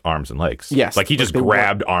mismatched arms and legs. Yes. Like he just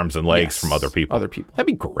grabbed arms and legs from other people. That'd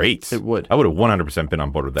be great. It would. I would have 100% been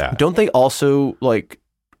on board with that. Don't they also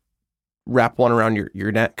wrap one around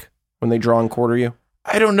your neck when they draw and quarter you?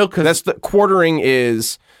 I don't know, because that's the quartering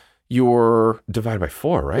is your divided by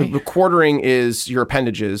 4, right? The quartering is your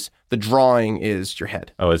appendages. The drawing is your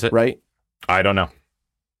head. Oh, is it? Right? I don't know.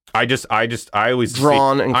 I always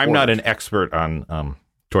drawn and I'm quartered. not an expert on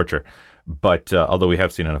torture, but although we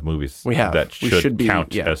have seen enough movies that should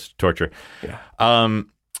count as torture. Yeah.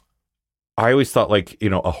 I always thought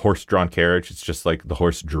a horse-drawn carriage, it's just like the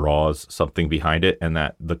horse draws something behind it, and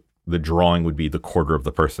that the drawing would be the quarter of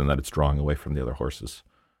the person that it's drawing away from the other horses.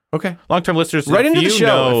 Okay. Long-term listeners, right into the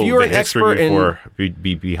show. If you are an expert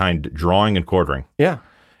behind drawing and quartering. Yeah.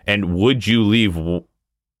 And would you leave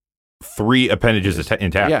 3 appendages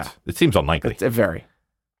intact? Yeah. It seems unlikely. It's very.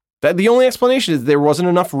 The only explanation is there wasn't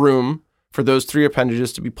enough room for those 3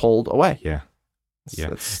 appendages to be pulled away. Yeah. Yeah.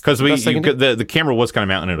 Because the camera was kind of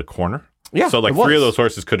mounted in a corner. Yeah. So 3 of those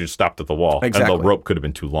horses could have stopped at the wall. Exactly. And the rope could have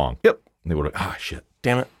been too long. Yep. And they would have, shit.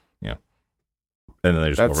 Damn it. Yeah. And then they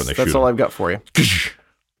just go over and they shoot. That's all I've got for you.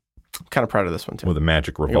 I'm kind of proud of this one, too. With a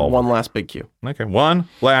magic revolver. One last big Q. Okay. One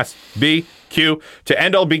last BQ to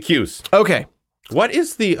end all BQs. Okay. What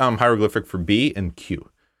is the hieroglyphic for B and Q? I'm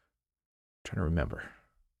trying to remember.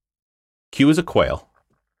 Q is a quail.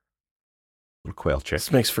 Little quail chick.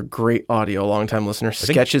 This makes for great audio, long-time listener.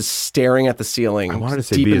 Sketches staring at the ceiling. I wanted to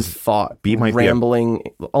say deep B in is thought. B might rambling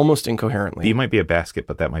almost incoherently. B might be a basket,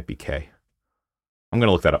 but that might be K. I'm going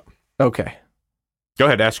to look that up. Okay. Go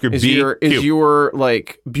ahead, ask your is B. Is your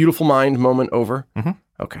beautiful mind moment over? Mm-hmm.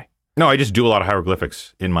 Okay. No, I just do a lot of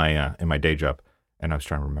hieroglyphics in my day job, and I was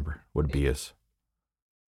trying to remember what a B is.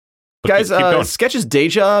 But guys, Sketch's day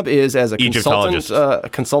job is as a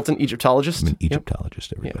consultant Egyptologist. I'm an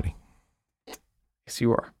Egyptologist, everybody. Yeah. Yes,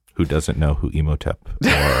 you are. Who doesn't know who Imhotep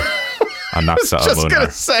or Anaxa I was just going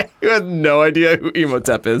to say, you had no idea who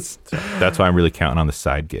Imhotep is. That's why I'm really counting on the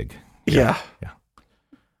side gig. Yeah.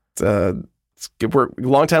 We're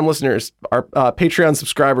longtime listeners, our Patreon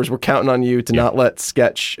subscribers. We're counting on you to not let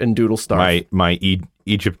Sketch and Doodle starve. My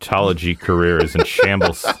Egyptology career is in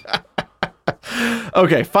shambles.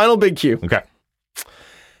 Okay, final big Q. Okay.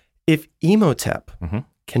 If Imhotep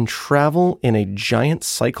can travel in a giant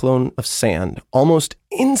cyclone of sand almost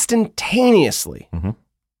instantaneously,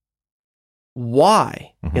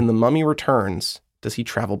 why in The Mummy Returns does he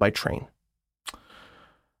travel by train?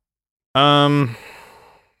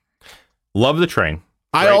 Love the train.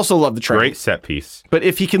 I also love the train. Great set piece. But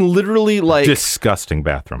if he can literally disgusting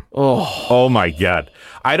bathroom. Oh my God.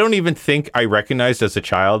 I don't even think I recognized as a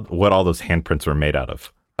child what all those handprints were made out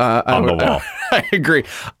of on the wall. I agree.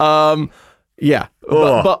 Yeah.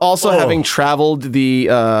 But also having traveled the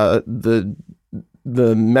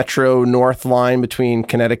Metro North line between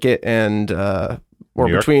Connecticut and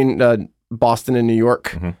between Boston and New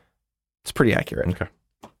York, it's pretty accurate. Okay.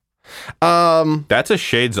 That's a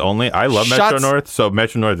shades only. I love Metro North, so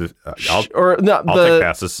Metro North is I'll take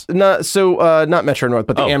passes. Not Metro North,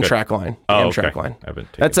 but the Amtrak line. Amtrak line.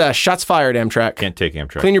 That's shots fired, Amtrak. Can't take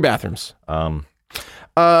Amtrak. Clean your bathrooms. So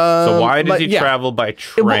why does he travel by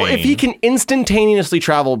train? Well, if he can instantaneously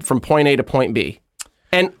travel from point A to point B,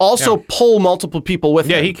 and also pull multiple people with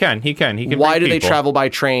him. Yeah, he can. He can. Why do they travel by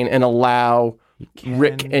train and allow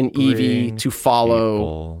Rick and Evie to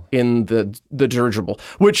follow in the dirigible,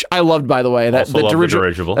 which I loved, by the way. That the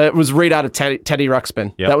dirigible it was right out of Teddy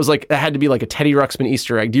Ruxpin. Yep. That was it had to be like a Teddy Ruxpin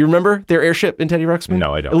Easter egg. Do you remember their airship in Teddy Ruxpin?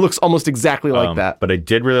 No, I don't. It looks almost exactly like that. But I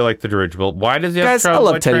did really like the dirigible. Why does he have to travel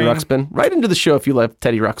I love Teddy Ruxpin. Right into the show if you love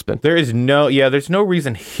Teddy Ruxpin. There's no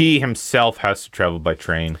reason he himself has to travel by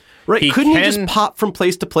train. Right? Couldn't he just pop from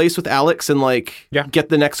place to place with Alex and get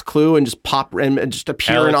the next clue and just pop and just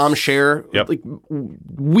appear in Amshare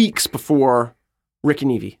weeks before Rick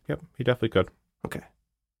and Evie? Yep, he definitely could. Okay.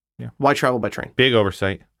 Yeah. Why travel by train? Big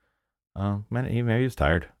oversight. Maybe he was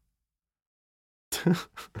tired.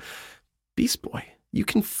 Beast Boy, you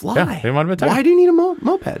can fly. Yeah, he might have been tired. Why do you need a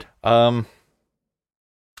moped? I'm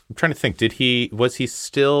trying to think. Was he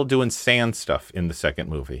still doing sand stuff in the second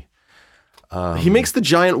movie? He makes the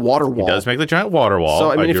giant water wall. He does make the giant water wall.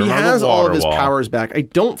 So, I mean, if he has all of his powers back, I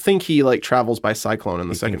don't think he travels by cyclone in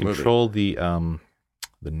the second movie. He can control the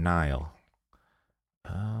Nile.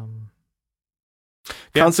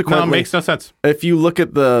 Consequently, no, it makes no sense. If you look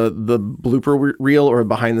at the blooper reel or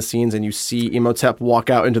behind the scenes and you see Imhotep walk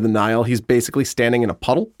out into the Nile, he's basically standing in a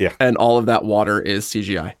puddle. Yeah. And all of that water is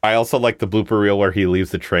CGI. I also like the blooper reel where he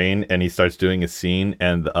leaves the train and he starts doing a scene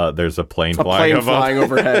and there's a plane flying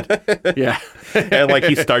overhead. Yeah. And like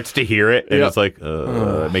he starts to hear it and it's like,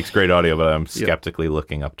 it makes great audio, but I'm skeptically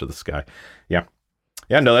looking up to the sky. Yeah.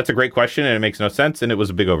 Yeah, no, that's a great question and it makes no sense and it was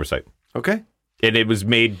a big oversight. Okay. And it was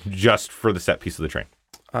made just for the set piece of the train.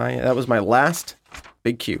 That was my last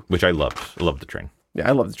big cue. Which I loved. I loved the train. Yeah,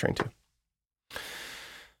 I love the train too.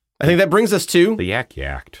 I think that brings us to... The yak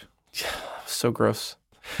yacked. So gross.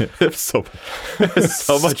 so much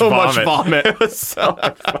vomit. It was so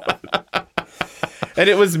much vomit. And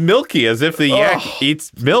it was milky, as if the yak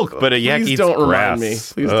eats milk, but a yak eats don't grass. Remind me.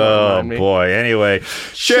 Please don't remind me. Oh, boy. Anyway,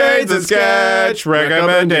 Shades of Sketch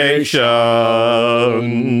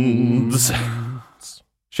recommendations.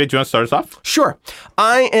 Shade, do you want to start us off? Sure.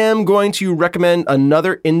 I am going to recommend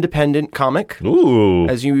another independent comic. Ooh.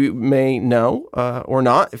 As you may know, or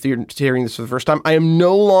not, if you're hearing this for the first time, I am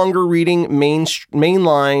no longer reading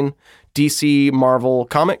mainline DC Marvel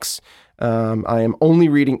comics. I am only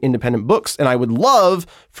reading independent books, and I would love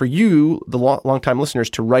for you, the longtime listeners,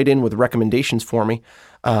 to write in with recommendations for me.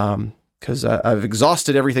 Because I've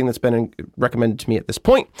exhausted everything that's been recommended to me at this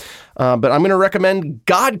point. But I'm going to recommend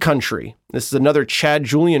God Country. This is another Chad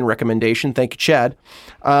Julian recommendation. Thank you, Chad.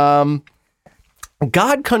 God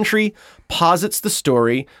Country posits the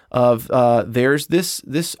story of there's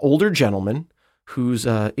this older gentleman who's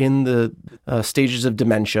in the stages of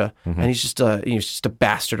dementia, and he's just a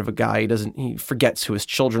bastard of a guy. He forgets who his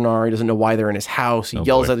children are. He doesn't know why they're in his house. He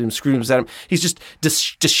yells at him, screams at him. He's just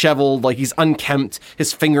disheveled, like he's unkempt.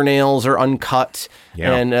 His fingernails are uncut,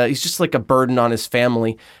 and he's just like a burden on his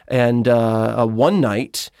family. And one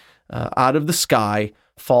night, out of the sky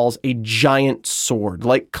falls a giant sword,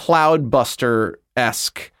 like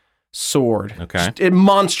Cloudbuster-esque sword, a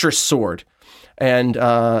monstrous sword, and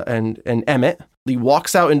Emmett. He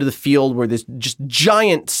walks out into the field where this just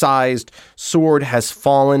giant-sized sword has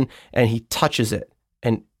fallen, and he touches it,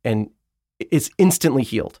 and it's instantly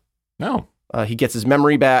healed. No. He gets his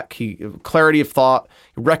memory back, clarity of thought,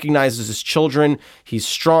 he recognizes his children, he's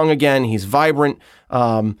strong again, he's vibrant.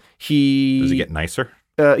 Does he get nicer?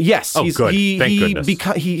 Yes. Oh, good. Thank goodness.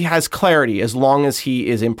 He has clarity as long as he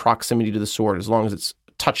is in proximity to the sword, as long as it's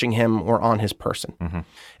touching him or on his person. Mm-hmm.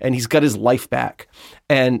 And he's got his life back.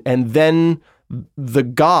 And then the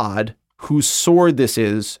god whose sword this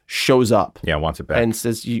is shows up. Yeah, wants it back. And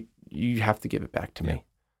says, you have to give it back to me.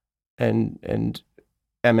 And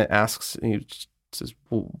Emmett asks, he says,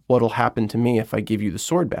 well, what'll happen to me if I give you the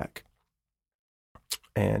sword back?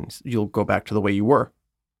 And you'll go back to the way you were.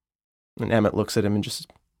 And Emmett looks at him and just,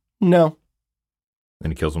 no.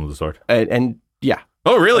 And he kills him with the sword. And yeah.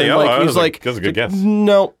 Oh, really? He's like, that's a good guess.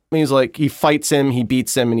 No. He's like, he fights him, he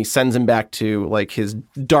beats him, and he sends him back to like his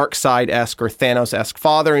dark side-esque or Thanos-esque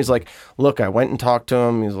father. And he's like, look, I went and talked to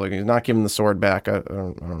him. He's like, he's not giving the sword back. I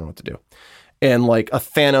don't know what to do. And like a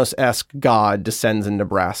Thanos-esque god descends in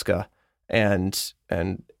Nebraska, and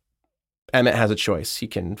Emmett has a choice. He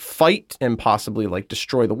can fight and possibly like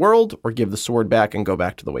destroy the world, or give the sword back and go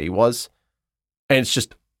back to the way he was. And it's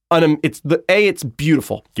just it's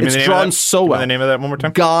beautiful. It's drawn so well. Give me the name of that one more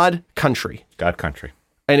time. God Country. God Country.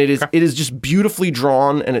 And it is just beautifully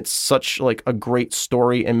drawn, and it's such like a great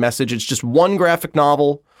story and message. It's just one graphic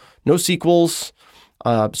novel, no sequels.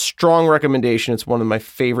 Strong recommendation. It's one of my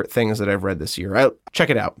favorite things that I've read this year. Check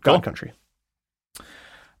it out. God Country.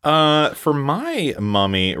 For my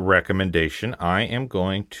mummy recommendation, I am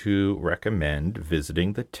going to recommend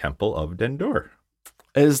visiting the Temple of Dendur.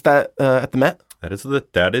 Is that at the Met? That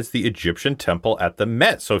is the Egyptian temple at the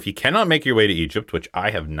Met. So if you cannot make your way to Egypt, which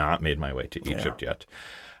I have not made my way to Egypt yet,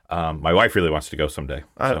 my wife really wants to go someday.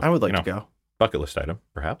 I would like to go. Bucket list item,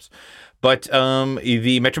 perhaps. But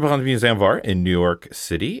the Metropolitan Museum of Art in New York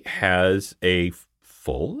City has a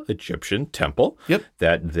full Egyptian temple. Yep.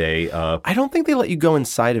 That they... I don't think they let you go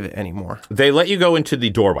inside of it anymore. They let you go into the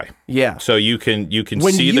doorway. Yeah. So you can see the concave.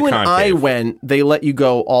 When you and I went, they let you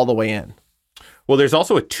go all the way in. Well, there's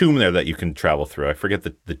also a tomb there that you can travel through. I forget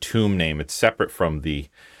the tomb name. It's separate from the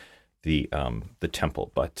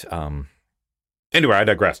temple. But anyway, I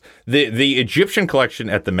digress. The Egyptian collection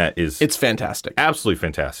at the Met it's fantastic, absolutely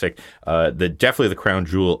fantastic. Definitely the crown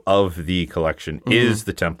jewel of the collection is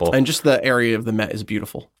the temple, and just the area of the Met is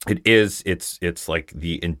beautiful. It is. It's like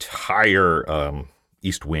the entire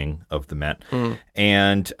east wing of the Met,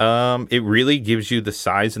 and it really gives you the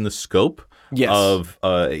size and the scope. Yes. Of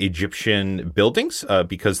Egyptian buildings,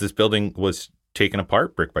 because this building was taken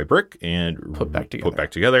apart brick by brick and Put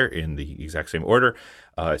back together in the exact same order.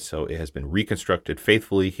 So it has been reconstructed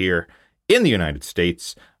faithfully here in the United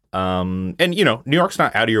States. And, New York's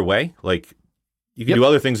not out of your way. Like, you can do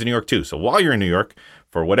other things in New York, too. So while you're in New York,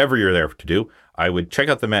 for whatever you're there to do, I would check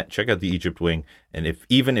out the Met, check out the Egypt Wing. And if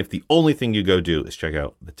the only thing you go do is check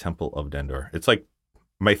out the Temple of Dendur. It's like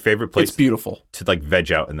my favorite place. It's beautiful. To like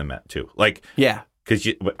veg out in the Met, too. Like, yeah. Because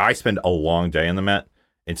I spend a long day in the Met.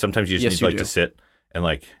 And sometimes you just need to sit and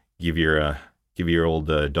like give your old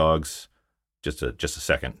dogs just a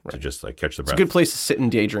second to just like catch the breath. It's a good place to sit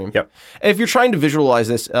and daydream. Yep. And if you're trying to visualize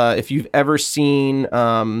this, if you've ever seen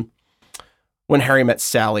When Harry Met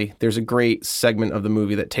Sally, there's a great segment of the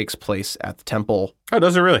movie that takes place at the temple. Oh,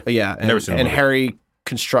 does it really? Yeah. And Harry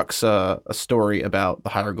constructs a story about the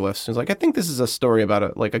hieroglyphs. He's like, I think this is a story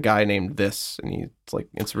about a guy named this, and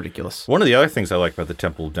it's ridiculous. One of the other things I like about the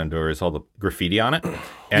Temple of Dendur is all the graffiti on it.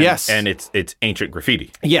 And, yes, and it's ancient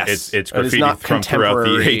graffiti. Yes, it's graffiti from throughout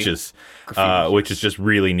the ages, which is just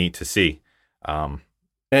really neat to see.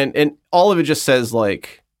 And all of it just says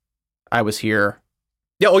like, I was here.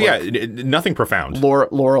 Yeah. Oh, yeah. Nothing profound.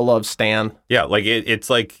 Laura loves Stan. Yeah, like it's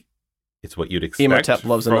like. It's what you'd expect. Imhotep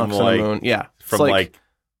loves a knocks on the moon. Yeah. From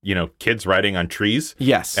kids riding on trees.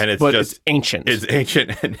 Yes. And it's ancient. It's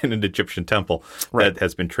ancient in an Egyptian temple that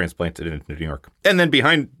has been transplanted into New York. And then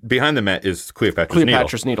behind the Met is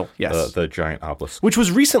Cleopatra's Needle. Yes. The giant obelisk. Which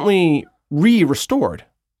was recently restored,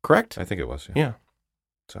 correct? I think it was. Yeah.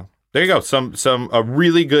 So there you go. A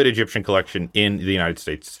really good Egyptian collection in the United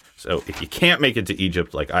States. So if you can't make it to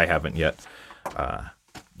Egypt like I haven't yet,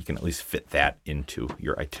 you can at least fit that into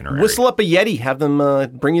your itinerary. Whistle up a Yeti. Have them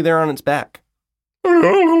bring you there on its back. That's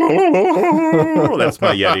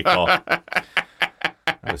my Yeti call. That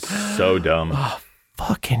was so dumb. Oh,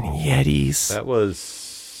 fucking Yetis. That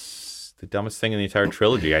was the dumbest thing in the entire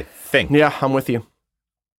trilogy, I think. Yeah, I'm with you.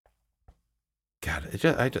 God,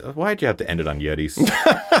 why'd you have to end it on Yetis?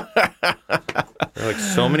 There are like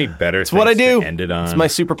so many better things what I do. to end it on. It's my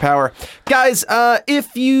superpower. Guys,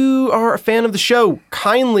 if you are a fan of the show,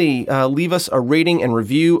 kindly leave us a rating and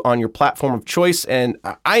review on your platform of choice. And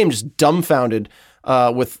I am just dumbfounded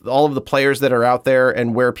with all of the players that are out there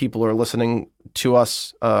and where people are listening to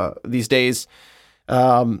us these days.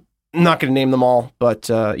 I'm not going to name them all, but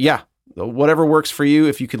yeah. Whatever works for you,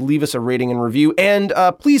 if you could leave us a rating and review. And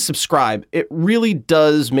please subscribe. It really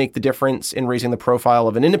does make the difference in raising the profile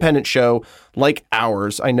of an independent show like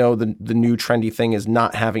ours. I know the new trendy thing is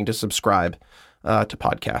not having to subscribe to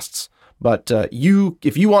podcasts. But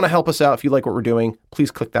if you want to help us out, if you like what we're doing,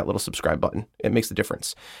 please click that little subscribe button. It makes the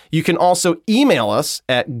difference. You can also email us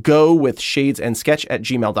at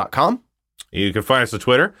gowithshadesansketch@gmail.com. You can find us on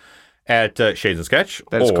Twitter at Shades and Sketch.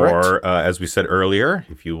 That is correct. As we said earlier,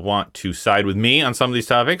 if you want to side with me on some of these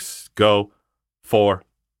topics, go for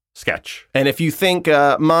Sketch. And if you think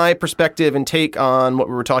my perspective and take on what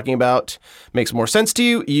we were talking about makes more sense to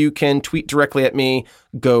you, you can tweet directly at me,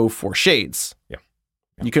 go for Shades. Yeah.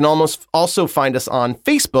 You can also find us on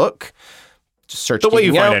Facebook. Just search the way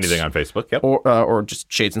you find out, anything on Facebook. Yep. Or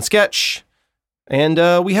just Shades and Sketch.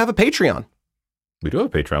 And we have a Patreon. We do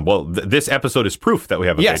have a Patreon. Well, this episode is proof that we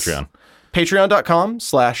have a Patreon.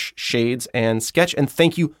 Patreon.com/shadesansketch. And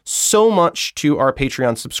thank you so much to our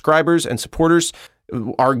Patreon subscribers and supporters.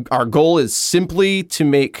 Our goal is simply to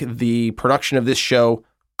make the production of this show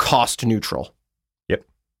cost neutral. Yep.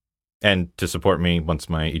 And to support me once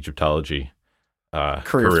my Egyptology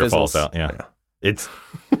career falls out. Yeah. It's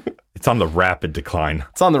on the rapid decline.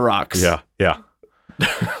 It's on the rocks. Yeah. Yeah.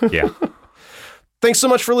 Thanks so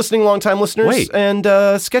much for listening, longtime listeners. Wait. And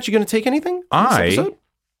Sketch, you going to take anything? I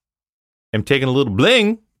am taking a little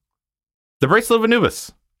bling. The Bracelet of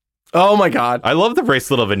Anubis. Oh my God. I love the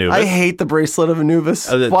Bracelet of Anubis. I hate the Bracelet of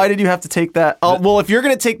Anubis. Why did you have to take that? Well, if you're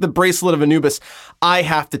going to take the Bracelet of Anubis, I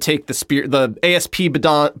have to take the ASP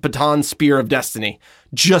Baton Spear of Destiny,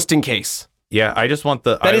 just in case. Yeah, I just want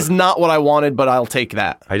That is not what I wanted, but I'll take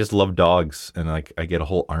that. I just love dogs, and I get a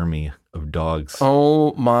whole army of dogs.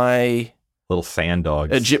 Oh my... Little sand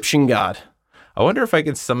dogs. Egyptian god. I wonder if I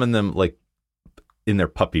can summon them like in their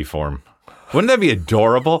puppy form. Wouldn't that be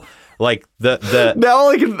adorable? Like the now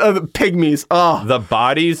like the pygmies. Oh, the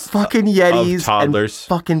bodies fucking yetis of toddlers. And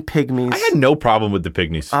fucking pygmies. I had no problem with the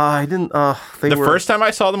pygmies. I didn't. First time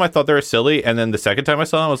I saw them, I thought they were silly, and then the second time I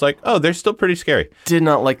saw them, I was like, oh, they're still pretty scary. Did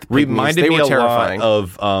not like the pygmies. Reminded me a terrifying.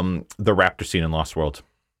 lot of the raptor scene in Lost World.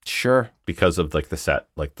 Sure. Because of like the set,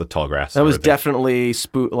 like the tall grass. That was definitely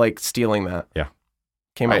stealing that. Yeah.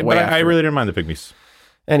 Came out way after. I really didn't mind the pygmies.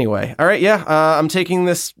 Anyway, all right, yeah. I'm taking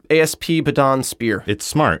this ASP Badon Spear. It's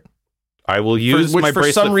smart. I will use which my for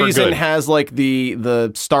bracelet some reason for good. has like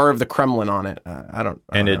the Star of the Kremlin on it. I don't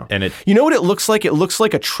know. And it. You know what it looks like? It looks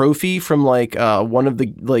like a trophy from like one of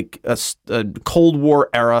the like a Cold War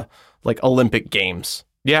era like Olympic Games.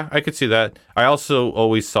 Yeah, I could see that. I also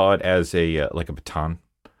always saw it as a like a baton,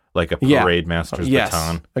 like a parade master's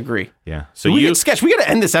baton. Agree. Yeah. So we Sketch. We got to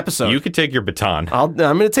end this episode. You could take your baton. I'm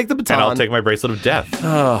going to take the baton, and I'll take my bracelet of death.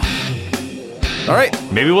 All right.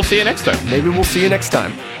 Maybe we'll see you next time. Maybe we'll see you next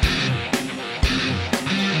time.